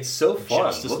 Yeah, it's so fun.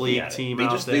 Justice League team They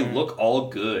out just there. they look all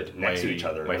good next to each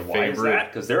other. My and why is favorite-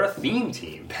 that? Because they're a theme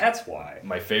team. That's why.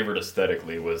 My favorite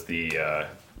aesthetically was the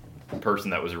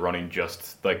person that was running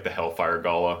just like the Hellfire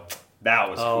Gala. That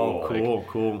was cool.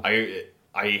 Cool.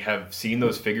 I have seen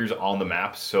those figures on the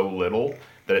map so little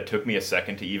that it took me a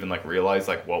second to even like realize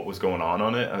like what was going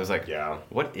on it. I was like,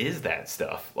 what is that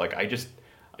stuff? Like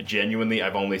genuinely,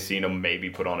 I've only seen them maybe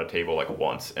put on a table like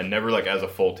once and never like as a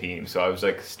full team. So I was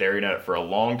like staring at it for a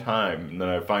long time, and then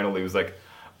I finally was like,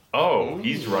 oh,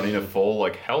 he's running a full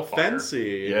like Hellfire.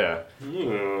 Fancy. Yeah.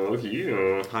 Look at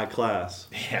you. High class.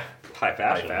 Yeah. High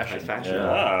fashion. High fashion.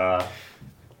 Yeah.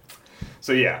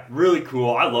 So yeah, really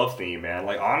cool. I love theme, man.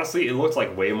 Like honestly, it looks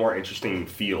like way more interesting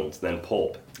fields than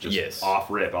pulp. Just off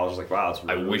rip. I was just like, wow, it's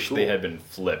really, I wish cool. they had been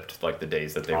flipped like the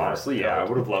days that they honestly, were. yeah, I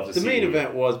would have loved to see. The main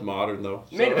event was modern, though.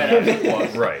 Main event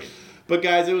was right. But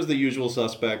guys, it was the usual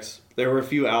suspects. There were a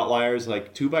few outliers,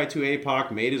 like 2x2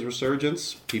 APOC made his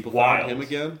resurgence. People found him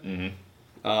again.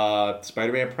 Mm-hmm.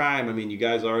 Spider-Man Prime, I mean, you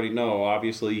guys already know.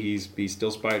 Obviously, he's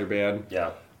still Spider-Man.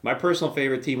 Yeah. My personal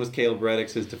favorite team was Caleb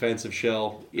Reddick's, his defensive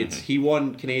shell. He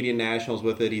won Canadian Nationals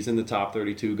with it. He's in the top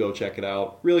 32. Go check it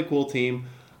out. Really cool team.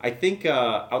 I think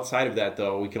outside of that,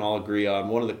 though, we can all agree on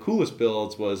one of the coolest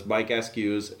builds was Mike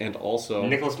Eskew's and also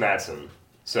Nicholas Madsen.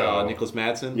 So Nicholas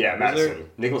Madsen. Yeah, Madison.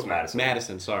 Nicholas Madison.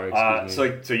 Madison. Sorry. Excuse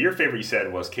me. So your favorite you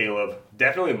said was Caleb.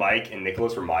 Definitely Mike and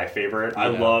Nicholas were my favorite. I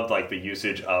loved like the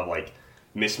usage of like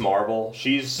Miss Marvel.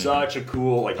 She's such a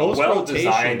cool, like a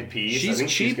well-designed piece. She's I think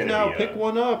cheap gonna now. be Pick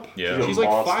one up. Yeah. She's a like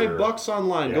monster. $5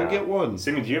 online. Go Yeah. get one.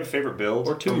 Simi, do you have a favorite build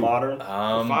Or 2. for modern?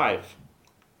 Or 5.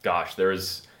 Gosh,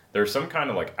 there's some kind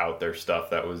of like out there stuff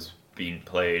that was being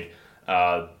played.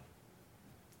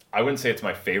 I wouldn't say it's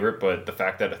my favorite, but the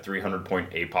fact that a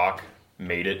 300-point APOC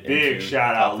made it. Big into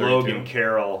shout top out 32, Logan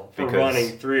Carroll for because-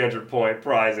 running 300-point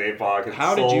prize APOC. and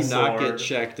How did you Soul not Sword. get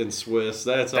checked in Swiss?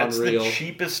 That's the unreal.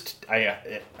 cheapest. I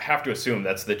have to assume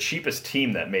that's the cheapest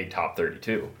team that made top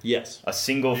 32. Yes. A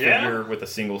single figure with a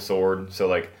single sword. So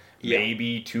like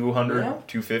maybe 200,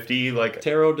 250. Like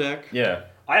Tarot deck. yeah.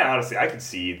 I could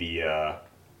see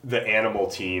the animal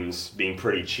teams being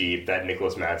pretty cheap that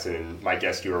Nicholas Madsen and Mike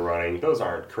Eskew are running. Those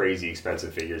aren't crazy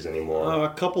expensive figures anymore. A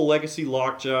couple Legacy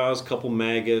Lockjaws, couple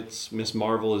Maggots. Miss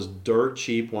Marvel is dirt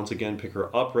cheap. Once again, pick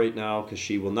her up right now because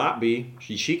she will not be.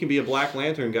 She can be a Black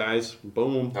Lantern, guys.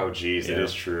 Boom. Oh, geez, it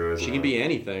is true, isn't She it? can be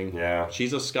anything. Yeah.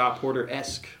 She's a Scott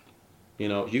Porter-esque. You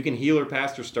know, you can heal her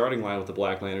past her starting line with the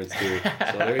Black Lanterns, too.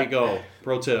 So there you go.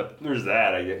 Pro tip. There's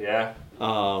that, I guess, yeah.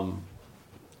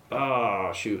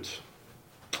 Shoot.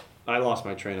 I lost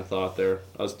my train of thought there.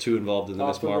 I was too involved in the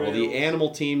Off Miss the Marvel. The rails.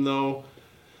 animal team, though,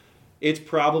 it's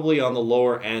probably on the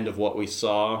lower end of what we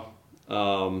saw.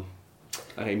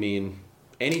 I mean,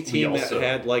 any team that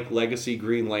had like Legacy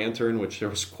Green Lantern, which there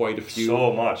was quite a few.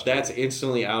 So much. That's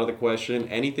instantly out of the question.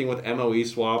 Anything with MOE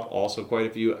swap, also quite a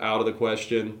few out of the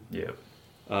question. Yeah.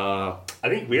 I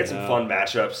think we had some fun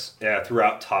matchups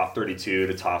throughout top 32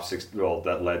 to top 6. Well,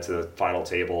 that led to the final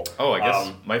table. Oh, I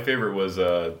guess my favorite was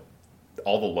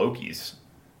all the Lokis.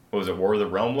 What was it, War of the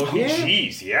Realm Loki? Yeah.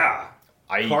 Jeez, yeah.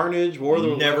 I Carnage, War of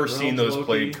the never Realms seen those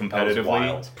Loki. played That was competitively.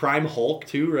 wild. Prime Hulk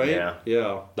too, right? Yeah.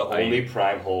 Yeah. The only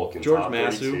Prime Hulk in George top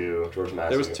Massue. 32. George Massue.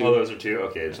 There was 2. Oh, those are 2?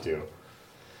 Okay, there's 2.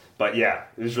 But yeah,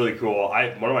 it was really cool. One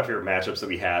of my favorite matchups that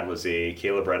we had was a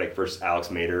Caleb Reddick versus Alex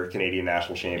Mater, Canadian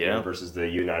national champion versus the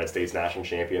United States national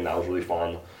champion. That was really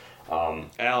fun.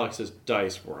 Alex's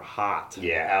dice were hot.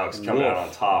 Yeah, Alex coming out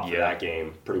on top for that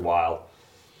game. Pretty wild.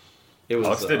 It was.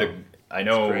 Alex did I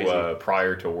know crazy.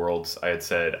 prior to Worlds, I had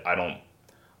said I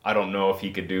don't know if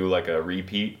he could do like a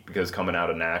repeat because coming out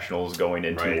of nationals, going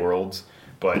into Worlds,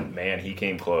 but man, he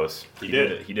came close. He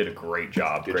did a great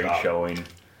job. Great showing.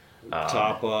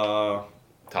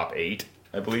 Top 8,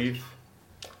 I believe.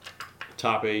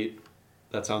 Top 8.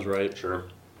 That sounds right. Sure.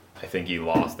 I think he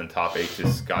lost in top 8 to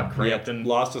Scott Crampton. Yeah,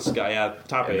 lost to Scott. Yeah,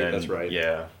 top 8. Then, that's right.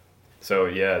 Yeah. So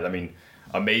yeah, I mean,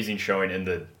 amazing showing, and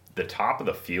the top of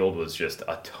the field was just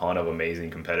a ton of amazing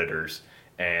competitors,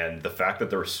 and the fact that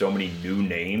there were so many new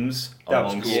names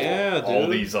amongst all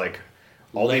these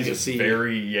all Legacy. these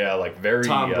very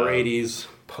Tom Brady's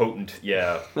potent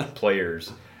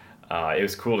players. It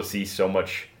was cool to see so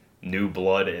much new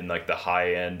blood in like the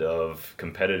high end of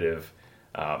competitive.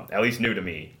 At least new to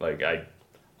me. Like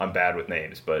I'm bad with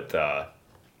names, but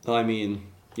I mean,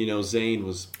 Zane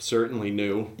was certainly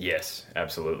new. Yes,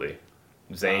 absolutely.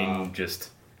 Zane just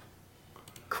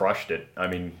crushed it. I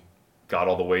mean, got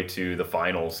all the way to the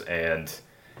finals, and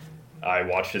I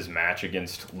watched his match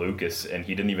against Lucas, and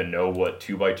he didn't even know what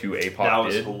 2x2 APOC did. That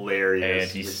was hilarious.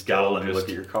 And he still just look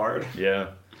at your card.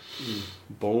 Yeah.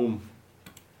 Boom.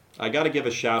 I got to give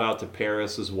a shout out to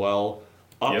Paris as well.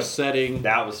 Upsetting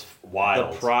that was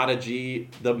wild. The prodigy,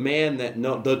 the man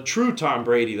the true Tom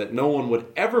Brady that no one would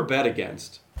ever bet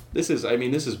against. This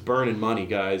is burning money,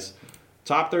 guys.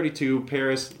 Top 32,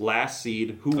 Paris, last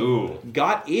seed, who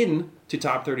got in to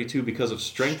top 32 because of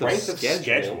strength of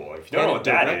schedule. If you don't know what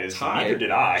that is, neither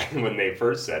did I when they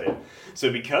first said it.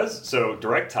 So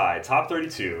direct tie, top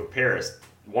 32, Paris,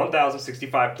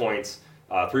 1,065 points,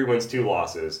 3 wins, 2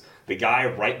 losses. The guy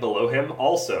right below him,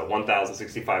 also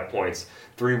 1,065 points,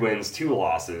 3 wins, 2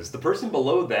 losses. The person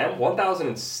below them,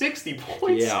 1,060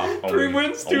 points, 3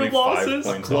 wins, 2 losses.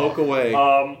 Cloak away.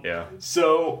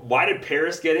 So why did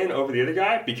Paris get in over the other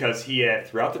guy? Because he had,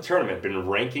 throughout the tournament, been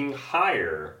ranking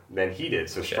higher than he did.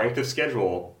 So strength of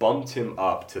schedule bumped him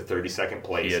up to 32nd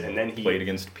place. And then he played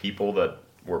against people that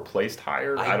were placed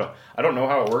higher. I don't know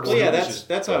how it works. Well, yeah,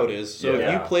 that's how it is. So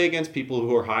if you play against people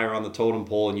who are higher on the totem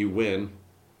pole and you win,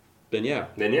 then yeah.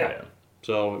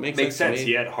 So it makes sense.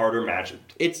 He had harder matches.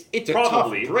 It's a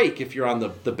tough break if you're on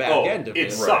the back end of it.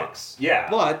 It sucks. Yeah.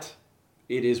 But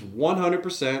it is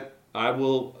 100%. I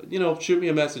will, shoot me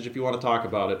a message if you want to talk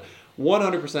about it.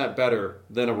 100% better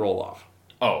than a roll off.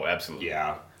 Oh, absolutely.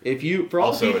 Yeah. For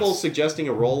all the people suggesting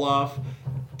a roll off,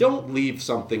 don't leave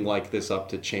something like this up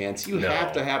to chance. You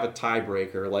have to have a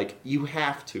tiebreaker. Like, you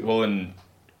have to. Well, and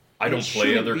I don't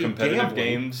play other competitive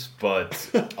games, but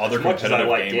other competitive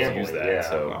games use that. Yeah.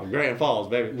 So Grand Falls,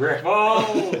 baby. Grand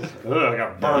Falls. I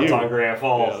got burnt on Grand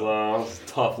Falls. Though. It's a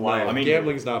tough life. I mean,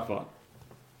 gambling's not fun.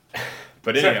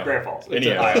 But anyhow, Grand Falls.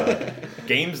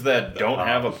 Games that don't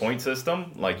have a point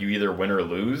system, like you either win or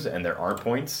lose, and there aren't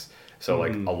points. So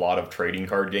like a lot of trading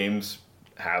card games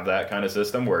have that kind of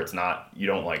system where it's not, you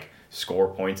don't like score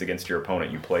points against your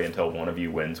opponent. You play until one of you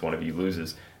wins, one of you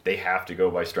loses. They have to go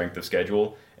by strength of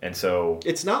schedule. And so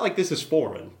it's not like this is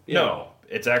foreign. No,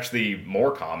 it's actually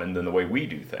more common than the way we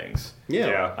do things.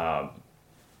 Yeah.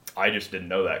 I just didn't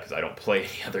know that because I don't play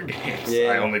any other games.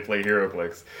 Yeah. I only play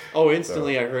HeroClix. Oh,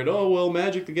 instantly I heard,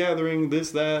 Magic the Gathering,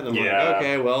 this, that. And I'm like,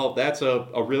 okay, well, that's a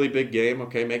really big game.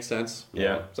 Okay, makes sense.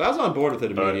 Yeah. So I was on board with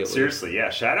it immediately. Seriously, yeah.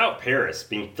 Shout out Paris,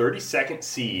 being 32nd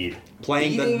seed.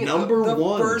 Playing the number one.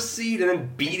 The first seed and then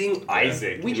beating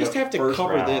Isaac. We just have to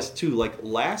cover this, too. Like,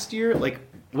 last year,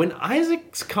 when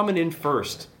Isaac's coming in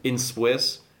first in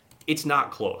Swiss, it's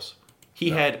not close. He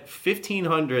had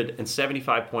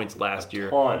 1,575 points last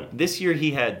year. This year he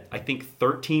had, I think,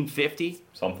 1,350.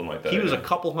 Something like that. He was a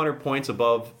couple hundred points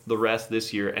above the rest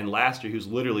this year, and last year he was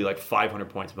literally like 500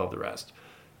 points above the rest.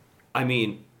 I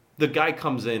mean, the guy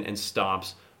comes in and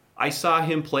stomps. I saw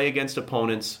him play against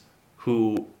opponents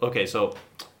who... Okay, so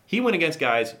he went against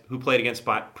guys who played against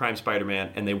Prime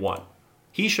Spider-Man, and they won.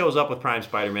 He shows up with Prime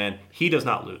Spider-Man. He does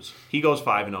not lose. He goes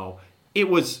 5-0. It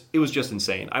was just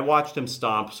insane. I watched him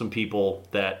stomp some people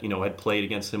that had played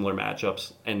against similar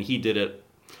matchups, and he did it.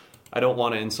 I don't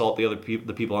want to insult the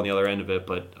people on the other end of it,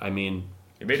 but I mean,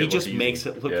 he just makes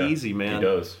it look easy, man. He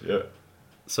does, yeah.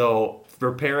 So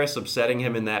for Paris upsetting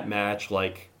him in that match,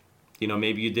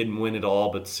 maybe you didn't win it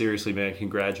all, but seriously, man,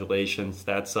 congratulations.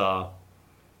 That's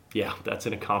that's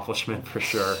an accomplishment for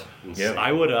sure. Yeah,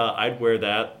 I'd wear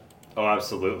that. Oh,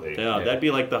 absolutely. Yeah, that'd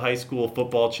be like the high school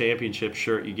football championship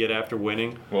shirt you get after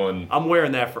winning. Well, and I'm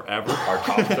wearing that forever. Our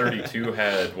top 32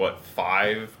 had,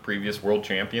 5 previous world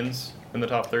champions in the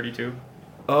top 32?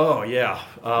 Oh, yeah.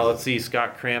 Let's see.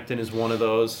 Scott Crampton is one of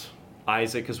those.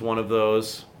 Isaac is one of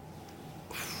those.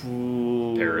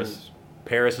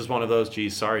 Paris is one of those.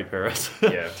 Geez, sorry, Paris.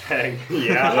 Yeah.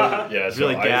 Yeah. It's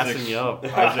really gassing you up.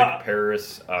 Isaac,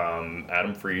 Paris,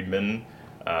 Adam Friedman,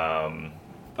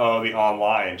 the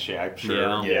online champ,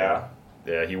 sure.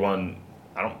 Yeah, he won,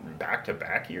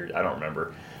 back-to-back years? I don't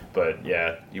remember. But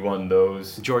yeah, you won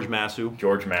those. George Massue.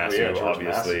 George Massue,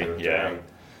 obviously. Massue, yeah. dang.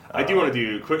 I do want to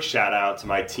do a quick shout out to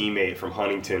my teammate from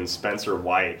Huntington, Spencer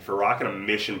White, for rocking a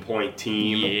Mission Point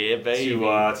team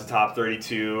to top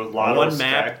 32. A lot of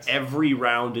respect. Map every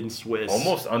round in Swiss.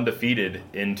 Almost undefeated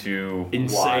into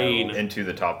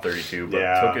the top 32,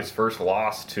 but took his first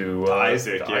loss to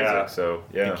Isaac. So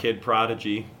yeah, the kid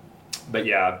prodigy. But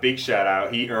yeah, big shout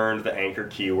out. He earned the anchor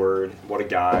keyword. What a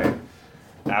guy!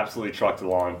 Absolutely trucked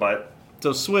along, but.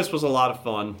 So Swiss was a lot of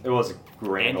fun. It was a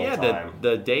grand old time.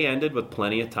 The day ended with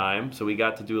plenty of time, so we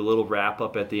got to do a little wrap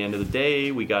up at the end of the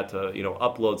day. We got to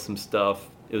upload some stuff.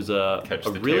 It was a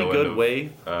really good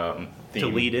way to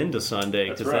lead into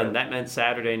Sunday, because then that meant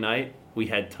Saturday night we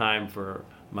had time for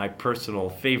my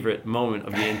personal favorite moment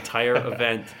of the entire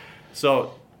event.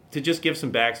 So to just give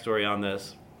some backstory on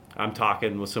this, I'm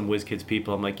talking with some WizKids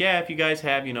people. I'm like, yeah, if you guys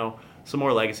have some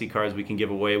more legacy cards we can give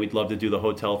away, we'd love to do the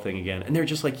hotel thing again. And they're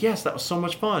just like, yes, that was so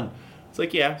much fun. It's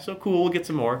like, yeah, so cool, we'll get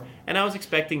some more. And I was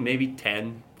expecting maybe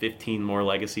 10, 15 more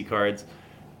legacy cards.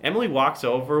 Emily walks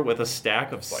over with a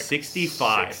stack of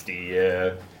 65. 60,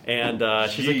 yeah. And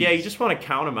she's like, yeah, you just want to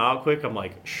count them out quick? I'm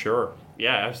like, sure.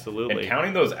 Yeah, absolutely. And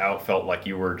counting those out felt like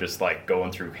you were just like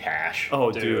going through hash.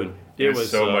 Oh, dude. It was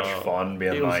so much fun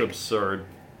being it was absurd.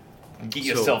 Get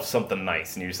yourself something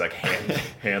nice, and you just like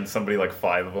hand somebody like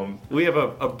 5 of them. We have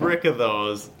a brick of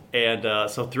those, and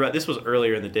so throughout, this was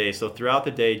earlier in the day, so throughout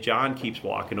the day, John keeps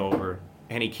walking over,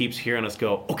 and he keeps hearing us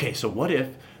go, okay, so what if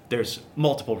there's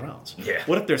multiple rounds? Yeah.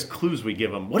 What if there's clues we give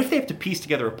them? What if they have to piece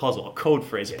together a puzzle, a code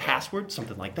phrase, a password,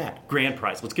 something like that? Grand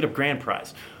prize. Let's get a grand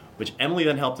prize, which Emily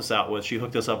then helped us out with. She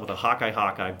hooked us up with a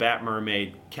Hawkeye, Bat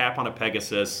Mermaid, Cap on a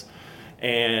Pegasus,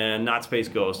 and not Space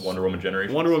Ghost. Wonder Woman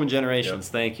Generations,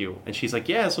 yep. Thank you. And she's like,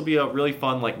 yeah, this will be a really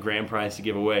fun grand prize to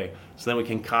give away. So then we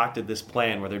concocted this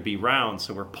plan where there'd be rounds.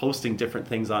 So we're posting different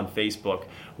things on Facebook.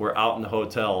 We're out in the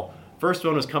hotel. First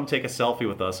one was come take a selfie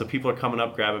with us. So people are coming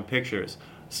up grabbing pictures.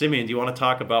 Simeon, do you want to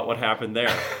talk about what happened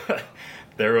there?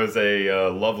 There was a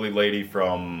lovely lady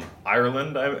from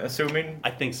Ireland, I'm assuming.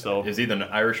 I think so. It was either an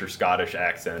Irish or Scottish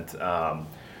accent,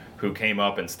 who came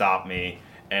up and stopped me.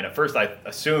 And at first I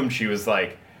assumed she was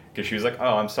like, because she was like,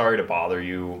 oh, I'm sorry to bother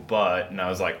you, but, and I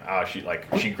was like, oh, she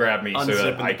grabbed me so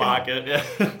that I can. Pocket.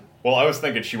 Yeah. Well, I was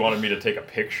thinking she wanted me to take a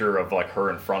picture of her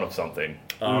in front of something.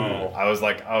 Oh. I was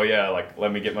like, oh yeah,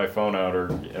 let me get my phone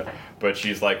out, But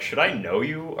she's like, should I know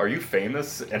you? Are you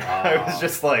famous? And I was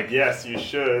just like, yes, you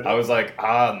should. I was like,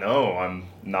 no, I'm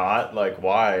not. Like,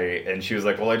 why? And she was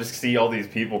like, well, I just see all these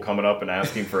people coming up and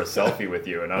asking for a selfie with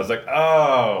you. And I was like,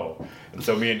 oh. And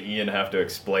so me and Ian have to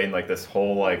explain this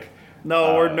whole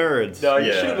no, we're nerds. No,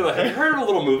 you should have. Have you heard of a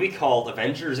little movie called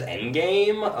Avengers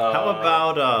Endgame?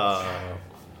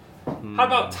 How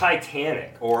about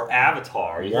Titanic or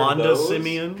Avatar? Wanda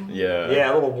Simeon?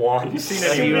 Yeah, a little Wanda.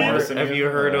 Have you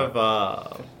heard of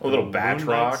a little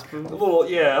Batroc?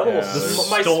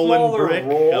 My stolen brick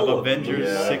role of Avengers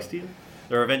 60?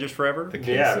 Or Avengers Forever?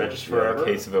 Avengers Forever. The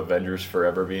case of Avengers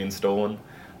Forever being stolen.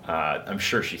 I'm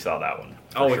sure she saw that one.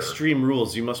 Sure. Extreme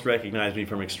Rules. You must recognize me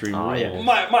from Extreme Rules.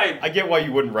 Yeah. I get why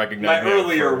you wouldn't recognize my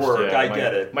earlier work. I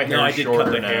get it. My hair is shorter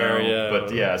cut the hair, now,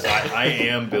 but yes, I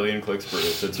am Billion Clicks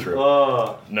Bruce. It's true.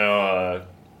 So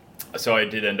I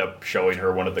did end up showing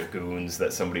her one of the goons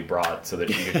that somebody brought so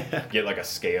that she could get a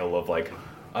scale of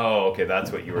oh, okay,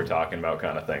 that's what you were talking about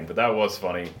kind of thing. But that was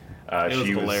funny. It was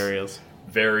hilarious.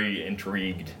 Very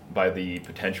intrigued by the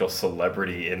potential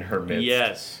celebrity in her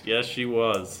midst. Yes, she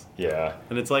was. Yeah,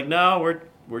 and it's no,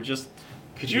 we're just.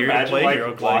 Could you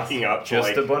imagine walking up to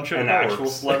just a bunch of an actual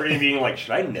celebrity being like,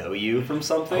 "Should I know you from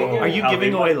something?" Are you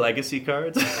giving away legacy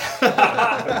cards?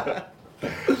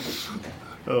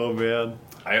 Oh man,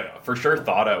 I for sure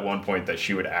thought at one point that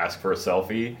she would ask for a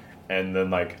selfie, and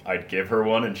then I'd give her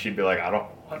one, and she'd be like, "I don't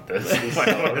want this.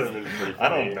 I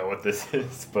don't know what this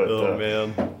is." But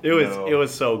man, it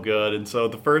was so good. And so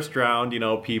the first round,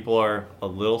 people are a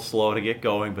little slow to get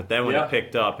going, but then when it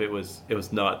picked up, it was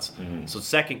nuts. Mm-hmm. So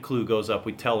second clue goes up.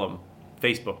 We tell them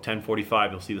Facebook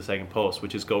 10:45. You'll see the second post,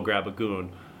 which is go grab a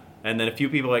goon. And then a few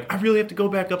people are like, I really have to go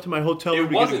back up to my hotel room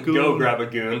to get a goon. It wasn't go grab a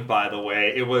goon, by the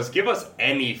way. It was give us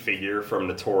any figure from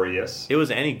Notorious. It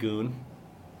was any goon.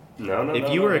 No.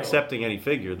 If you were accepting any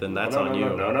figure, then that's on you.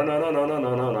 No.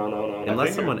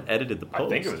 Unless someone edited the post. I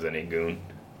think it was any goon.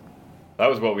 That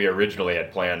was what we originally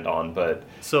had planned on, but...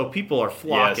 So people are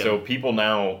flocking. Yeah, so people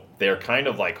now, they're kind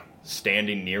of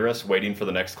standing near us, waiting for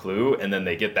the next clue, and then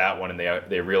they get that one, and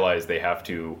they realize they have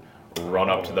to run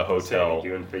up to the hotel.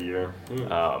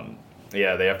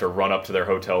 Yeah, they have to run up to their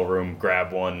hotel room,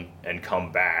 grab one, and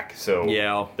come back. So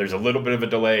there's a little bit of a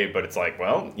delay, but it's like,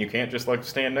 well, you can't just like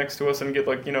stand next to us and get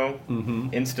like,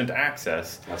 instant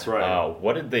access. That's right.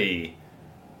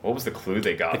 What was the clue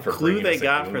they got for the clue they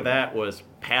got glue? for that was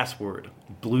password,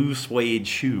 blue suede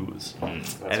shoes. And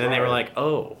then they were like,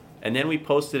 oh. And then we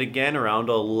posted again around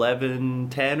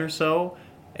 11:10 or so,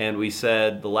 and we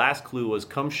said the last clue was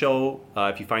come show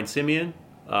if you find Simeon,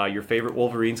 your favorite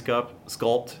Wolverine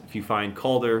sculpt. If you find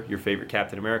Calder, your favorite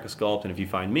Captain America sculpt. And if you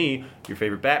find me, your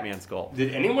favorite Batman sculpt.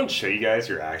 Did anyone show you guys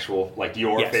your actual,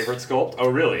 your Yes. favorite sculpt? Oh,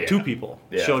 really? 2 people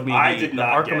showed me I the did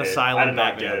not Arkham get it. Asylum I did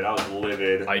not Batman. get it. I was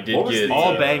livid. I did What was get the-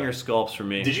 All banger sculpts for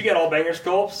me. Did you get all banger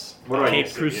sculpts? What do I Cape need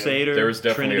to see? Crusader, There was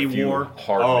definitely Trinity a few War.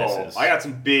 hard misses. I got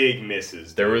some big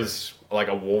misses. There was like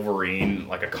a Wolverine,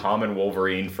 like a common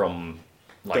Wolverine from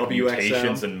like WXM?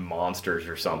 Mutations and Monsters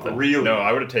or something. Really? No,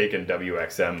 I would have taken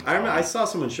WXM. I remember I saw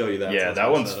someone show you that. Yeah,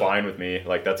 that one's fine with me.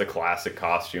 Like that's a classic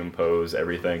costume pose,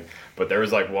 everything. But there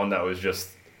was like one that was just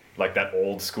like that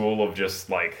old school of just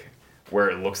like where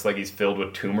it looks like he's filled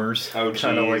with tumors. Oh,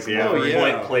 Kinda geez, like yeah. Wolverine.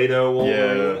 Like Play-Doh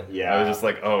Wolverine. Yeah. I was just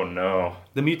like, oh no.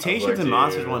 The Mutations like, and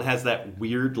Monsters dude. one has that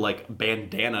weird like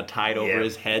bandana tied over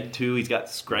his head too. He's got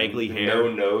scraggly hair. No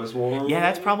nose Wolverine. Yeah,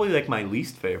 that's probably like my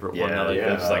least favorite one. Now that I Yeah,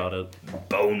 think it's like about it.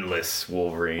 boneless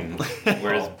Wolverine.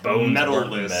 Whereas bones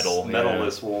Metal-less, metal.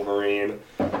 metal-less Wolverine.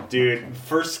 Dude,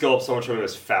 first sculpt someone showed me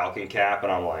was Falcon Cap,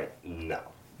 and I'm like, no.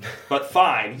 But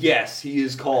fine, yes, he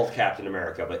is called Captain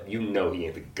America, but he ain't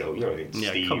the GOAT. You know ain't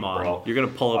Yeah, Steve, come on. bro. You're gonna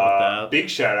pull up with that.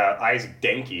 Big shout out, Isaac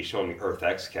Denke showing me Earth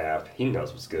X Cap. He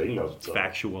knows what's good. He knows what's up.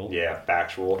 Factual. Yeah,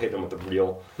 factual. Hit them with the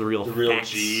real facts.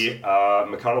 G.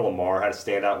 McConnell Lamar had a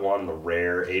standout one, the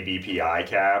rare ABPI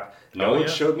cap. No one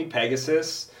showed me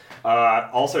Pegasus.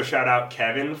 Also, shout out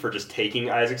Kevin for just taking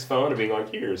Isaac's phone and being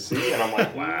like, here, see? And I'm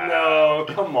like, no,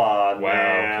 come on,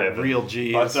 man. Kevin. Real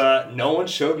G's. But no one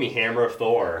showed me Hammer of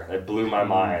Thor. It blew my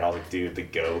mind. I was like, dude, the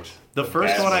GOAT. The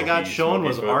first best one I got Smokey- shown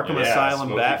was Smokey foot. Arkham Yeah, Asylum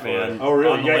Smokey Batman. foot. Oh,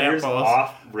 really? On the You got yours lamppost.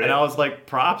 off rip? And I was like,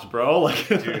 props, bro. Like,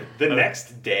 Dude, the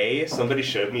next day, somebody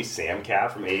showed me Sam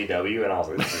Cap from AEW, and I was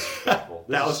like, this is disrespectful.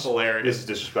 That was hilarious. This is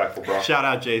disrespectful, bro. shout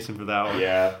out Jason for that one.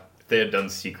 Yeah. If they had done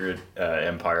Secret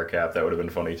Empire Cap, that would have been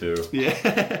funny too. Yeah.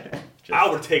 I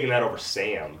would have taken that over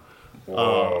Sam.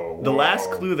 The last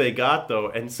clue they got, though,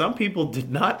 and some people did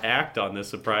not act on this,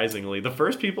 surprisingly. The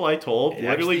first people I told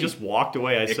literally actually- just walked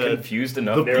away. I It said, confused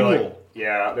enough. the They were pool.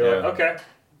 like, they're like, okay.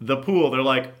 The pool. They're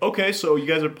like, okay, so you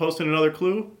guys are posting another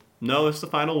clue? No, it's the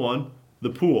final one. The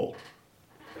pool.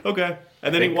 Okay.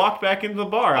 And then he think- walked back into the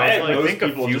bar. I I had was I like, most think a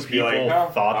people few just be people like,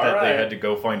 oh, thought that all they right. had to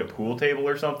go find a pool table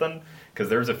or something. Because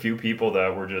there was a few people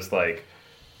that were just like,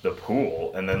 the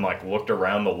pool, and then like looked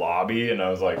around the lobby, and I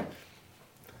was like,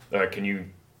 can you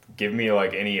give me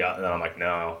like any? And I'm like,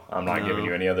 no, I'm not giving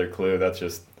you any other clue. That's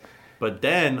just. But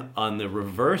then on the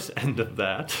reverse end of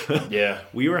that, Yeah.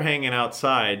 we were hanging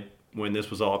outside when this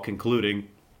was all concluding,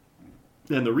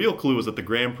 and the real clue was that the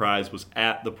grand prize was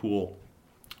at the pool.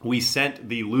 We sent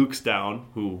the Lukes down,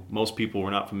 who most people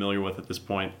were not familiar with at this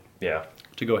point, Yeah.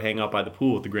 to go hang out by the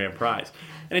pool with the grand prize.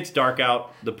 And it's dark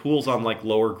out. The pool's on like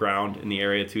lower ground in the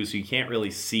area too, so you can't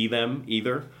really see them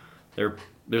either.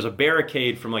 There's a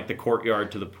barricade from like the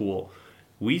courtyard to the pool.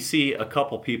 We see a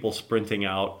couple people sprinting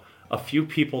out, a few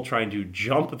people trying to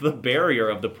jump the barrier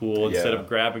of the pool instead of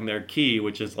grabbing their key,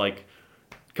 which is like,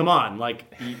 come on, like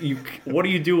you what are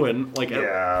you doing? Like,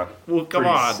 Yeah. well, come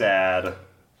Pretty on. sad.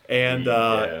 And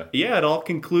Yeah. it all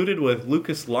concluded with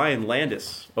Lucas Lyon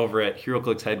Landis over at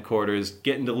Heroclix headquarters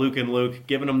getting to Luke and Luke,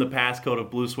 giving him the passcode of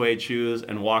blue suede shoes,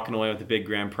 and walking away with the big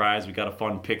grand prize. We got a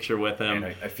fun picture with him.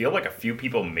 And I feel like a few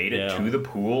people made it Yeah. to the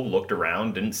pool, looked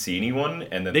around, didn't see anyone,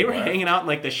 and then They were left. hanging out in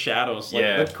like the shadows, like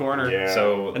Yeah. the corner. Yeah.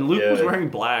 So And Luke yeah. was wearing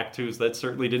black too, so that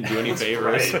certainly didn't do any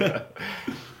favors. right.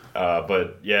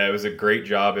 But yeah, it was a great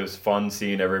job. It was fun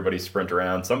seeing everybody sprint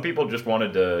around. Some people just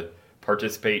wanted to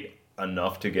participate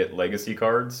enough to get legacy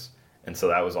cards, and so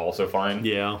that was also fine.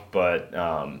 Yeah. But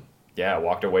yeah, I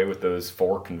walked away with those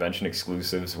 4 convention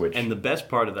exclusives, which And the best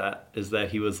part of that is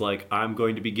that he was like, I'm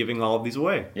going to be giving all of these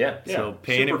away. yeah, So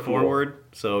paying super it cool. forward.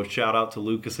 So shout out to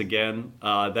Lucas again.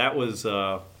 That was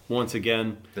once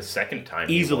again the second time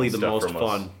he easily won the stuff most from us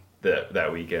fun.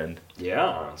 that weekend.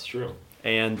 Yeah, that's true.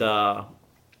 And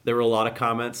there were a lot of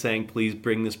comments saying, please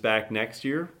bring this back next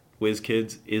year.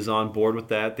 WizKids is on board with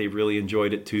that. They really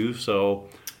enjoyed it too. So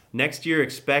next year,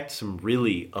 expect some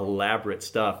really elaborate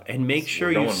stuff. And make sure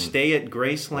We're you going- stay at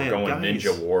Graceland. We're going guys.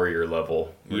 Ninja Warrior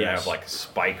level. We're gonna Yes. have like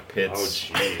spike pits.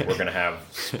 Oh, gee. We're gonna have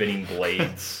spinning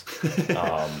blades. Is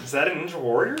that a Ninja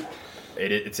Warrior?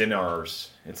 It's in ours.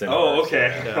 It's in Oh, ours.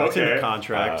 okay. Yeah, it's in the Okay.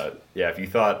 contract. Yeah, if you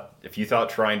thought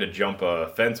trying to jump a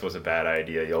fence was a bad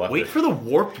idea, you'll have Wait to for the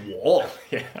warped wall.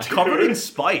 Yeah. It's covered in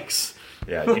spikes.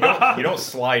 Yeah, you don't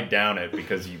slide down it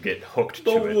because you get hooked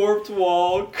The to it. warped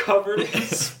wall covered in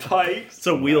spikes. It's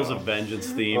a Wheels of Vengeance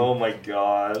theme. Oh my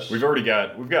gosh. We've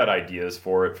got ideas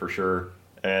for it for sure,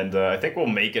 and I think we'll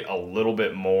make it a little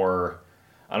bit more.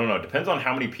 I don't know. It depends on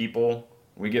how many people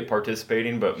we get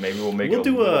participating, but maybe we'll make it a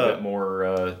little bit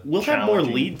more. We'll have more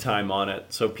challenging. lead time on it,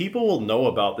 so people will know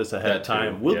about this ahead of That too,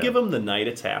 time. We'll yeah. give them the night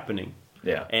it's happening.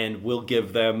 Yeah. And we'll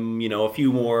give them, a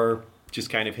few more just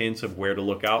kind of hints of where to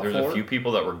look out There's for. a few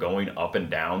people that were going up and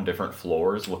down different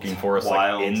floors looking for us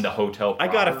Wild. like in the hotel. I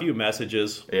got a proper. few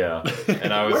messages. Yeah,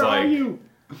 and I was Where like, are you?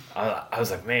 I was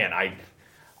like, man, I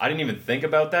didn't even think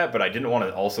about that, but I didn't want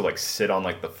to also like sit on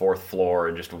like the 4th floor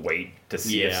and just wait to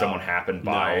see if Yeah. someone happened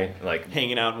by. No. Like,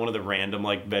 Hanging out in one of the random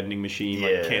like vending machine,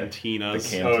 like Yeah. cantinas.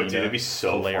 The Oh, dude, it'd be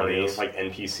so Hilarious. funny. Like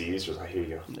NPCs, just like, here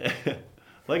you go.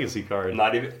 Legacy card.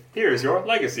 Not even. Here's your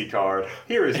legacy card.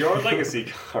 Here is your legacy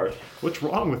card. What's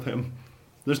wrong with him?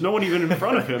 There's no one even in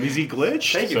front of him. Is he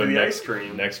glitched? Thank you so for the next, ice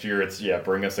cream. Next year, it's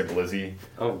bring us a glizzy.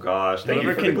 Oh gosh, thank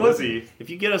Whoever you for the glizzy. If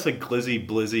you get us a glizzy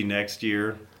blizzy next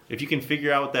year, if you can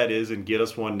figure out what that is and get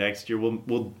us one next year,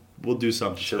 we'll do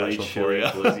something Chili, special for chili, you.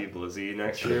 glizzy, blizzy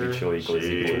next year. Chili, glizzy,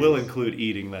 Jeez. blizzy. We'll include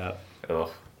eating that Ugh.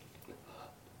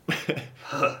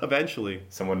 eventually.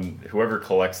 Whoever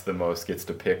collects the most gets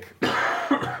to pick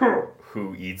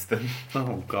who eats them.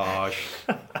 Oh gosh.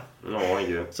 I don't want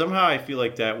you. Somehow I feel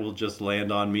like that will just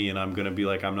land on me, and I'm gonna be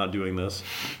like, I'm not doing this.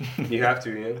 You have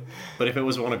to, Ian. But if it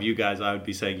was one of you guys, I would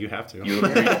be saying you have to.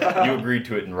 You agreed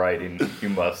to it in writing. You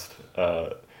must.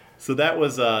 So that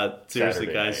was seriously,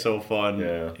 Saturday guys, night. so fun.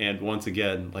 Yeah. And once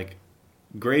again, like,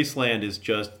 Graceland is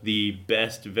just the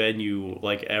best venue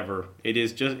like ever.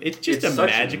 It's just It's a such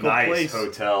magical a nice place.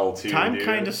 hotel too. Time dude.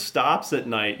 kind of stops at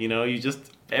night.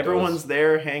 Everyone's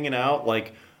there hanging out.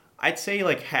 Like, I'd say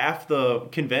like half the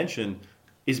convention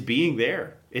is being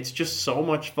there. It's just so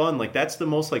much fun. Like, that's the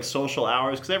most like social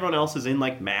hours because everyone else is in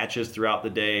like matches throughout the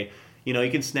day. You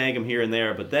can snag them here and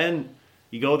there, but then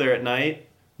you go there at night.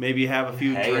 Maybe have a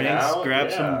few Hang drinks, out, grab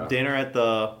yeah. some dinner at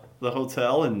the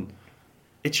hotel, and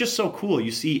it's just so cool. You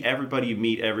see everybody, you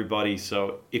meet everybody.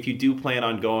 So if you do plan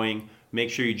on going, make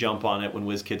sure you jump on it when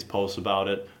WizKids posts about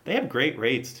it. They have great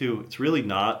rates too. It's really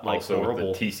not like Also horrible.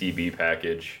 with the TCB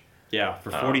package. Yeah,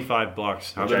 for $45.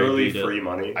 How could I Literally beat it? free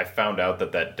money. I found out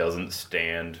that doesn't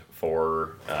stand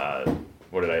for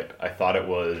what did I thought it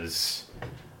was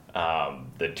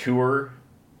the tour,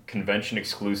 convention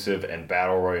exclusive, and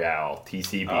battle royale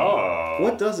TCB. Oh.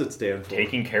 What does it stand for?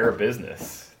 Taking care of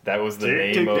business. That was the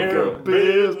Taking name of care the of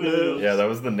business. yeah. That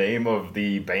was the name of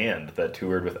the band that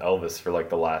toured with Elvis for like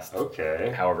the last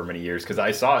Okay. however many years. Because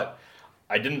I saw it,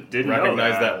 I didn't know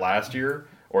recognize that. that last year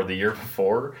or the year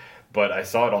before. But I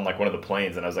saw it on like one of the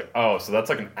planes, and I was like, "Oh, so that's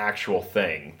like an actual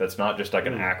thing. That's not just like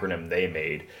an acronym they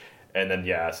made." And then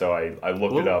so I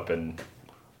looked it up, and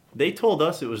They told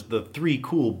us it was the 3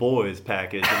 Cool Boys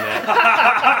package, and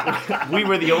that we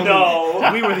were the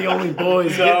only we were the only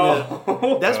boys getting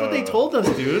it. That's what they told us,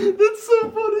 dude. That's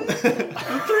so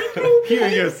funny. Here are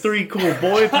your 3 Cool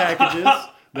Boy packages.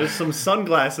 There's some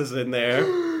sunglasses in there.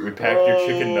 we packed your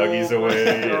chicken nuggies away,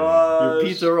 and Your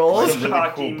pizza rolls. some really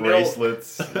Cocky cool milk.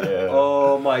 bracelets. Yeah.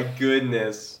 Oh my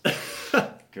goodness.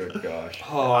 Good gosh.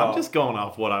 Oh, I'm just going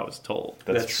off what I was told.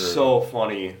 That's that's true. so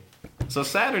funny. So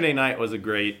Saturday night was a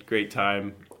great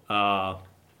time.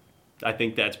 I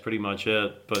think that's pretty much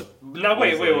it. But Now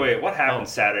wait. What happened Oh.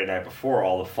 Saturday night before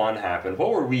all the fun happened?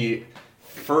 What were we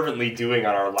fervently doing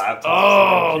on our laptops?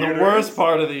 oh, and the computers? worst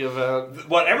part of the event.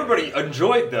 What everybody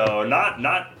enjoyed though,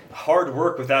 not hard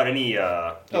work without any.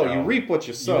 You reap what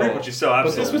you sow. You reap what you sow,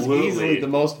 But this was absolutely. easily the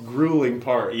most grueling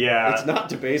part. Yeah. It's not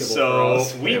debatable So for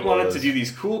us. we It wanted was. to do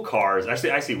these cool cars.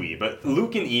 Actually, I say we, but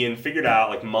Luke and Ian figured out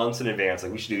like months in advance,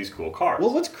 like we should do these cool cars.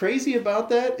 Well, what's crazy about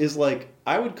that is like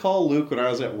I would call Luke when I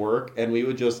was at work, and we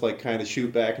would just like kind of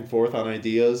shoot back and forth on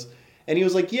ideas. And he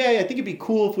was like, "Yeah, I think it'd be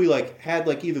cool if we like had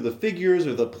like either the figures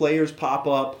or the players pop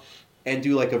up and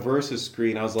do like a versus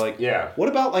screen." I was like, Yeah. What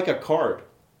about like a card?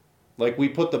 Like we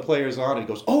put the players on, and he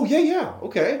goes, "Oh yeah,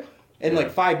 okay." And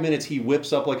like 5 minutes, he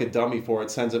whips up like a dummy for it,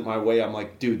 sends it my way. I'm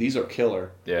like, "Dude, these are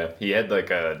killer." Yeah, he had like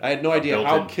a. I had no idea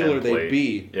how built-in killer they'd template.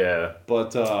 be, Yeah.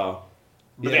 but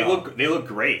But yeah. they look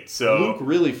great. So Luke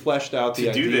really fleshed out the to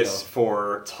idea. do this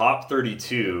for top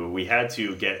 32, we had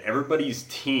to get everybody's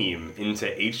team into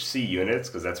HC units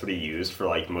because that's what he used for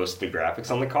like most of the graphics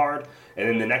on the card, And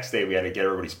then the next day we had to get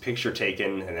everybody's picture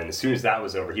taken, and then as soon as that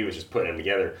was over, he was just putting them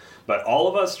together. But all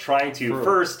of us trying to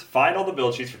first find all the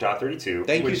build sheets for top 32.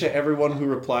 Thank you to everyone who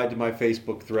replied to my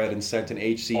Facebook thread and sent an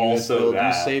HC unit Also build.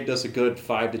 that. You saved us a good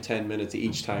 5 to 10 minutes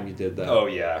each time you did that. Oh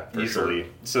yeah, easily.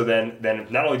 Sure. So then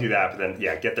not only do that, but then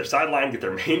get their sideline, get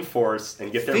their main force,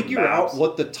 and get their figure maps. out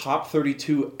what the top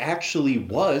 32 actually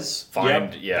was.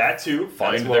 That too.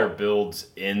 Find their builds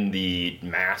in the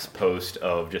mass post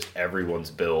of just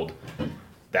everyone's build.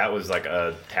 That was like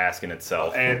a task in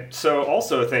itself. And so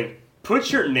also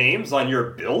put your names on your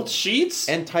build sheets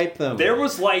and type them. There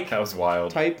was that was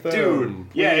wild. Type them, dude.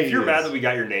 Yeah, if you're mad that we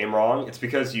got your name wrong, it's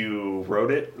because you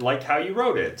wrote it like how you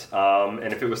wrote it.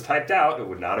 And if it was typed out, it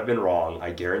would not have been wrong.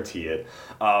 I guarantee it.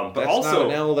 But that's also, not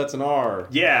an L, that's an R.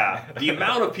 Yeah, the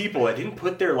amount of people that didn't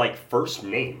put their first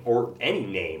name or any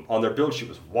name on their build sheet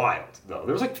was wild. Though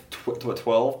there was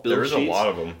 12 build sheets. There's a lot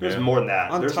of them. There's more than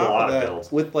that. On There's top a lot of that,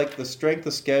 builds with the strength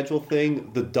of schedule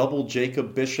thing, the double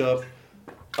Jacob Bishop.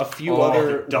 A few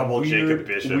other double weird, Jacob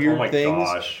Bishop. weird Oh my things.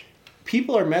 gosh.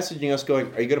 People are messaging us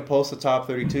going, are you going to post the top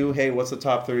 32? Hey, what's the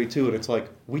top 32? And it's like,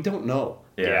 we don't know.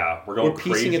 Yeah, we're going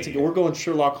piecing crazy. it together. We're going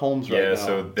Sherlock Holmes right now. Yeah,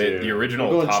 so the original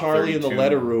we're going top Charlie 32 in the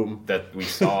letter room that we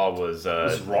saw was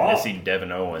missing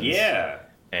Devin Owens. Yeah.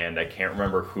 And I can't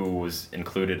remember who was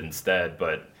included instead,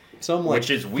 but which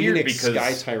is weird Phoenix because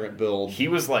Sky Tyrant build. He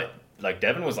was like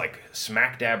Devin was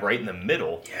smack dab right in the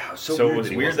middle. Yeah, so it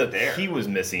was weird that he was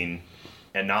missing.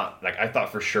 And not I thought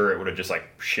for sure it would have just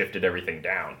shifted everything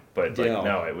down, but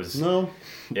no, it was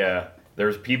Yeah,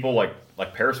 there's people like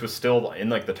Paris was still in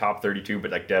the top 32,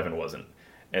 but Devin wasn't.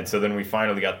 And so then we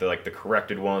finally got the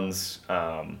corrected ones.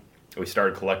 We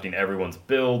started collecting everyone's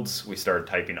builds. We started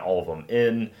typing all of them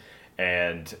in,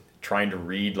 and trying to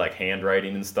read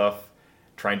handwriting and stuff,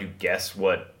 trying to guess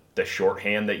what the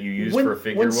shorthand that you used for a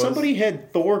figure was. When somebody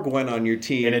had Thor Gwen on your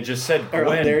team. And it just said Gwen.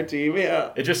 Or on their team,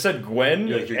 yeah. It just said Gwen.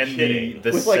 You're and kidding.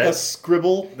 the with set, a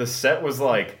scribble. The set was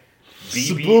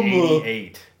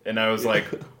BB-88. And I was like,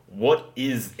 what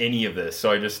is any of this? So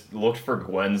I just looked for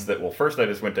Gwens that... Well, first I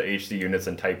just went to HC Units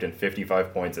and typed in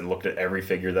 55 points and looked at every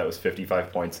figure that was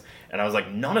 55 points. And I was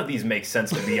like, none of these make sense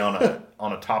to be on a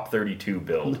top 32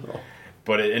 build. No.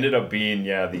 But it ended up being,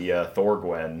 the Thor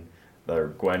Gwen... Or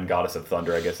Gwen, Goddess of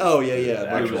Thunder, I guess. Oh, yeah.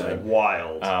 That was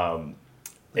wild.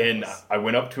 And I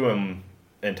went up to him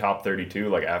in top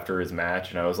 32, after his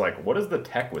match, and I was like, what is the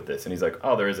tech with this? And he's like,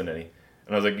 oh, there isn't any. And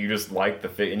I was like, you just like the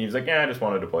fig? And he was like, yeah, I just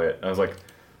wanted to play it. And I was like...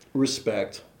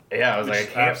 Respect. Yeah, I was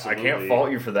like, I can't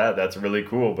fault you for that. That's really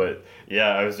cool. But, yeah,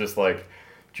 I was just like...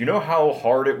 Do you know how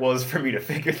hard it was for me to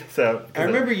figure this out? I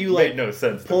remember you, made no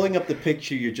sense pulling up the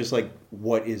picture, you're just like,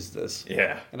 what is this?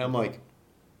 Yeah. And I'm like...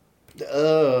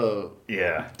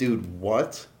 yeah, dude,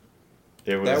 what?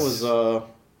 That was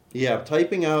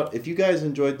typing out. If you guys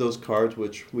enjoyed those cards,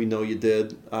 which we know you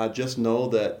did, just know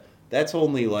that that's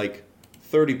only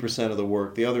 30% of the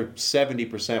work. The other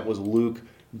 70% was Luke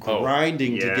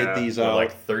grinding to get these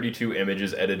out. 32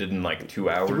 images edited in 2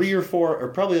 hours. 3 or 4, or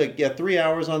probably 3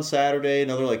 hours on Saturday,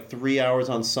 another 3 hours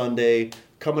on Sunday.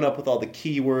 Coming up with all the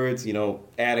keywords,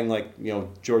 adding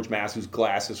George Massey's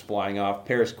glasses flying off,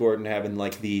 Paris Gordon having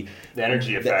the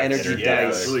energy effect, the energy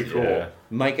dice, really cool. Yeah.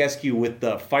 Mike Eskew with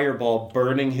the fireball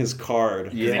burning his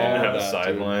card. Yeah, he didn't have a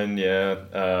sideline.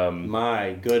 Yeah,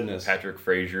 my goodness. Patrick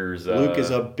Frazier's Luke is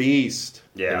a beast.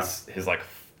 Yeah, his I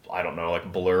don't know,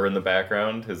 blur in the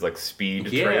background, his speed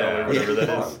trail or whatever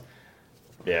that is.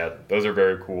 Yeah, those are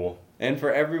very cool. And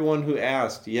for everyone who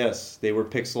asked, yes, they were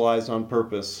pixelized on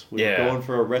purpose. We were going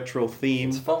for a retro theme.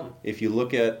 It's fun. If you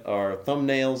look at our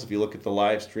thumbnails, if you look at the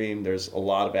live stream, there's a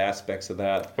lot of aspects of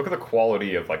that. Look at the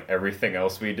quality of everything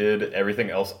else we did, everything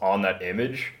else on that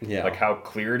image. Yeah. How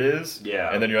clear it is.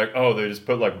 Yeah. And then you're like, oh, they just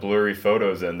put blurry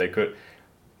photos in. They could...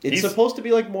 It's supposed to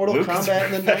be like Mortal Luke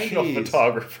Kombat in the 90s. He's a professional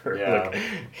photographer. Yeah.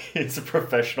 He's a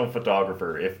professional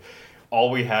photographer. If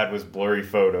all we had was blurry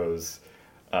photos...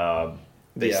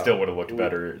 They still would have looked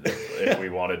better if we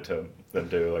wanted them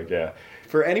to.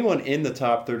 For anyone in the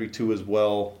top 32 as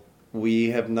well,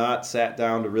 we have not sat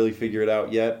down to really figure it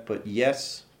out yet. But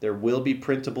yes, there will be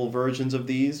printable versions of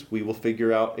these. We will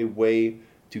figure out a way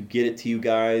to get it to you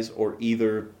guys, or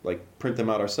either print them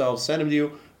out ourselves, send them to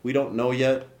you. We don't know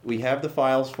yet. We have the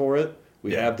files for it.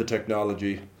 We have the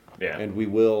technology. Yeah. And we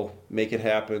will make it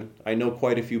happen. I know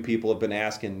quite a few people have been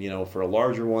asking, for a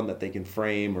larger one that they can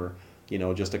frame, or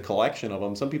just a collection of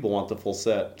them. Some people want the full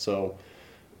set. So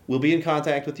we'll be in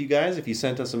contact with you guys if you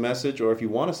sent us a message, or if you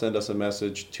want to send us a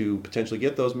message to potentially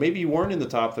get those. Maybe you weren't in the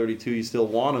top 32, you still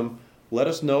want them. Let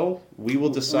us know. We will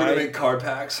decide. We're going to make card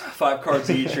packs. 5 cards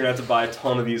each. You're going to have to buy a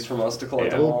ton of these from us to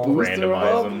collect them all.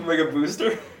 Randomize them. Make a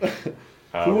booster.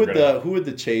 Who would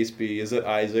the chase be? Is it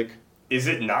Isaac? Is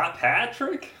it not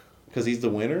Patrick? Because he's the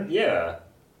winner? Yeah.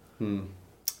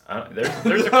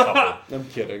 There's a couple. I'm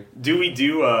kidding. Do we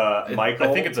do Michael?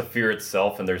 I think it's a fear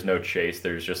itself, and there's no chase.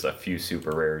 There's just a few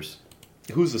super rares.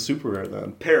 Who's the super rare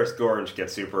then? Paris Gorge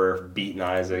gets super rare for beating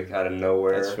Isaac out of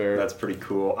nowhere. That's fair. That's pretty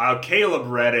cool. Caleb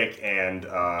Reddick and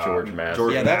George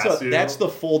Massey. Yeah, that's the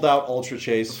fold out Ultra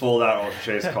Chase. Fold out Ultra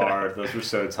Chase card. Those were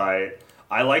so tight.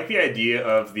 I like the idea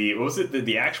of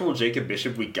the actual Jacob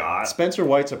Bishop we got. Spencer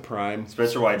White's a prime.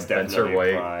 Spencer White's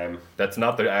definitely a prime. That's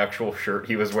not the actual shirt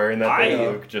he was wearing that day.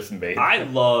 Luke just made. I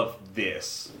love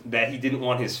this, that he didn't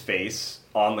want his face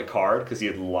on the card because he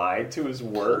had lied to his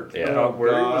work about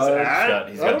where he was at.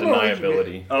 He's got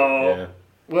deniability. Yeah.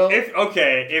 Well,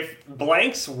 if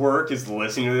Blank's work is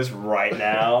listening to this right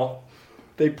now,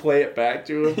 they play it back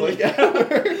to him like.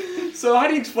 So how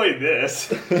do you explain this?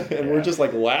 And we're just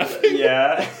like laughing.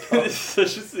 Yeah, it's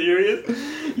such a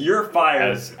serious. You're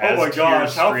fired. Oh my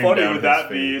gosh, how funny would that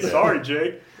be? Sorry,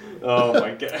 Jake. Oh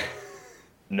my god.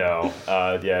 No,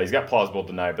 he's got plausible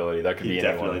deniability. That could be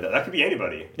anyone. That could be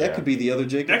anybody. That could be the other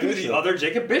Jacob Bishop. That could be the other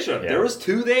Jacob Bishop. Yeah. There was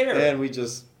 2 there. And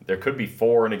there could be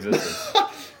 4 in existence.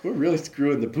 We're really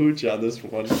screwing the pooch on this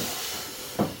one.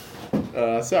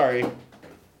 Sorry.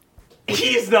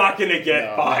 He's not going to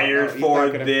get fired for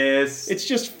this. It's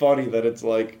just funny that it's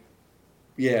like,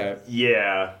 yeah.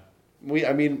 Yeah.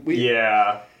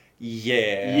 Yeah.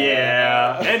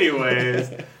 Yeah.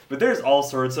 Anyways. But there's all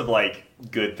sorts of, like,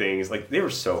 good things. Like, they were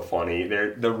so funny.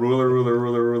 They're the ruler.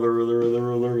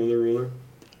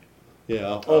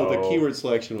 Yeah. Oh, the keyword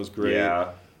selection was great.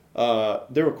 Yeah.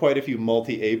 There were quite a few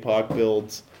multi-APOC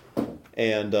builds.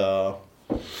 And, a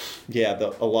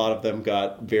lot of them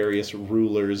got various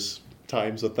rulers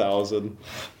times 1,000.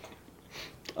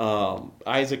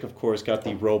 Isaac, of course, got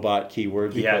the robot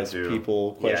keyword because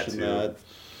people questioned that.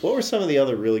 What were some of the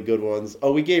other really good ones?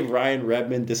 Oh, we gave Ryan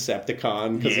Redmond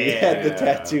Decepticon because he had the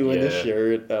tattoo in the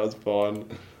shirt. That was fun.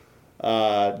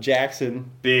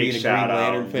 Jackson, big being shout a Green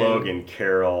Lantern out, fan. Logan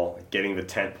Carroll getting the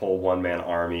tentpole one-man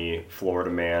army Florida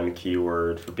man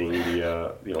keyword for being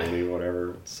the only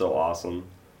whatever. It's so awesome.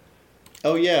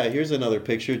 Oh yeah, here's another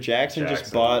picture. Jackson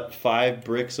just bought 5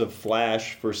 bricks of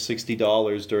Flash for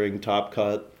 $60 during Top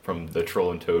Cut from the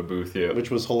Troll and Toad booth,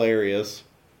 which was hilarious.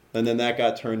 And then that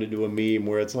got turned into a meme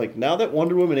where it's like, now that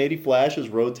Wonder Woman 80 Flash is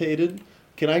rotated,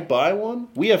 can I buy one?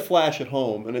 We have Flash at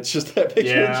home, and it's just that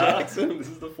picture of Jackson. This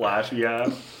is the Flash we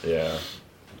have. Yeah.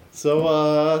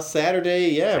 So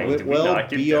Saturday, went well.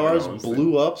 BRs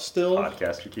blew up still.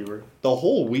 Podcaster keyword. The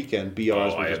whole weekend,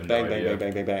 BRs were just bang, bang, bang,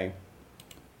 bang, bang, bang.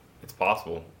 It's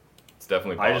possible. It's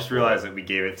definitely possible. I just realized that we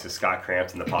gave it to Scott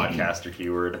Crampton, the podcaster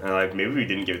keyword. And maybe we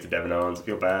didn't give it to Devin Owens. I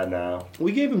feel bad now.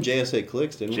 We gave him JSA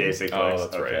Clicks, didn't we? JSA Clicks. Oh,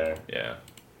 that's right. Yeah.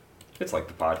 It's like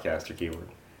the podcaster keyword.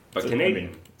 But Canadian.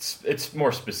 I mean, it's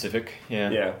more specific.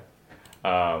 Yeah.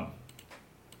 Yeah.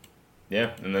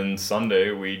 And then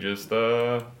Sunday we just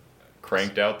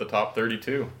cranked out the top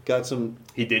 32.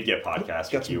 He did get podcaster Got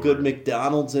some keyword. good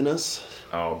McDonald's in us.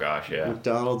 Oh gosh, yeah.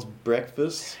 McDonald's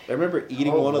breakfast. I remember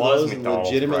eating one of those and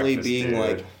legitimately being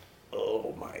like,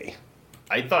 oh my.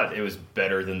 I thought it was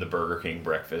better than the Burger King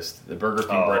breakfast. The Burger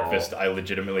King breakfast, I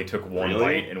legitimately took one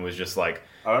bite and was just like,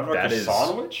 that is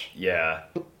sandwich? Yeah.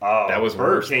 Oh, that was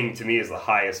Burger worse. King to me is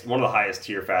one of the highest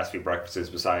tier fast food breakfasts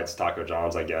besides Taco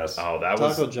John's, I guess. Oh,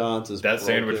 Taco John's is that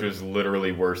sandwich was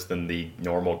literally worse than the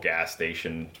normal gas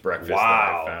station breakfast that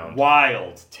I found.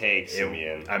 Wild take,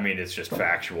 Simeon. I mean, it's just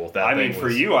factual. For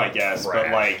you, I guess,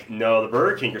 trash. But no, the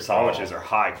Burger King sandwiches are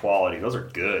high quality. Those are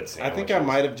good sandwiches. I think I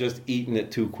might have just eaten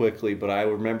it too quickly, but I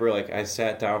remember I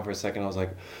sat down for a second. I was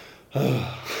like,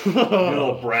 a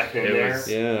little breath in there.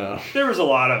 Yeah. There was a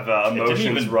lot of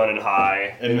emotions running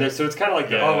high, so it's kind of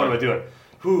like, what am I doing?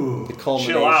 The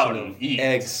culmination chill out of and eat.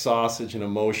 Egg, sausage, and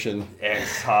emotion. Egg,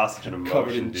 sausage, and emotion,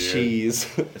 covered in dude. cheese.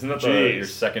 Isn't that your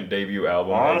second debut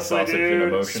album? Honestly, Egg, Sausage, dude,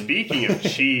 and Emotion? Speaking of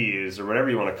cheese, or whatever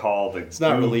you want to call it's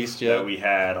not released yet. That we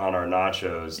had on our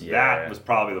nachos, that was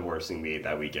probably the worst thing we ate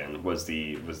that weekend, was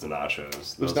the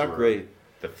nachos. It was not great.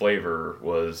 The flavor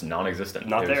was non-existent.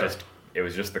 Not there. It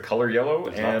was just the color yellow,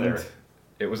 and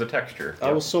it was a texture.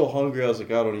 I was so hungry, I was like,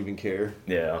 I don't even care.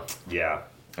 Yeah. Yeah.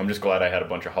 I'm just glad I had a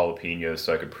bunch of jalapenos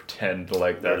so I could pretend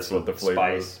like that's what the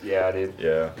flavor is. Yeah, dude.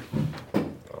 Yeah.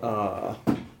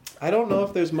 I don't know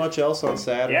if there's much else on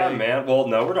Saturday. Yeah, man. Well,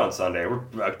 no, we're on Sunday. We're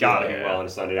gotta be well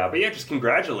into Sunday now. But yeah, just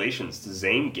congratulations to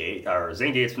Zane Gates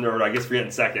from Nerd, I guess for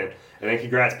getting second. And then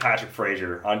congrats Patrick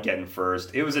Frazier on getting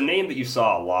first. It was a name that you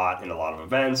saw a lot in a lot of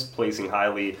events, placing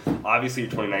highly. Obviously,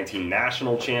 your 2019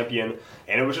 national champion.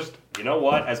 And it was just you know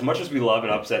what? As much as we love an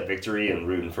upset victory and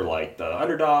rooting for like the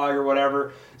underdog or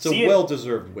whatever, it's a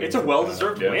well-deserved win. It's a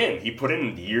well-deserved win. He put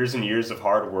in years and years of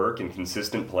hard work and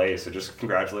consistent play. So just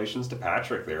congratulations to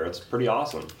Patrick there. It's pretty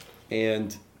awesome.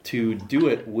 And to do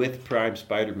it with Prime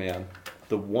Spider-Man,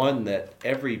 the one that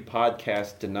every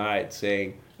podcast denied,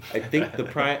 saying, I think the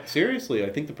Prime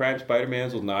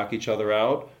Spider-Mans will knock each other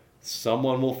out.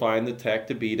 Someone will find the tech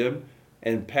to beat him.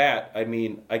 And Pat, I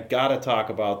mean, I gotta talk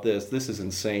about this. This is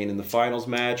insane. In the finals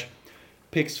match,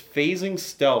 picks phasing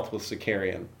stealth with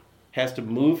Sicarian. Has to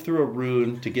move through a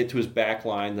rune to get to his back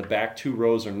line. The back 2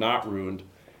 rows are not runed.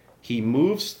 He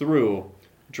moves through,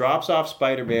 drops off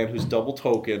Spider-Man, who's double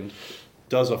tokened,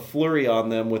 does a flurry on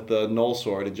them with the null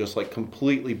sword, and just like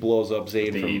completely blows up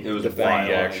Zane from it was the a free back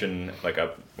action, like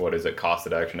a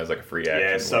costed action as like a free action.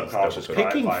 Yeah, subconscious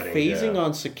picking fighting. phasing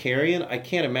on Sicarian. I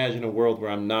can't imagine a world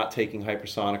where I'm not taking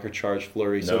hypersonic or charge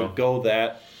flurry. So to go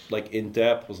that like in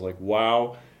depth was like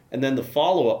wow. And then the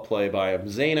follow-up play by him.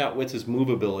 Zane outwits his move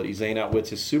ability. Zane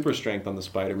outwits his super strength on the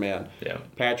Spider-Man. Yeah.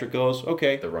 Patrick goes,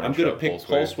 okay, I'm going to pick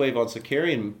Pulse Wave on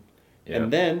Sicarian,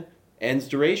 and then ends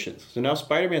durations. So now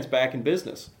Spider-Man's back in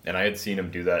business. And I had seen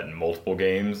him do that in multiple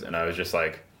games, and I was just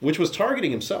like... Which was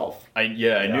targeting himself. I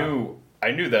knew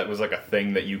that was like a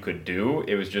thing that you could do.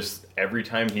 It was just every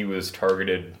time he was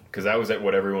targeted... Because that was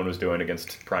what everyone was doing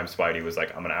against Prime Spidey, was like,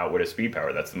 I'm going to outwit his speed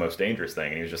power. That's the most dangerous thing.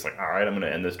 And he was just like, all right, I'm going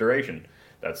to end this duration.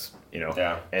 That's,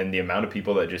 And the amount of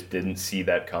people that just didn't see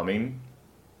that coming...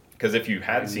 Because if you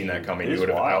had seen that coming, you would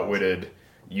have outwitted...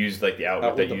 Used like the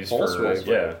outwit that used for...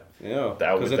 Yeah, the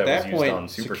outwit because at that was point, used on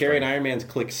Super Sicarian Iron Man's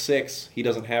click 6. He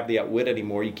doesn't have the outwit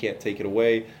anymore. You can't take it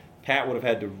away. Pat would have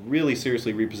had to really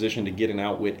seriously reposition to get an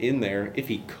outwit in there if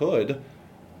he could.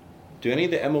 Do any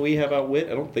of the MOE have outwit?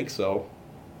 I don't think so.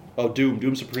 Oh,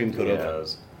 Doom Supreme could have. Yeah,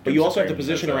 but you also have to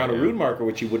position around a rune marker,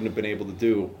 which you wouldn't have been able to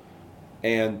do.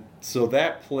 And so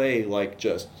that play,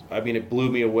 it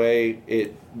blew me away.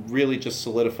 It really just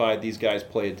solidified these guys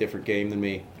play a different game than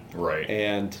me. Right.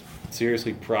 And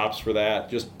seriously, props for that.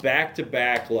 Just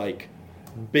back-to-back,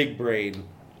 big brain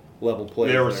level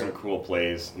plays. There were some cool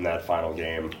plays in that final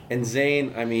game. And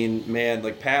Zane,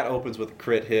 Pat opens with a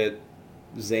crit hit.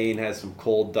 Zane has some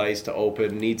cold dice to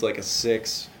open. Needs a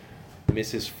 6.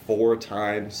 Misses 4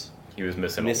 times. He was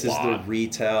missing misses a lot. Misses the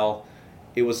retell.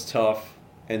 It was tough.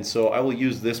 And so I will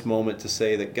use this moment to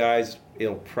say that, guys,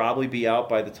 it'll probably be out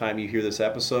by the time you hear this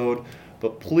episode.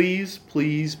 But please,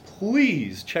 please,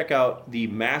 please check out the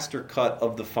master cut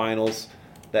of the finals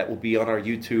that will be on our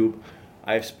YouTube.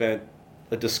 I've spent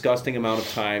a disgusting amount of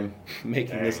time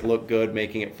making this look good,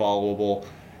 making it followable,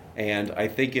 and I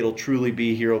think it'll truly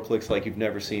be Heroclix like you've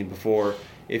never seen before.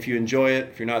 If you enjoy it,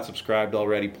 if you're not subscribed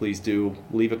already, please do.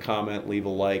 Leave a comment, leave a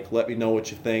like. Let me know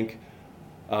what you think.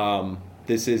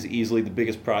 This is easily the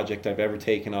biggest project I've ever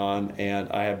taken on, and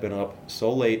I have been up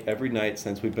so late every night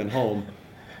since we've been home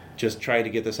just trying to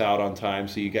get this out on time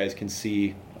so you guys can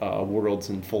see Worlds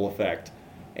in full effect.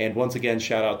 And once again,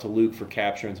 shout out to Luke for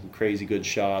capturing some crazy good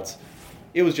shots.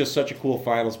 It was just such a cool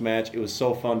finals match. It was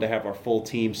so fun to have our full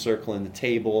team circling the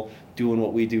table, doing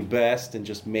what we do best, and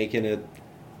just making it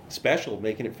special,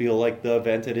 making it feel like the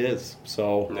event it is.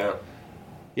 So,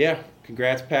 yeah,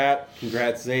 congrats, Pat.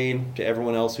 Congrats, Zane. To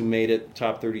everyone else who made it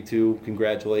top 32,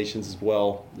 congratulations as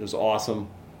well. It was awesome.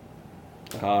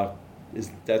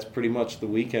 That's pretty much the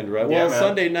weekend, right? Yeah, well,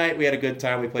 Sunday night we had a good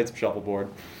time. We played some shuffleboard.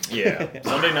 Yeah,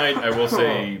 Sunday night I will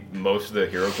say most of the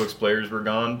HeroClix players were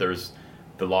gone.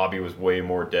 The lobby was way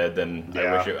more dead than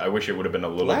I wish it would have been a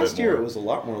little bit more. Last year it was a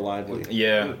lot more lively.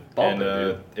 Yeah, and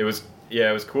it was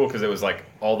cool because it was like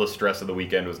all the stress of the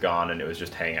weekend was gone and it was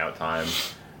just hangout time.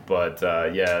 But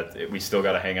we still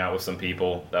got to hang out with some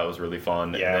people. That was really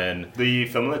fun. Yeah. And then the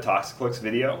film of the Toxiclix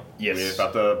video. Yes.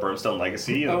 About the Brimstone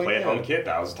Legacy and the play at home kit.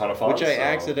 That was a ton of fun. Which I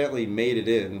accidentally made it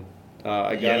in.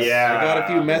 I got a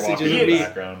few messages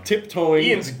of me tiptoeing.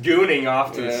 Ian's gooning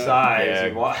off to the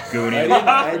side. Gooning.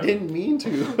 I didn't mean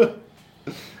to.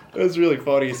 It was really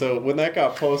funny. So when that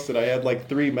got posted, I had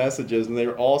 3 messages, and they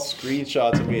were all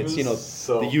screenshots of me. It's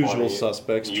the usual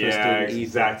suspects. Tristan, Ethan.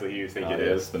 Exactly who you think it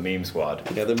is. The meme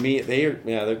squad. Yeah,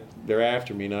 they're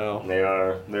after me now. They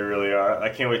are. They really are. I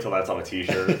can't wait till that's on a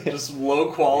T-shirt. Just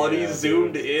low quality,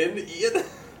 zoomed in. Ian.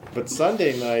 But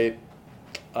Sunday night,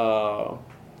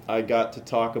 I got to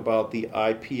talk about the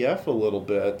IPF a little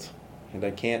bit. And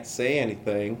I can't say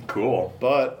anything. Cool.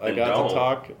 But I got to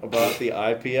talk about the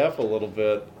IPF a little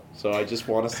bit. So I just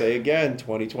want to say again,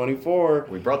 2024.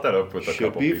 We brought that up with a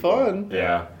couple people. Should be fun.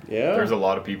 Yeah. There's a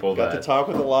lot of people got to talk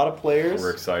with a lot of players.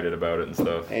 We're excited about it and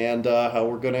stuff. And how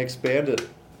we're going to expand it.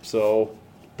 So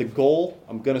the goal,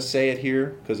 I'm going to say it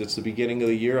here because it's the beginning of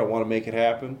the year. I want to make it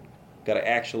happen. Got to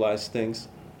actualize things.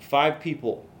 5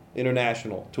 people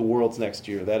international to Worlds next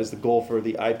year. That is the goal for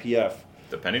the IPF.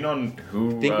 Depending on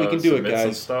who think we can do it, guys.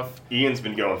 and stuff. Ian's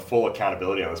been going full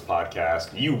accountability on this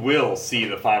podcast. You will see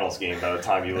the finals game by the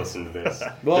time you listen to this.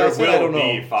 Well, there I said will I don't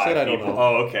be know. 5 Said I don't people. know.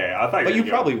 Oh, okay. I thought But you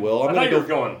probably will. I thought you were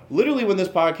going. Literally, when this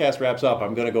podcast wraps up,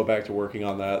 I'm going to go back to working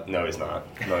on that. No, he's not.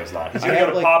 He's I going to go have,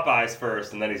 to like- Popeyes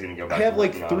first, and then he's going to go back I have to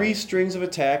working like on 3 it. strings of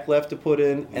attack left to put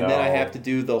in, and then I No. have to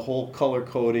do the whole color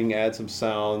coding, add some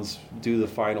sounds, do the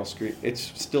final screen. It's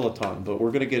still a ton, but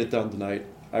we're going to get it done tonight.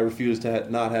 I refuse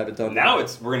to not have it done Now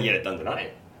tonight. we're going to get it done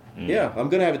tonight. Yeah, I'm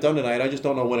going to have it done tonight. I just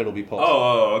don't know when it'll be posted.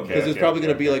 Oh, okay. Because it's probably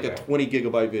going to be like okay. a 20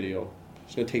 gigabyte video.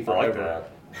 It's going to take I like forever.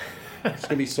 that. It's going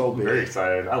to be so I'm big. very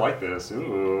excited. I like this.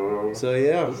 Ooh. So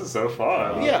yeah. This is so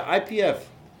fun. Yeah, IPF.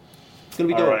 It's going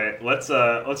to be All dope.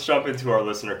 right, let's jump into our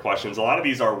listener questions. A lot of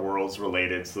these are worlds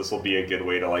related, so this will be a good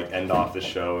way to like end off the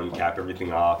show and cap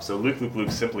everything off. So Luke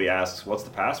simply asks, "What's the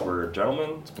password,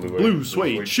 gentlemen?" It's Blue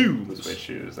suede shoes. Blue suede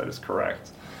shoes. That is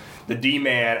correct. The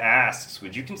D-Man asks,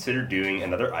 "Would you consider doing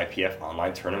another IPF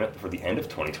online tournament before the end of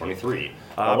 2023?"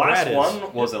 The last Brad is.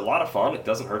 one was a lot of fun. It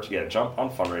doesn't hurt to get a jump on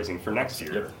fundraising for next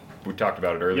year. Yep. We talked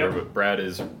about it earlier, Yep. but Brad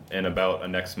is in about a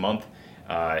next month.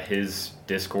 His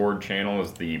Discord channel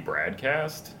is the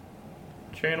Bradcast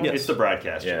channel. It's the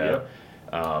broadcast. Yeah.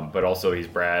 But also he's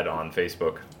Brad on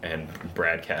Facebook and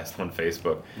Bradcast on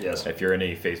Facebook. Yes. If you're in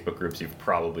any Facebook groups, you've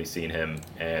probably seen him,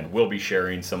 and we'll be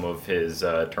sharing some of his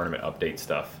tournament update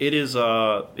stuff. It is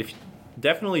if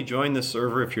definitely join this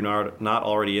server if you're not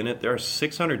already in it. There are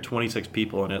 626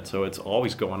 people in it, so it's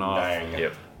always going off. Dang.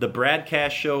 Yep. The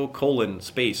Bradcast Show :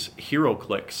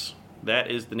 Heroclix.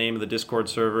 That is the name of the Discord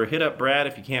server. Hit up Brad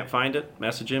if you can't find it.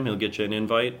 Message him. He'll get you an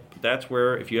invite. That's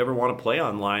where, if you ever want to play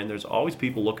online, there's always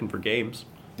people looking for games.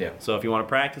 Yeah. So if you want to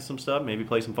practice some stuff, maybe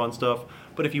play some fun stuff.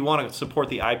 But if you want to support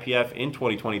the IPF in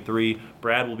 2023,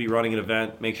 Brad will be running an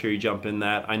event. Make sure you jump in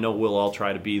that. I know we'll all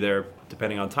try to be there,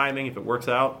 depending on timing. If it works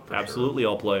out, absolutely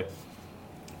I'll play.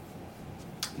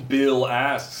 Bill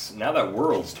asks, now that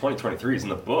Worlds 2023 is in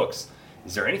the books,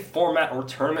 is there any format or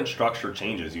tournament structure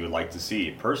changes you would like to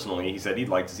see? Personally, he said he'd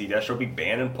like to see Destro be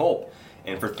banned in Pulp,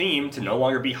 and for Theme to no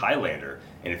longer be Highlander,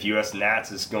 and if US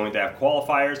Nats is going to have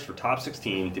qualifiers for top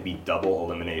 16 to be double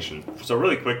elimination. So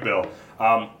really quick, Bill,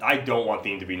 I don't want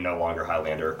Theme to be no longer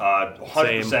Highlander.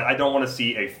 100%, Same. I don't want to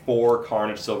see a 4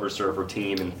 Carnage Silver Surfer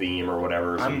team and Theme or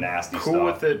whatever, some I'm nasty cool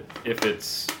stuff. with it if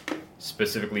it's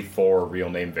specifically for real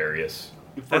name Various.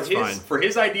 That's fine. For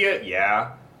his idea,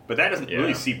 yeah. But that doesn't Yeah.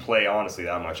 really see play, honestly,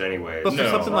 that much anyway. But for No.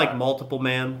 something like Multiple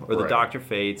Man or the Right. Dr.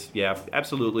 Fates, yeah,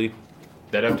 absolutely.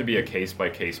 That'd have to be a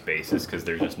case-by-case basis because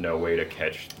there's just no way to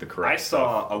catch the correct I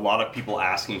saw a lot of people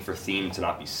asking for Theme to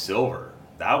not be silver.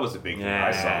 That was a big thing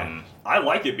I saw. Yeah. I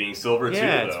like it being silver too,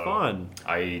 Yeah, it's though. fun.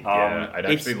 I'd it's-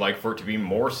 actually like for it to be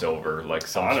more silver, like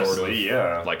some sort of Honestly,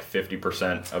 yeah. like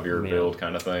 50% of your Man. build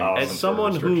kind of thing. As some As sort of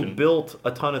someone who restriction. built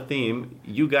a ton of Theme,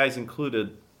 you guys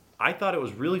included, I thought it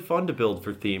was really fun to build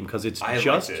for Theme because it's I liked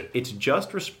just it. it's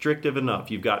just restrictive enough.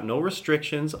 You've got no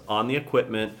restrictions on the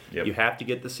equipment. Yep. You have to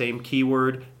get the same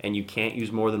keyword, and you can't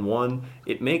use more than one.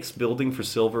 It makes building for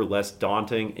silver less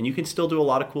daunting, and you can still do a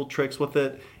lot of cool tricks with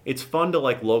it. It's fun to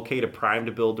like locate a prime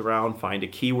to build around, find a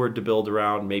keyword to build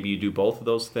around. Maybe you do both of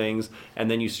those things, and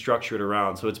then you structure it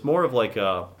around. So it's more of like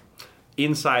a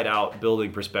inside out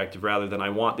building perspective rather than I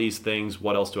want these things,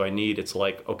 what else do I need? It's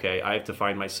like, okay, I have to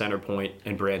find my center point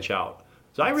and branch out.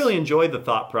 So I really enjoyed the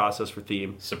thought process for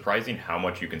Theme. Surprising how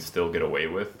much you can still get away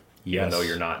with, even Yes. though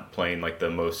you're not playing like the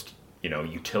most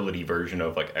utility version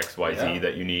of like XYZ Yeah.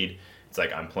 that you need. It's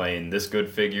like I'm playing this good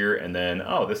figure, and then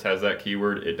this has that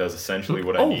keyword. It does essentially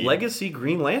what I need. Legacy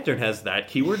Green Lantern has that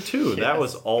keyword too. That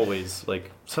was always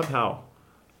like somehow.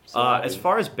 As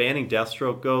far as banning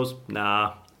Deathstroke goes,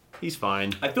 nah, he's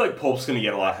fine. I feel like Pulp's going to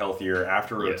get a lot healthier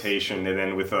after Yes. rotation, and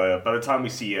then with by the time we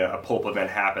see a Pulp event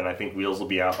happen, I think Wheels will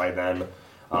be out by then.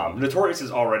 Notorious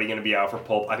is already going to be out for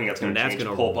Pulp. I think that's going And to that's change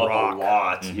gonna Pulp rock. up a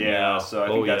lot. Mm-hmm. Yeah, so I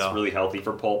think that's yeah. really healthy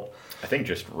for Pulp. I think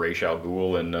just Ra's al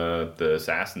Ghul and the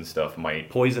assassin stuff might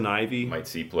Poison Ivy.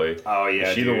 see play. Oh, yeah,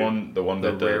 Is she dude. the one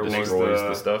that rare one. destroys The-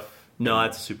 the stuff? No,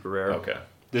 that's super rare. Okay.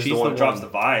 This is She's the one the that drops one- the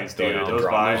vines, dude. Yeah, Those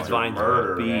drop vines those are Vines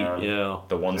murder, beat, man. yeah.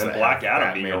 The ones And that then Black have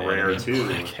Adam being a Batman rare, enemy. too.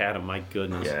 Black Adam, my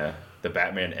goodness. Yeah, the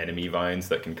Batman enemy vines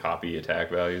that can copy attack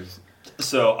values.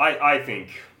 So I think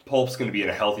Pulp's going to be in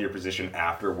a healthier position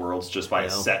after Worlds just by a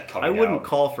set coming I wouldn't out.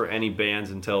 call for any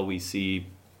bans until we see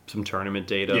some tournament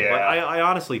data. Yeah. But I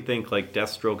honestly think like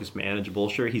Deathstroke is manageable.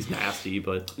 Sure, he's nasty,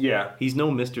 but Yeah. he's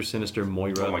no Mr. Sinister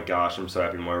Moira. Oh my gosh, I'm so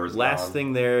happy Moira's Last gone.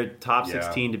 thing there, top Yeah.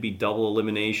 16 to be double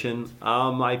elimination.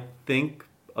 I think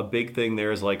a big thing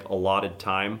there is like allotted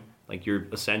time. Like you're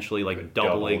essentially like Would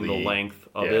doubling double the the- length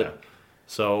of yeah. it.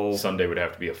 So Sunday would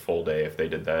have to be a full day if they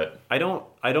did that. I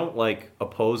don't like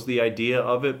oppose the idea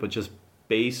of it, but just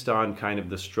based on kind of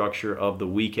the structure of the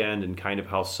weekend and kind of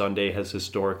how Sunday has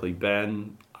historically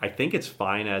been, I think it's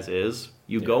fine as is.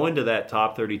 You go into that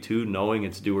top 32 knowing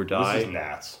it's do or die. This is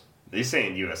Nats. He's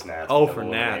saying U.S. Nats. Oh, double for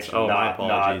Nats. elimination, Oh, my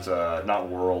apologies. Not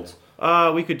Worlds.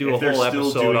 We could do If a they're whole still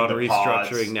episode doing on the restructuring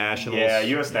pods, nationals. Yeah,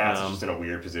 U.S. Nats is just in a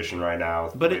weird position right now.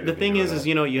 But the thing is,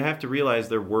 you know, you have to realize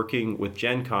they're working with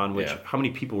Gen Con, which, how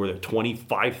many people were there?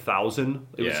 25,000?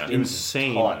 It was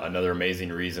insane. Another amazing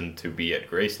reason to be at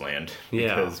Graceland.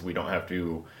 Yeah. Because we don't have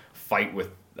to fight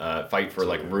for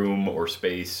like room or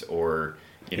space or,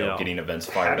 you know, getting events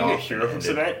fired having off. a Heroclix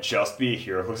event just be a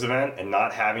Heroclix event and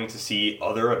not having to see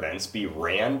other events be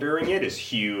ran during it is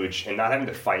huge, and not having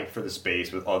to fight for the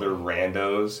space with other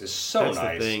randos is so That's the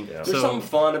nice. thing. There's So- something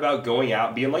fun about going out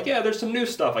and being like, yeah, there's some new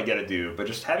stuff I gotta do, but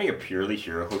just having a purely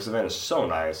Heroclix event is so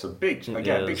nice. So big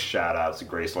shout outs to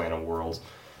Graceland and Worlds.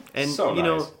 And so you nice.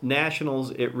 know,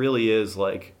 nationals, it really is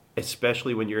like,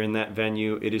 especially when you're in that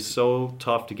venue, it is so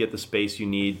tough to get the space you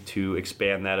need to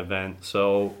expand that event.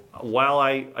 So while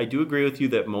I do agree with you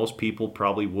that most people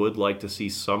probably would like to see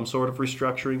some sort of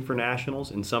restructuring for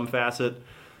nationals in some facet,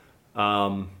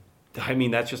 I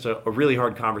mean, that's just a really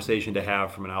hard conversation to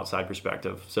have from an outside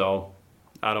perspective. So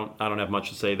I don't have much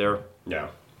to say there. Yeah.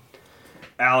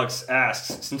 Alex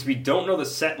asks, since we don't know the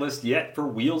set list yet for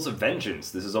Wheels of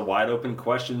Vengeance, this is a wide open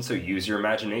question, so use your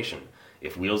imagination.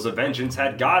 If Wheels of Vengeance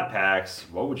had God packs,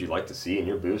 what would you like to see in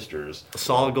your boosters? A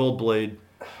solid gold blade.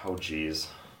 Oh, jeez.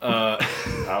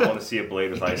 I want to see a blade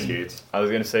with ice skates. I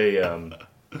was going to say,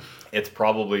 it's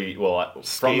probably, from the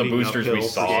Skating boosters we uphill,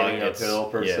 saw, Skating it's, uphill,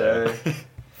 per se.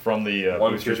 From the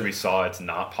One boosters could- we saw, it's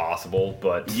not possible,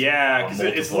 but Yeah, because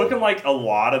it's multiple- looking like a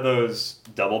lot of those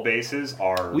double bases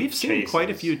are We've seen chases. quite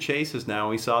a few chases now.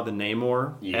 We saw the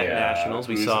Namor at Nationals.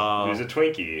 We Who's saw a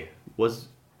Twinkie?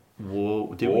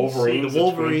 did Wolverine's we see the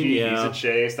Wolverine? a Twinkie, Yeah, he's a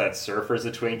chase. That Surfer's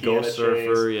a Twinkie Ghost and a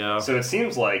Surfer, chase. yeah. So it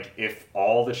seems like if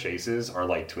all the chases are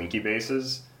like Twinkie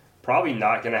bases, probably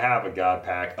not going to have a God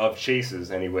pack of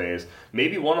chases anyways.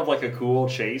 Maybe one of like a cool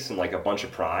chase and like a bunch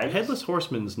of primes. Headless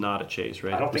Horseman's not a chase,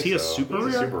 right? I don't Was think he a so. super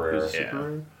He's a rare? super rare. He was a super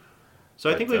rare? So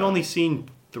I think But, we've only seen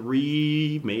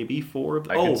 3, maybe 4 of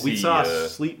them. I could We see, saw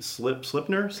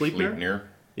Sleipnir? Sleipnir.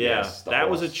 Yeah, Yes, the that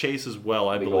was a horse. chase as well,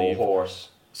 I Big believe. old horse.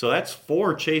 So that's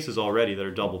 4 chases already that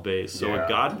are double base. So Yeah. a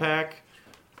God pack,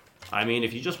 I mean,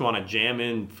 if you just want to jam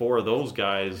in 4 of those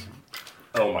guys,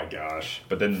 Oh my gosh.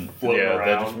 But then, Floating that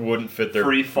around. just wouldn't fit their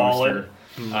Free falling.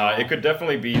 booster. It could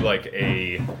definitely be like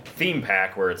a theme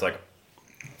pack where it's like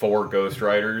 4 Ghost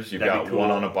Riders. You've That'd got be one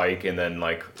cool. on a bike and then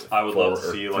like I would 4 love to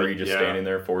or see 3 like just standing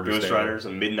there, 4 just Ghost standing Riders, a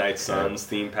Midnight Suns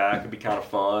theme pack would be kind of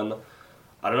fun.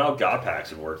 I don't know how God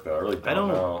packs would work though. I really don't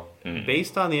know.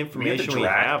 based on the We get the information we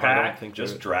Drac have, I pack, don't think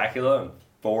just there- Dracula and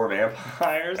 4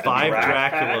 vampires. The 5 Drac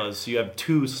pack? Draculas. You have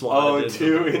 2 Oh, slotted.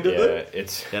 2 into Yeah, the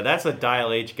it's Yeah, that's a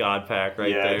Dial H God pack right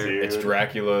Yeah, there. dude. it's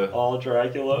Dracula, all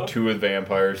Dracula. 2 with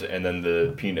vampires, and then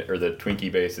the peanut or the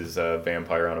Twinkie base is a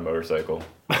vampire on a motorcycle.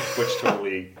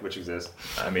 Which exists.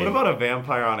 I mean, What about a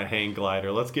vampire on a hang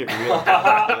glider? Let's get real.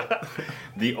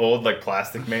 the old like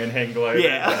Plastic Man hang glider?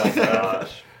 Yeah. Oh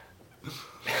gosh.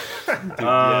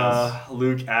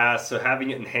 Luke asks, so having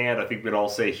it in hand, I think we'd all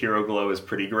say Hero Glow is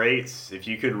pretty great. If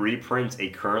you could reprint a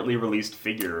currently released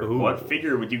figure, what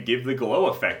figure would you give the glow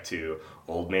effect to?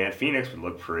 Old Man Phoenix would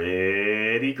look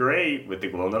pretty great with the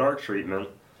glow in the dark treatment.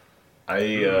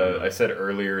 I said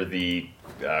earlier the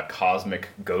Cosmic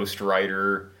Ghost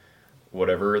Rider,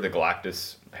 whatever, the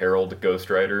Galactus Herald Ghost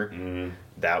Rider.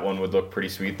 That one would look pretty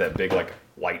sweet. That big like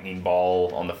lightning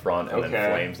ball on the front and then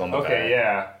flames on the back. Okay,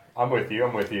 yeah. I'm with you.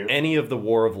 Any of the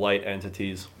War of Light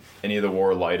entities. Any of the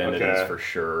War Light entities Okay. for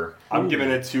sure. I'm giving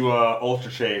it to Ultra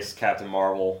Chase, Captain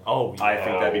Marvel. Oh, I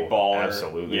think that'd be baller.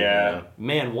 Absolutely. Yeah.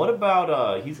 Man, what about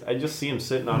I just see him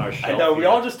sitting on our shelf. I know, we here.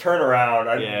 all just turn around.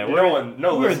 Yeah, no we're in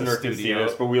the listener can see studio.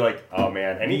 this, but we like, oh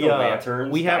man, any of the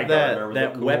lanterns. We have Skyguard would that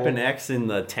look cool. Weapon X in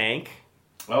the tank.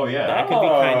 Oh yeah. That could be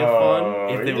kind of fun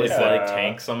if there was If yeah. like that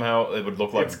tank somehow, it would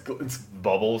look like It's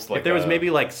bubbles. Like if there was maybe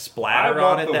like I splatter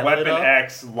want on it the that Weapon lit up.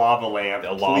 X lava lamp.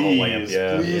 A lava please, lamp,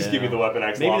 yeah. Please Yeah. give me the Weapon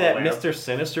X Maybe lava that lamp. Mr.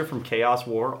 Sinister from Chaos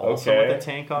War also Okay. with a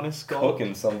tank on his skull.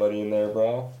 Cooking somebody in there,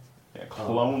 bro.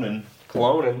 cloning.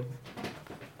 Cloning.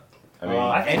 I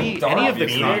mean, Any of the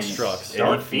Phoenix. constructs.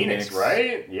 Dark Any Phoenix, Phoenix.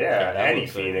 right? Yeah, that any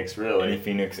looks like- Phoenix, any really.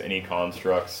 Phoenix, any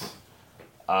constructs.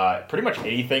 Pretty much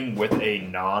anything with a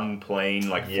non-plane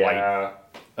like flight Yeah.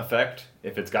 effect.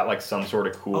 If it's got like some sort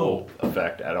of cool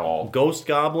effect at all. Ghost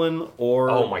Goblin or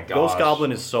Oh my gosh. Ghost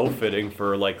Goblin is so fitting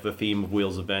for like the theme of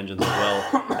Wheels of Vengeance as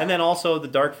well. And then also the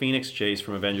Dark Phoenix chase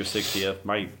from Avengers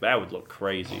 60th. That would look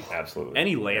crazy. Absolutely.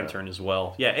 Any lantern as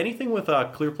well. Yeah, anything with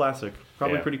clear plastic.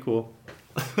 Probably pretty cool.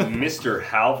 Mr.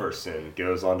 Halverson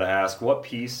goes on to ask, what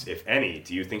piece, if any,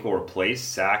 do you think will replace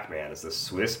Sackman as the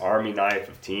Swiss Army knife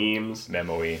of teams?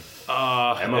 MOE.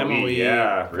 MOE,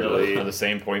 yeah, really. For the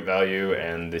same point value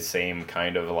and the same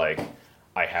kind of like,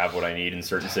 I have what I need in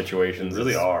certain situations.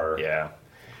 Really are. Yeah.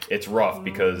 It's rough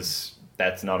because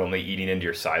that's not only eating into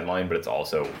your sideline, but it's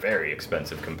also very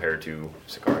expensive compared to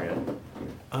Sicarian.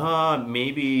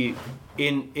 Maybe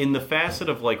in the facet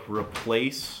of like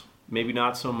replace... Maybe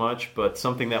not so much, but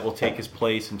something that will take his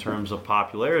place in terms of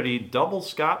popularity. Double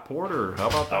Scott Porter. How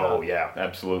about that? Oh, yeah,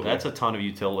 absolutely. That's a ton of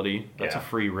utility. That's Yeah. a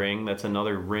free ring. That's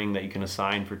another ring that you can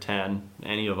assign for 10.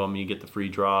 Any of them, you get the free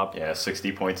drop. Yeah,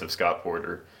 60 points of Scott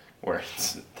Porter, where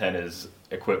it's 10 is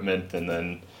equipment, and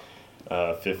then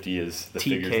 50 is the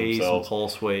figures TKs themselves. and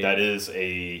pulse wave. That is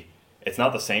it's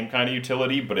not the same kind of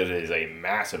utility, but it is a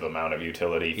massive amount of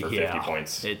utility for 50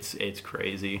 points. It's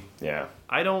crazy. Yeah.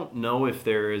 I don't know if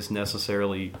there is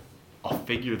necessarily a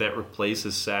figure that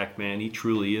replaces Sackman. He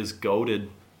truly is goated.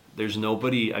 There's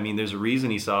nobody. I mean, there's a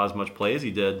reason he saw as much play as he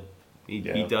did.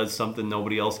 He does something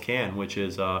nobody else can, which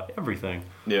is everything.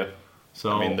 Yeah.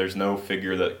 So I mean, there's no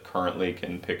figure that currently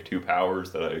can pick 2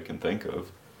 powers that I can think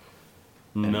of.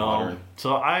 No. Modern.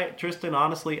 So Tristan,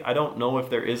 honestly, I don't know if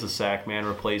there is a Sackman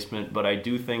replacement, but I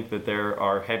do think that there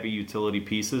are heavy utility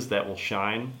pieces that will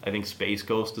shine. I think Space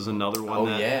Ghost is another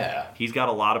one. He's got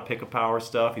a lot of pick-a-power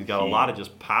stuff. He's got a lot of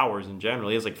just powers in general.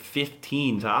 He has like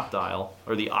 15 top dial,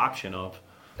 or the auction of.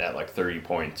 At like 30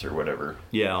 points or whatever.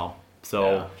 Yeah.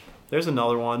 So there's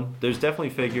another one. There's definitely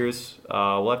figures.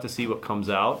 We'll have to see what comes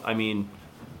out. I mean...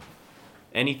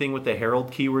 Anything with the Herald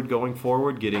keyword going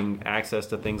forward, getting access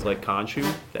to things like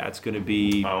Khonshu, that's going to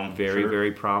be very,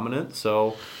 very prominent.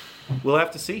 So we'll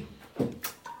have to see.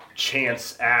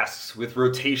 Chance asks, with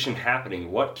rotation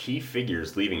happening, what key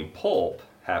figures leaving Pulp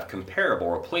have comparable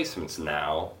replacements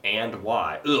now, and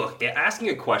why? Ugh, asking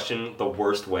a question the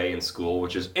worst way in school,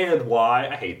 which is, and why?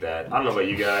 I hate that. I don't know about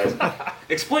you guys.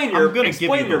 Explain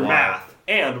your math.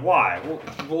 And why?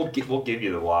 We'll give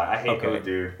you the why. I hate how we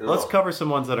do. Let's cover some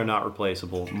ones that are not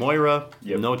replaceable. Moira,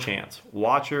 no chance.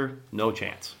 Watcher, no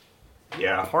chance.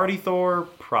 Yeah. Party Thor,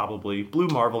 probably. Blue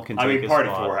Marvel can take his Party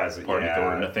spot. Thor has it. Party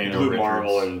Thor, Nathaniel Blue Richards.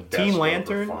 Marvel and Team Deathstroke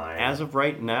Lantern, are fine. as of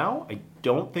right now, I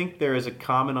don't think there is a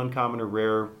common, uncommon, or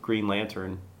rare Green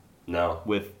Lantern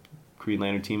with Green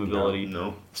Lantern team ability.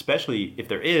 No. Especially if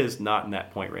there is, not in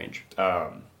that point range.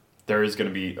 There is going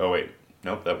to be... Oh, wait.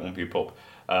 Nope, that won't be Pulp.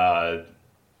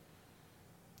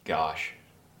 Gosh.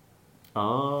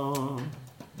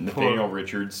 Nathaniel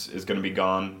Richards is going to be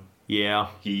gone. Yeah.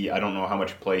 I don't know how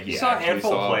much play he saw a actually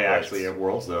handful saw. of play actually at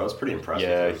Worlds though. It was pretty impressive.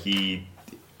 Yeah,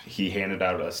 he handed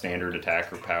out a standard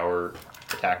attack power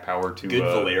to good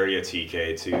Valeria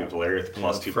TK too. Valeria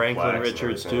plus 2 Franklin flags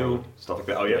Richards too. Stuff like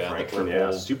that. Oh yeah, Franklin.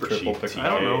 Yeah, super cheap. I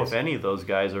don't know if any of those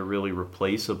guys are really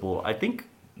replaceable. I think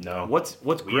what's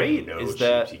great is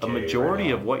that a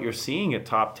majority of what you're seeing at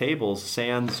top tables,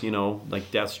 sans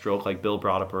like Deathstroke, like Bill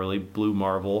brought up early, Blue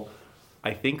Marvel.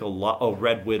 I think a lot. Oh,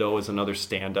 Red Widow is another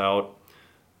standout.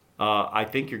 I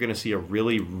think you're going to see a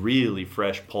really, really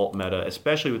fresh Pulp meta,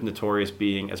 especially with Notorious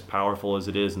being as powerful as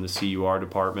it is in the CUR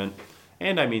department.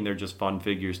 And I mean, they're just fun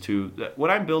figures too.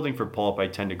 When I'm building for Pulp, I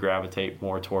tend to gravitate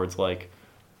more towards like,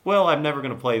 well, I'm never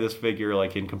going to play this figure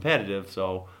like in competitive,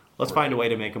 so let's find a way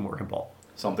to make him work in Pulp.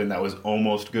 Something that was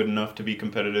almost good enough to be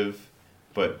competitive,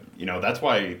 but that's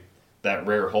why that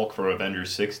rare Hulk from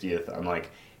Avengers 60th, I'm like,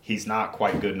 he's not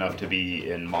quite good enough to be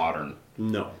in Modern.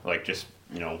 No. Like just,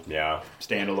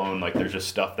 standalone, like there's just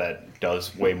stuff that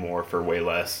does way more for way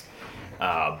less.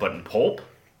 But in Pulp,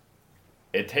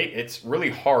 it's really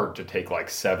hard to take like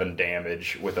 7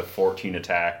 damage with a 14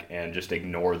 attack and just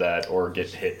ignore that or get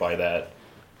hit by that.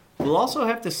 We'll also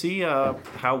have to see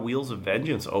how Wheels of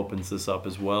Vengeance opens this up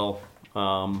as well.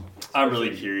 I'm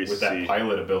really curious with to that see.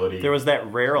 pilot ability. There was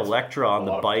that rare Electra on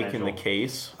the lot of bike in the potential.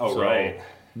 case. Oh, so, right.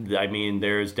 I mean,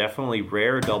 there's definitely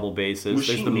rare double bases. Was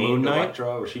There's she the Moon named Knight. Elektra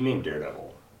or was she named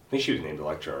Daredevil? I think she was named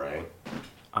Elektra, right?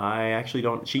 I actually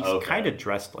don't. She's Okay. kind of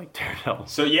dressed like Daredevil.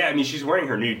 So yeah, I mean she's wearing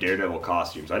her new Daredevil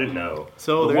costumes. I didn't know.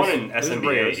 So the there's- one in there's SNBA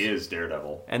rares. is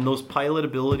Daredevil. And those pilot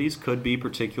abilities could be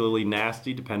particularly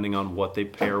nasty depending on what they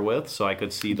pair with. So I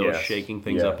could see those Yes. shaking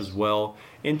things up Yes. as well.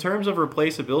 In terms of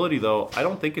replaceability, though, I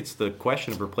don't think it's the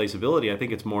question of replaceability. I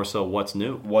think it's more so what's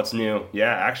new. What's new?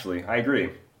 Yeah, actually, I agree.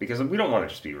 because we don't want to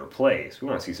just be replaced. We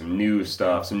want to see some new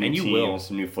stuff, some new teams,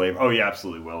 some new flavor. Oh, yeah,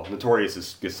 absolutely will. Notorious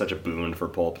is such a boon for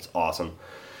Pulp. It's awesome.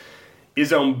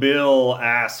 Izone Bill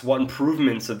asks, what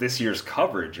improvements of this year's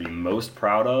coverage are you most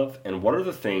proud of, and what are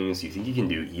the things you think you can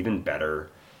do even better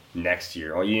next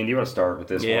year? Oh, Ian, do you want to start with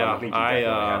this one? I think you definitely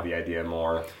have the idea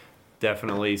more.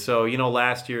 Definitely. So,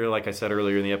 last year, like I said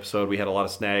earlier in the episode, we had a lot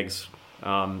of snags.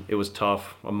 It was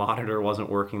tough. A monitor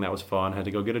wasn't working. That was fun. Had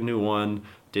to go get a new one.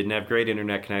 Didn't have great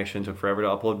internet connection. Took forever to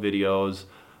upload videos.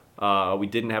 We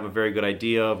didn't have a very good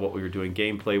idea of what we were doing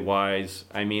gameplay-wise.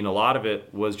 I mean, a lot of it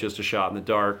was just a shot in the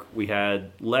dark. We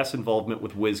had less involvement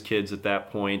with WizKids at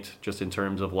that point, just in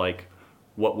terms of, like,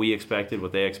 what we expected,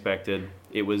 what they expected.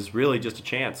 It was really just a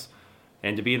chance.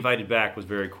 And to be invited back was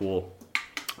very cool.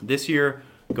 This year,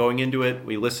 going into it,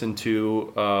 we listened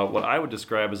to what I would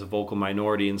describe as a vocal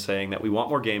minority in saying that we want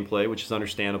more gameplay, which is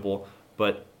understandable,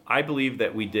 but I believe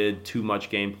that we did too much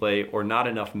gameplay or not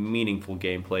enough meaningful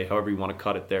gameplay, however you want to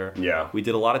cut it there. Yeah. We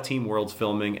did a lot of Team Worlds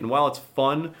filming, and while it's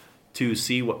fun to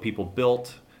see what people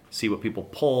built, see what people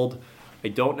pulled, I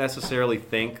don't necessarily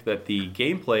think that the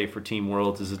gameplay for Team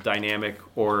Worlds is as dynamic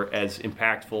or as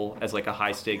impactful as like a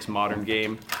high-stakes modern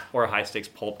game or a high-stakes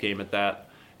pulp game at that.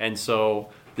 And so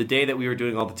the day that we were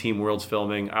doing all the Team Worlds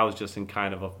filming, I was just in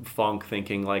kind of a funk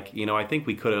thinking like, I think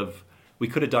we could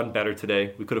have done better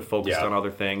today. We could have focused on other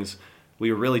things.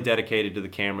 We were really dedicated to the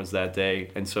cameras that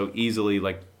day. And so easily,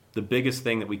 like, the biggest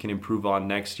thing that we can improve on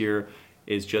next year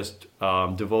is just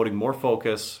devoting more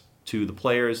focus to the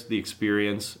players, the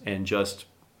experience, and just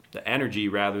the energy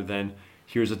rather than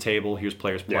here's a table, here's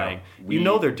players playing.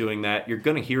 Yeah, they're doing that. You're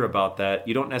going to hear about that.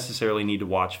 You don't necessarily need to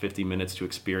watch 50 minutes to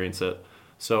experience it.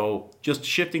 So just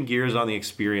shifting gears on the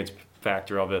experience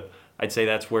factor of it, I'd say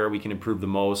that's where we can improve the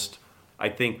most. I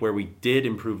think where we did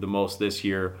improve the most this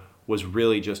year was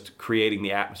really just creating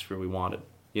the atmosphere we wanted.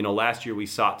 Last year we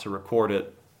sought to record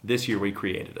it. This year we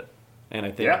created it. And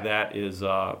I think that is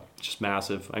just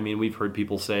massive. I mean, we've heard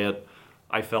people say it.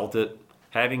 I felt it.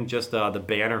 Having just the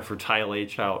banner for Tile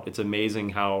H out, it's amazing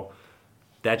how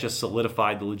that just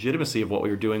solidified the legitimacy of what we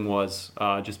were doing was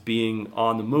just being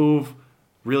on the move,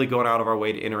 really going out of our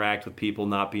way to interact with people,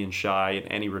 not being shy in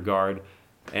any regard.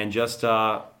 And just,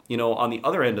 on the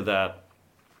other end of that,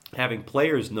 having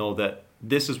players know that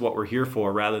this is what we're here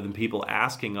for rather than people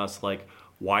asking us, like,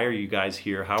 why are you guys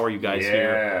here? How are you guys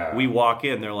here? We walk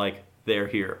in, they're like, they're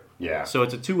here. Yeah. So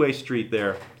it's a two-way street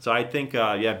there. So I think,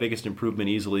 biggest improvement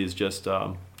easily is just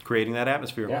creating that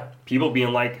atmosphere. Yeah. People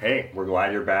being like, hey, we're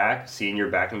glad you're back, seeing you're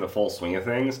back in the full swing of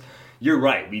things. You're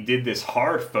right. We did this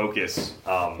hard focus,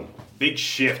 big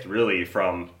shift, really,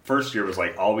 from first year was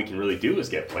like, all we can really do is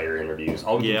get player interviews.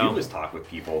 All we can do is talk with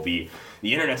people. The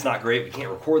internet's not great. We can't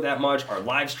record that much. Our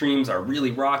live streams are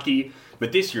really rocky.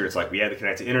 But this year, it's like we had to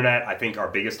connect to internet. I think our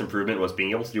biggest improvement was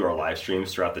being able to do our live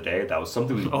streams throughout the day. That was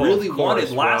something we really wanted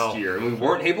last year, and we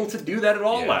weren't able to do that at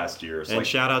all last year. So and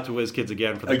shout out to WizKids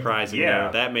again for the prize in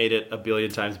there. That made it a billion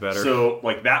times better. So,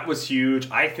 that was huge.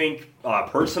 I think,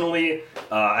 personally,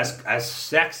 as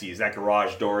sexy as that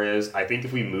garage door is, I think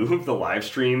if we move the live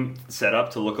stream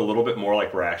setup to look a little bit more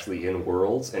like we're actually in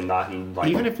Worlds and not in,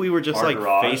 even if we were just,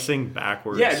 garage, facing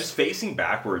backwards. Yeah, just facing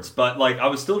backwards. But, I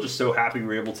was still just so happy we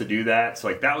were able to do that.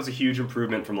 So, that was a huge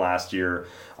improvement from last year.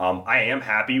 I am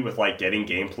happy with, getting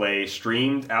gameplay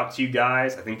streamed out to you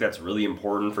guys. I think that's really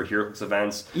important for Heroclix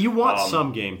events. You want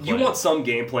some gameplay. You want some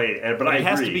gameplay, but I agree. It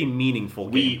has to be meaningful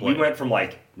gameplay. We went from,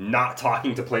 not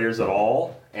talking to players at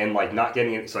all and, not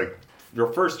getting it. So,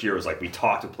 your first year was, we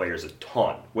talked to players a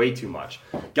ton. Way too much.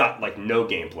 Got, no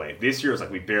gameplay. This year was,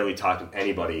 we barely talked with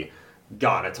anybody.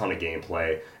 Got a ton of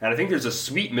gameplay. And I think there's a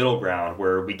sweet middle ground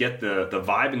where we get the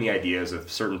vibe and the ideas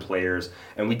of certain players,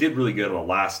 and we did really good on the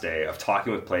last day of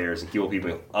talking with players and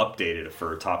keeping updated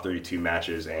for top 32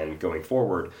 matches and going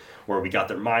forward, where we got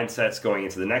their mindsets going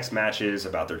into the next matches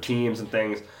about their teams and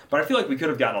things. But I feel like we could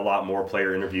have gotten a lot more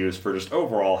player interviews for just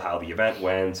overall how the event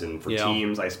went and for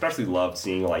teams. I especially loved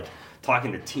seeing,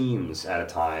 talking to teams at a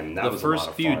time. That was a lot of fun.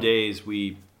 The first few days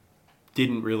we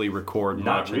didn't really record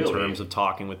much in terms of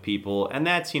talking with people, and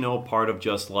that's part of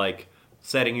just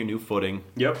setting your new footing.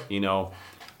 Yep.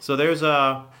 So there's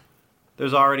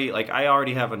already I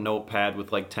already have a notepad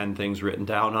with 10 things written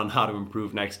down on how to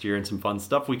improve next year and some fun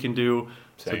stuff we can do.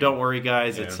 Same. So don't worry,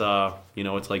 guys. Yeah. It's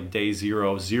it's day 000.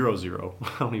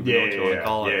 I don't even know what you want to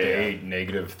call it. Day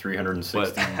negative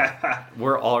 360. But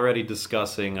we're already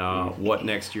discussing what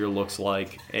next year looks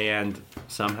like, and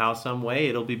somehow, some way,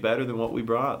 it'll be better than what we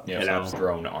brought. Yeah, so.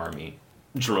 Drone army.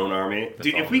 Drone army.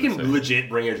 Dude, if we can legit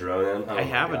bring a drone in. I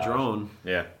have a drone.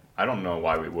 Yeah. I don't know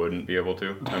why we wouldn't be able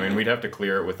to. I mean, we'd have to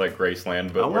clear it with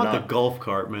Graceland, but I want the golf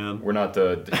cart, man. We're not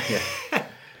the.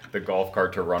 the golf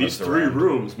cart to run These us 3 around.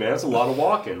 rooms, man, that's a lot of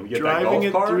walking. We get Driving that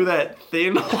it golf cart. through that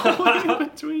thin hallway in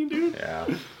between, dude. Yeah.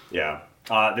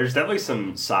 Yeah. There's definitely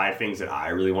some side things that I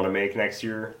really want to make next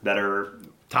year that are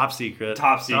Top secret.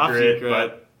 top secret.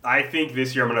 But I think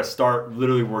this year I'm going to start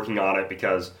literally working on it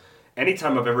because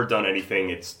anytime I've ever done anything,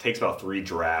 it takes about 3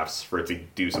 drafts for it to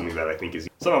do something that I think is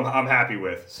something I'm happy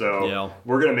with. So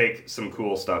we're going to make some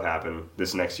cool stuff happen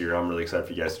this next year. I'm really excited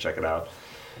for you guys to check it out.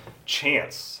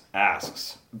 Chance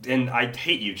asks, and I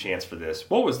hate you, Chance, for this.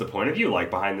 What was the point of view like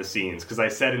behind the scenes? Because I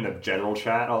said in the general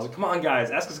chat, I was like, come on, guys,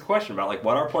 ask us a question about like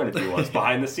what our point of view was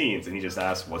behind the scenes. And he just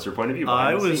asked, what's your point of view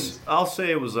behind the scenes? I'll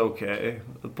say it was okay.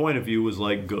 The point of view was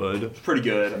like good. It's pretty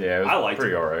good. Yeah, it was I liked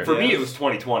pretty it. alright. For me, it was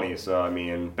 2020, so I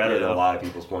mean, better than a lot of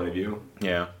people's point of view.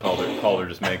 Yeah, Calder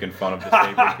just making fun of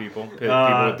disabled people.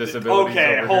 People with disabilities.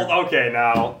 Okay, over here. okay,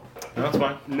 now. No, that's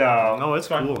fine. No, it's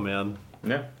cool, man.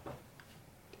 Yeah.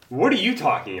 What are you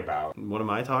talking about? What am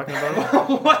I talking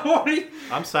about? what are you?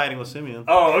 I'm siding with Simeon.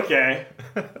 Oh, okay.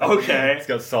 Okay. It's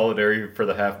got solidarity for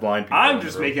the half-blind people. I'm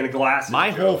just making a glasses My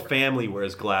joke. whole family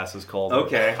wears glasses, Calder.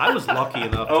 Okay. I was lucky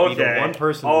enough to be the one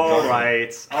person who All doesn't.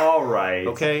 right. All right.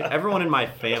 Okay, everyone in my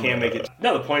family. Can't make it.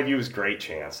 No, the point of view was great,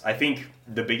 Chance. I think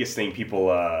the biggest thing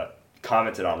people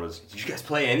commented on was, did you guys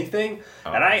play anything?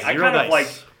 And I Zero kind of dice.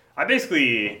 like, I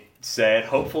basically said,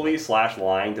 hopefully /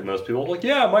 lying to most people, like,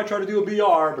 yeah, I might try to do a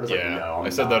VR, but it's like, no, I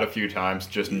said that a few times,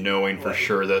 just knowing for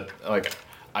sure that like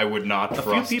I would not A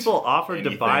trust. few people offered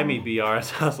to buy me anything.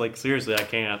 VRs. I was like, seriously, I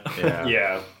can't. Yeah.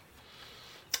 Yeah.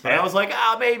 But I was like,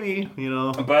 maybe, you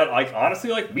know. But like honestly,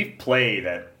 like we've played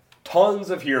at tons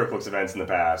of Heroclix events in the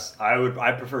past.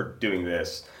 I prefer doing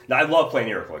this. Now, I love playing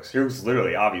Heroclix. Here's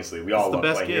literally, obviously, we all the love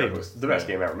best playing game. Heroclix. It's the best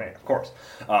game ever made, of course.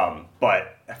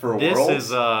 But for This Worlds,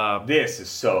 is this is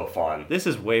so fun. this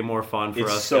is way more fun for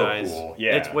It's us so guys. cool,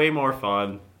 yeah. It's way more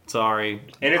fun. Sorry.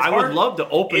 And it's I hard- would love to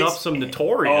open up it's- some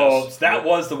Notorious. Oh, that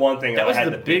was the one thing That I was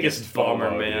had the biggest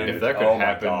bummer, FOMO, man. dude. If that could oh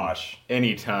happen my gosh.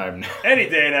 anytime. Any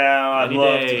day now, I'd Any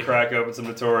love day. to crack open some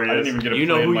Notorious. I didn't even get to You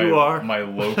know play who my, you are. my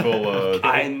local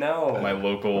I know. my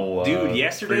local Dude,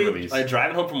 yesterday, pre-release. like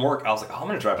driving home from work, I was like, I'm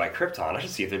gonna drive by Krypton. I should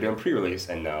see if they're doing pre-release.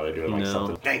 And no, they're doing like No.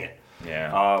 something. Dang it.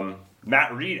 Yeah.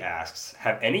 Matt Reed asks,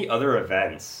 have any other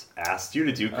events asked you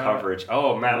to do coverage?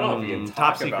 Oh, Matt, I don't know if you can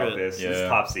top talk about secret. this. Yeah. It's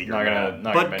top secret. Not gonna, Matt.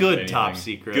 not But gonna good mention top anything.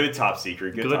 secret. Good top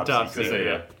secret. Good, top top secret. So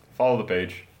yeah, follow the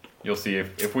page. You'll see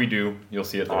if we do, you'll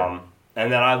see it there.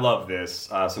 And then I love this.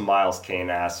 So Miles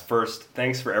Kane asks, first,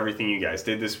 thanks for everything you guys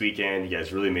did this weekend. You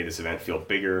guys really made this event feel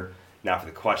bigger. Now for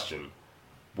the question.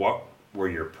 What were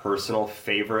your personal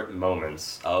favorite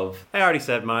moments of... I already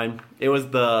said mine. It was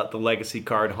the legacy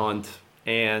card hunt,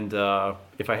 and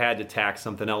if I had to tack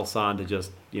something else on to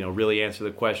just really answer the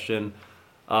question,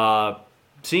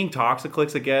 seeing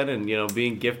Toxiclix again and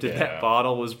being gifted that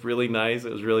bottle was really nice.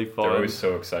 It was really fun. They're always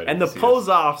so excited. and to the see pose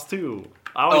offs too.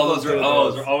 I always love doing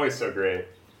those are always so great.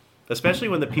 especially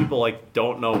when the people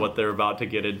don't know what they're about to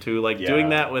get into. Doing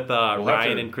that with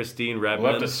Ryan and Christine Redmond.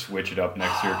 We'll have to switch it up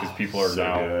next year because people are So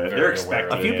now good. very They're expecting aware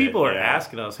A of few it. people are Yeah.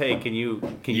 asking us, "Hey, can you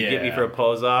get me Yeah. for a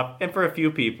pose off?" And for a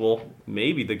few people,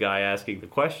 maybe the guy asking the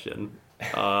question,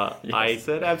 I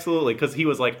said absolutely because he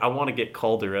was like, "I want to get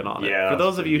Calder in on it." Yeah, For that's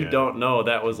those of you who pretty good. don't know,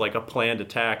 that was like a planned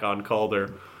attack on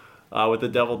Calder. With the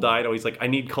Devil Dino, he's like, "I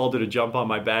need Calder to jump on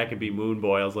my back and be Moon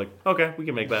Boy." I was like, "Okay, we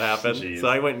can make that happen." Jeez. So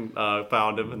I went and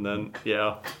found him, and then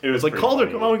It was like, pretty "Calder,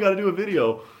 funny. come on, we got to do a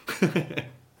video."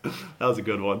 That was a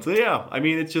good one. So yeah, I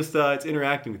mean, it's just it's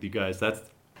interacting with you guys. That's the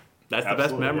best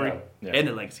Absolutely, memory. yeah. And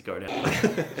the legacy card.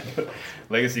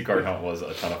 Legacy Card Hunt was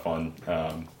a ton of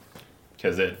fun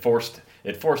because it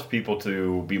forced people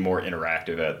to be more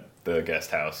interactive at the guest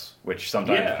house, which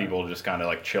sometimes people just kind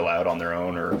of chill out on their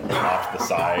own or off the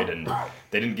side, and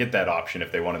they didn't get that option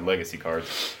if they wanted legacy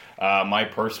cards. My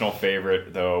personal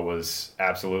favorite though was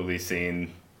absolutely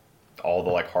seeing all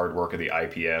the hard work of the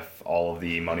IPF, all of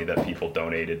the money that people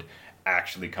donated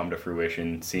actually come to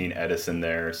fruition. Seeing Edison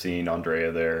there, seeing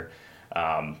Andrea there.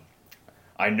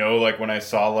 I know, when I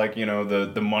saw,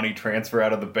 the money transfer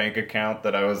out of the bank account,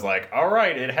 that I was like, all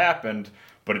right, it happened.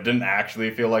 But it didn't actually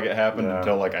feel like it happened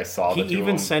until, I saw He the two even of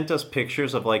them. sent us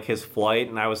pictures of his flight,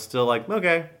 and I was still like,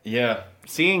 okay. Yeah.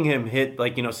 Seeing him hit,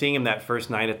 seeing him that first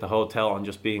night at the hotel and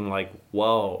just being like,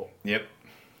 whoa, Yep.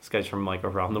 this guy's from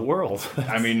around the world.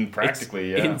 I mean,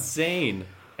 practically, It's yeah. insane.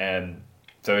 And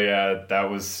so, yeah, that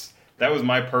was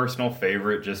my personal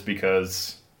favorite just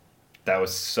because that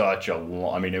was such a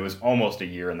long... I mean, it was almost a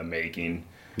year in the making.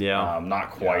 Yeah.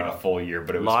 Not quite a full year,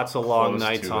 but it was Lots of long close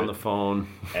nights to on it. the phone.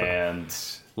 And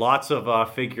Lots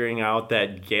of figuring out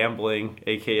that gambling,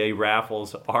 aka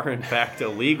raffles, are in fact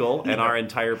illegal, and our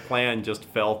entire plan just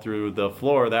fell through the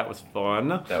floor. That was fun.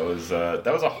 That was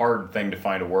a hard thing to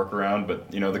find a workaround, but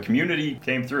the community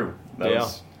came through.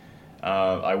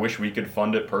 I wish we could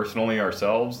fund it personally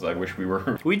ourselves. I wish we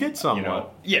were. We did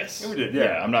somewhat. Yes, we did.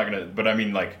 Yeah, I'm not gonna. But I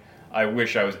mean, like, I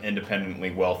wish I was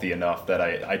independently wealthy enough that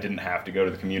I didn't have to go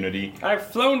to the community. I've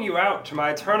flown you out to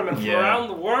my tournament from around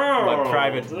the world. My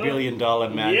private $1 billion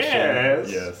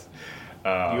mansion. Yes.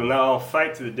 You'll now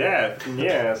fight to the death.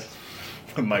 Yes.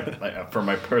 For my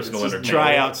personal entertainment.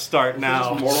 Tryout start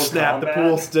now. Snap the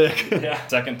pool stick. Yeah.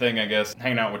 Second thing, I guess,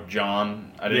 hanging out with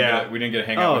John. We didn't get to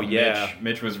hang out with Mitch.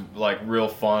 Mitch was like real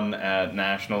fun at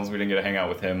Nationals. We didn't get to hang out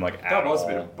with him at all. That must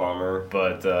have been a bummer.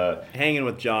 But hanging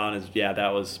with John is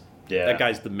that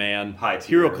guy's the man. High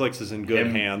tier. Heroclix is in good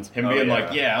hands. Him being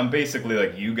like, I'm basically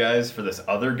like you guys for this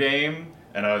other game.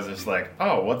 And I was just like,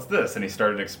 oh, what's this? And he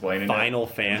started explaining Final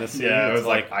Fantasy. Yeah, I was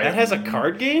like, that has a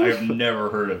card game? I've never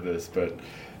heard of this, but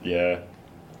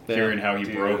hearing how he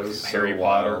broke Harry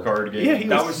Potter card game. Yeah,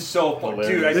 that was so fun.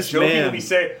 Dude, I this jokingly man.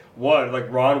 say, what,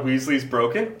 like Ron Weasley's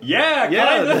broken? Yeah,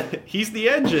 kinda. He's the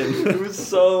engine. It was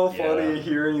so funny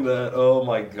hearing that. Oh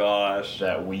my gosh.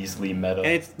 That Weasley meta. And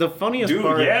it's the funniest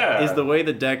part is the way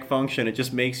the deck function. It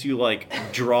just makes you like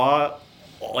draw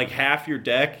like half your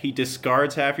deck. He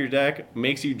discards half your deck,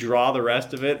 makes you draw the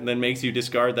rest of it, and then makes you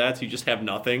discard that, so you just have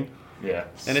nothing. Yeah.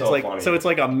 And it's like funny. So it's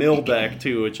like a mill deck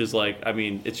too, which is like, I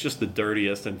mean, it's just the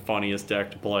dirtiest and funniest deck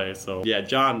to play. So yeah,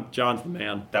 John's the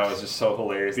man. That was just so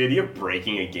hilarious. The idea of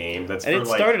breaking a game that's and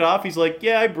for it started off, he's like,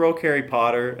 I broke Harry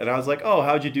Potter, and I was like, oh,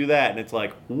 how'd you do that? And it's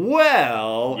like,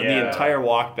 well, and the entire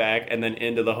walk back and then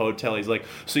into the hotel, he's like,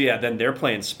 so then they're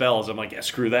playing spells. I'm like,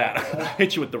 screw that. I'll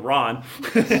hit you with the Ron.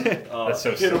 That's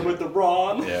so hit him with the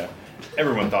Ron. Yeah.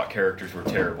 Everyone thought characters were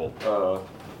terrible.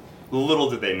 Little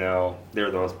did they know they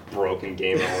were the most broken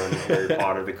game ever in Harry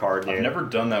Potter, the card game. I've never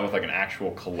done that with like an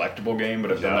actual collectible game,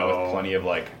 but I've done that with plenty of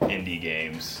like indie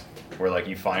games where like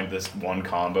you find this one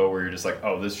combo where you're just like,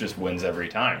 oh, this just wins every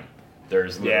time.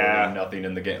 There's literally nothing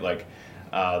in the game. Like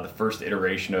the first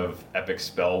iteration of Epic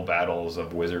Spell Battles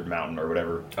of Wizard Mountain or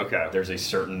whatever. Okay. There's a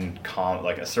certain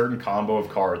combo of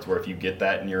cards where if you get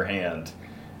that in your hand,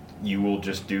 you will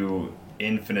just do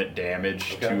infinite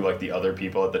damage to like the other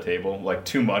people at the table, like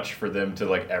too much for them to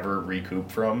like ever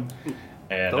recoup from.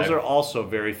 And those are also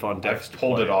very fun decks. I've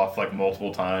pulled it off like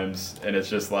multiple times, and it's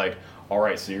just like, all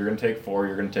right, so you're gonna take 4,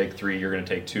 you're gonna take 3, you're gonna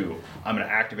take 2. I'm gonna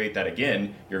activate that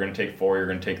again. You're gonna take 4, you're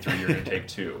gonna take 3, you're gonna take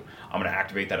 2. I'm gonna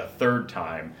activate that a third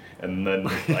time, and then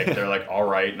like they're like, all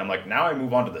right, and I'm like, now I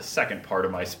move on to the second part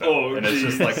of my spell, and it's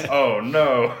just like, oh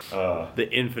no,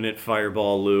 the infinite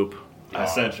fireball loop.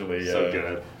 Essentially, yeah. So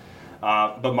good.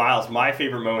 But Miles, my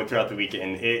favorite moment throughout the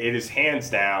weekend, it is hands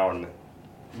down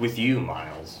with you,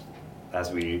 Miles,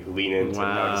 as we lean into.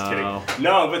 Wow. No, just kidding.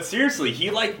 No, but seriously, he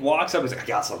like walks up and he's like, I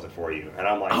got something for you. And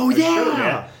I'm like, oh yeah. Sure,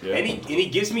 man. Yeah. And he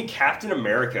gives me Captain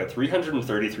America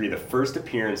 333, the first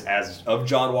appearance of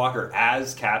John Walker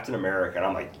as Captain America. And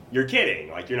I'm like, you're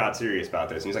kidding. Like, you're not serious about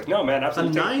this. And he's like, no, man,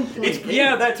 absolutely. A 9.8.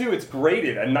 Yeah, that too. It's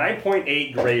graded. A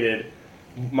 9.8 graded.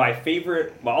 My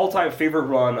all-time favorite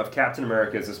run of Captain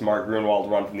America is this Mark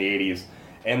Grunwald run from the 80s.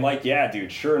 And, like, yeah,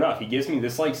 dude, sure enough, he gives me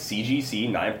this, like,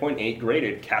 CGC 9.8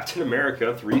 graded Captain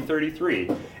America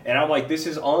 333. And I'm like, this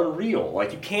is unreal.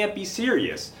 Like, you can't be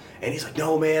serious. And he's like,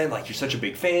 no, man, like, you're such a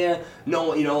big fan.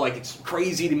 No, like, it's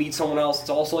crazy to meet someone else that's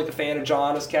also, like, a fan of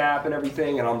John as Cap and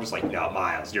everything. And I'm just like, no,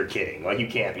 Miles, you're kidding. Like, you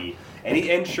can't be.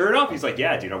 And sure enough, he's like,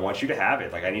 yeah, dude, I want you to have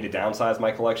it. Like, I need to downsize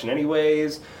my collection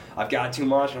anyways. I've got too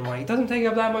much. And I'm like, it doesn't take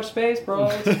up that much space, bro.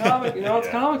 It's comic, it's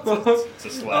comic book. It's a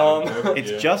slab.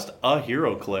 It's just a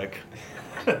Heroclix.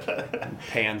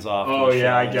 Pans off. Oh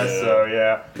yeah, I guess so.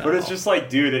 Yeah, no. But it's just like,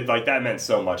 dude, that meant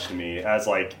so much to me as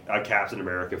like a Captain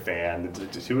America fan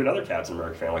to another Captain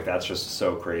America fan. Like that's just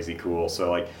so crazy cool. So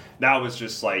like that was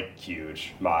just like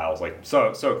huge, Miles. Like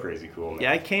so crazy cool. Man.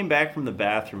 Yeah, I came back from the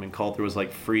bathroom and Coulter was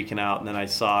like freaking out, and then I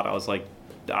saw it. I was like,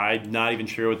 I'm not even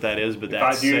sure what that is, but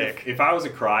that's sick. If I was a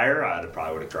crier, I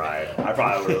probably would have cried. I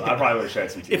probably would have shed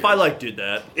some tears. If I did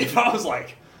that. If I was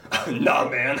like, nah,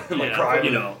 man, I'm like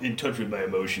crying. In touch with my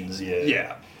emotions. Yeah.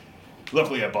 Yeah.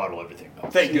 Luckily, I bottle everything.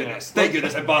 Thank goodness,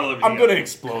 I bottle everything. I'm gonna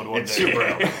explode one day. It's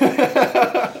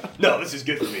super. No, this is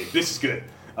good for me. This is good.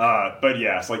 But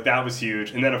yes, like that was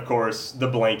huge. And then of course the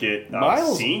blanket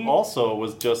Miles scene also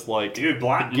was just like, dude,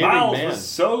 Miles was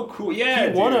so cool. Yeah,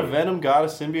 he won a Venom God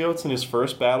of Symbiotes in his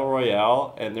first battle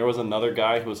royale, and there was another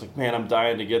guy who was like, man, I'm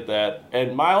dying to get that,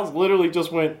 and Miles literally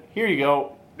just went, here you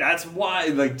go. That's why,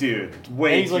 like, dude,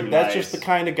 way and he's too like, nice. that's just the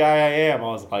kind of guy I am. I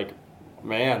was like,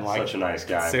 Man, like, such a nice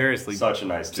guy. Seriously. Such a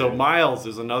nice dude. So Miles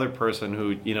is another person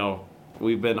who,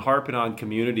 we've been harping on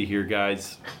community here,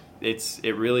 guys.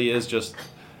 It really is just,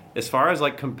 as far as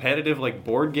like competitive like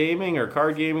board gaming or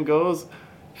card gaming goes,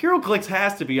 Heroclix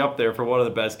has to be up there for one of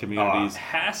the best communities.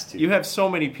 Has to. You have so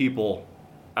many people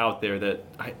out there that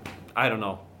I don't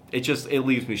know. It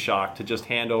leaves me shocked to just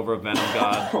hand over a Venom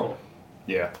God.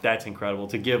 Yeah. That's incredible.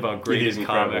 To give a greatest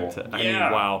comic to, I mean,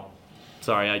 wow.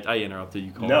 Sorry, I interrupted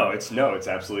you, Cole. No, it's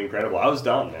absolutely incredible. I was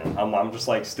done, man. I'm just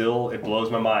like, still, it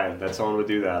blows my mind that someone would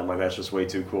do that. I'm like, that's just way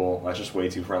too cool. That's just way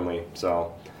too friendly.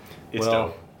 So, it's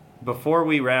dope. Before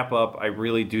we wrap up, I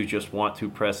really do just want to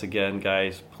press again,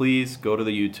 guys. Please go to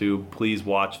the YouTube. Please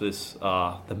watch this,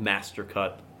 the master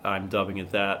cut, I'm dubbing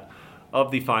it that, of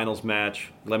the finals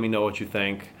match. Let me know what you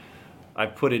think.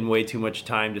 I've put in way too much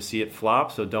time to see it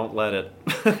flop, so don't let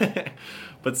it.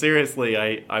 But seriously,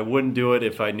 I wouldn't do it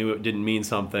if I knew it didn't mean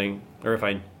something, or if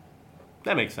I...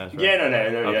 That makes sense, right? Yeah,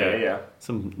 no, okay. yeah.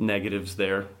 Some negatives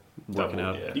there working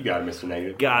out. Yeah. You got it, Mr.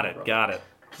 Negative. Got it.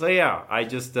 So yeah, I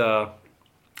just...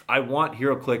 I want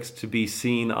Heroclix to be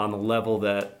seen on the level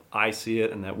that I see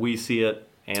it and that we see it.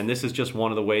 And this is just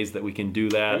one of the ways that we can do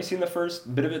that. Have you seen the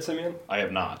first bit of it, Simeon? I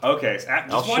have not. Okay, so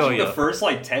just watching the first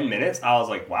like 10 minutes, I was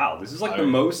like, wow, this is like the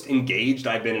most engaged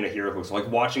I've been in a Heroclix, like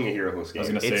watching a Heroclix game. I was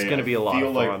gonna say, it's gonna be a lot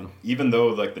of fun. Like, even though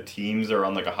like the teams are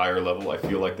on like a higher level, I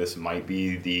feel like this might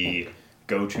be the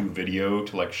go-to video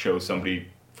to like show somebody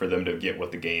for them to get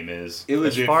what the game is. It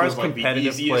as far as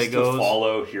competitive play goes, to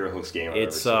follow Heroclix game.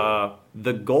 It's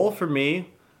the goal for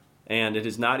me, and it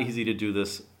is not easy to do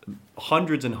this.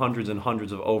 Hundreds and hundreds and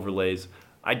hundreds of overlays.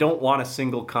 I don't want a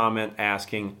single comment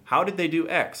asking, how did they do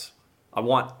X? I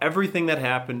want everything that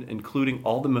happened, including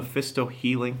all the Mephisto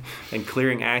healing and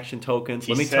clearing action tokens.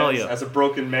 Let me tell you. As a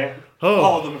broken man,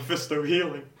 all the Mephisto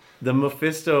healing. The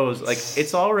Mephistos, like,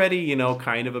 it's already,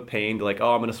 kind of a pain to like,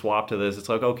 oh, I'm going to swap to this. It's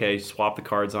like, okay, swap the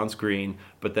cards on screen.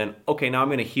 But then, okay, now I'm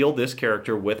going to heal this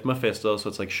character with Mephisto. So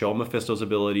it's like, show Mephisto's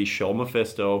ability, show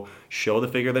Mephisto, show the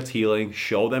figure that's healing,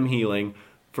 show them healing.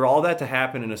 For all that to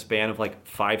happen in a span of like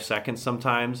 5 seconds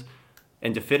sometimes,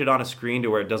 and to fit it on a screen to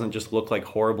where it doesn't just look like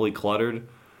horribly cluttered.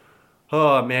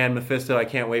 Oh man, Mephisto, I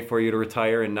can't wait for you to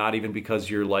retire, and not even because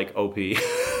you're like OP. It's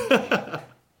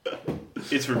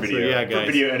for video, for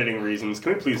video editing reasons.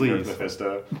 Can we please nerf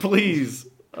Mephisto? Please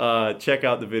check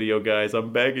out the video, guys.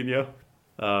 I'm begging you.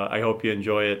 I hope you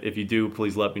enjoy it. If you do,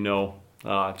 please let me know.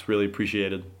 It's really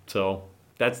appreciated. So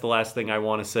that's the last thing I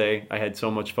want to say. I had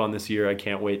so much fun this year. I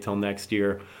can't wait till next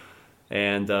year.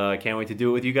 And I can't wait to do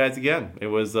it with you guys again. It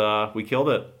was, we killed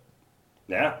it.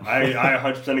 Yeah, I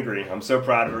 100% agree. I'm so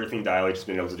proud of everything Dial H has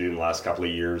been able to do in the last couple of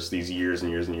years. These years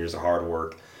and years and years of hard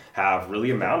work have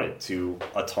really amounted to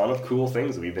a ton of cool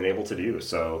things that we've been able to do.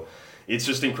 So it's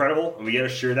just incredible. And we got to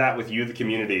share that with you, the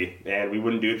community. And we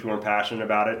wouldn't do it if we weren't passionate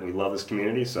about it. And we love this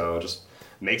community. So it just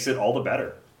makes it all the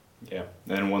better. Yeah.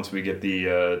 And once we get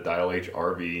the Dial H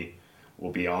RV,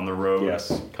 we'll be on the road,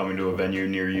 coming to a venue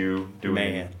near you,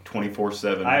 doing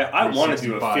 24/7. I want to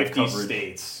do a 50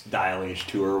 states Dial H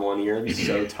tour one year. It'd be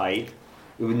so tight.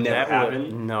 It would never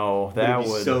happen. That would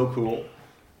be so cool.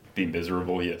 Be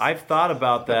miserable, yes. I've thought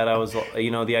about that. I was,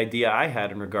 the idea I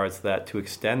had in regards to that, to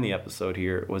extend the episode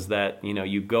here, was that,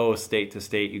 you go state to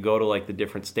state, you go to like the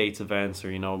different states events,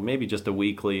 or, maybe just a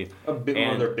weekly. A bit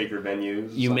more of their bigger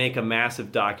venues. You make a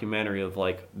massive documentary of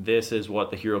like, this is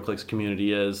what the Heroclix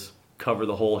community is, cover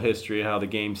the whole history, how the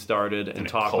game started, and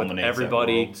talk with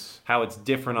everybody, how it's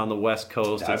different on the West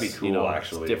Coast. That'd be cool,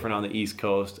 actually. It's different on the East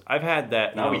Coast. I've had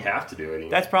that. Now we have to do it.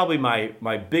 That's probably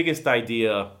my biggest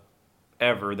idea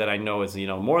ever that I know is,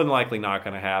 more than likely not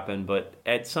going to happen, but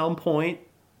at some point,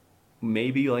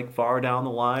 maybe like far down the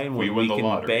line, when we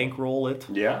can bankroll it.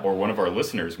 Yeah. Or one of our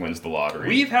listeners wins the lottery.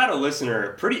 We've had a listener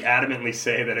pretty adamantly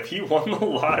say that if he won the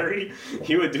lottery,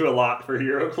 he would do a lot for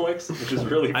Heroclix, which is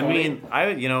really funny.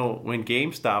 I mean, when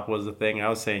GameStop was the thing, I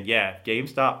was saying, yeah, if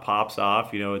GameStop pops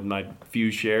off, with my few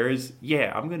shares,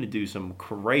 yeah, I'm going to do some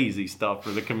crazy stuff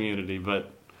for the community,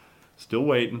 but still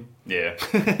waiting. Yeah.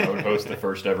 I would host the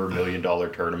first ever $1 million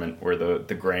tournament where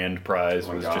the grand prize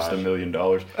was just $1 million.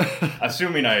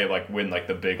 Assuming I win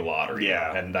the big lottery.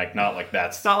 Yeah. And not like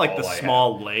that's it's not like the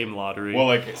small lame lottery.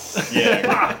 Well,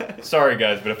 yeah. Sorry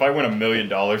guys, but if I win $1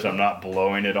 million, I'm not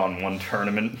blowing it on one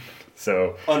tournament.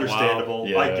 So understandable,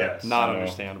 yeah, I guess. Not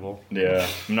understandable. Yeah.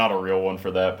 I'm not a real one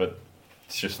for that, but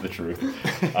it's just the truth.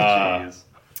 Jeez.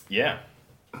 Yeah.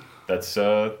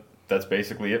 That's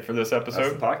basically it for this episode.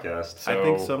 That's the podcast. So, I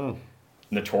think so.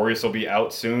 Notorious will be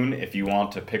out soon. If you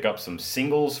want to pick up some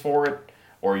singles for it,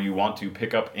 or you want to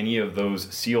pick up any of those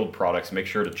sealed products, make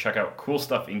sure to check out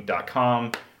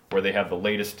CoolStuffInc.com, where they have the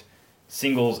latest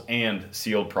singles and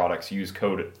sealed products. Use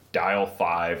code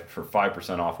DIAL5 for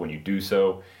 5% off when you do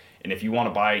so. And if you want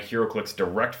to buy Heroclix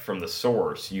direct from the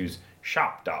source, use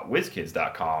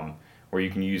shop.whizkids.com, where you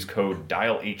can use code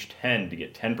DIALH10 to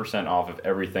get 10% off of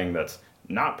everything that's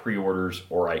not pre-orders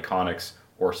or iconics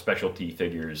or specialty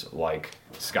figures like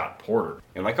Scott Porter.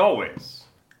 And like always,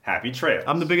 happy trails.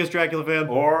 I'm the biggest Dracula fan.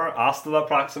 Or hasta la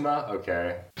próxima.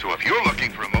 Okay. So if you're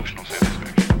looking for emotional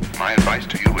satisfaction, my advice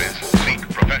to you is seek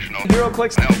professional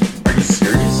Heroclix. help. Are you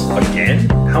serious? Again?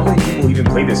 How many people even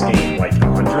play this game? Like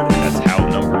 100? That's how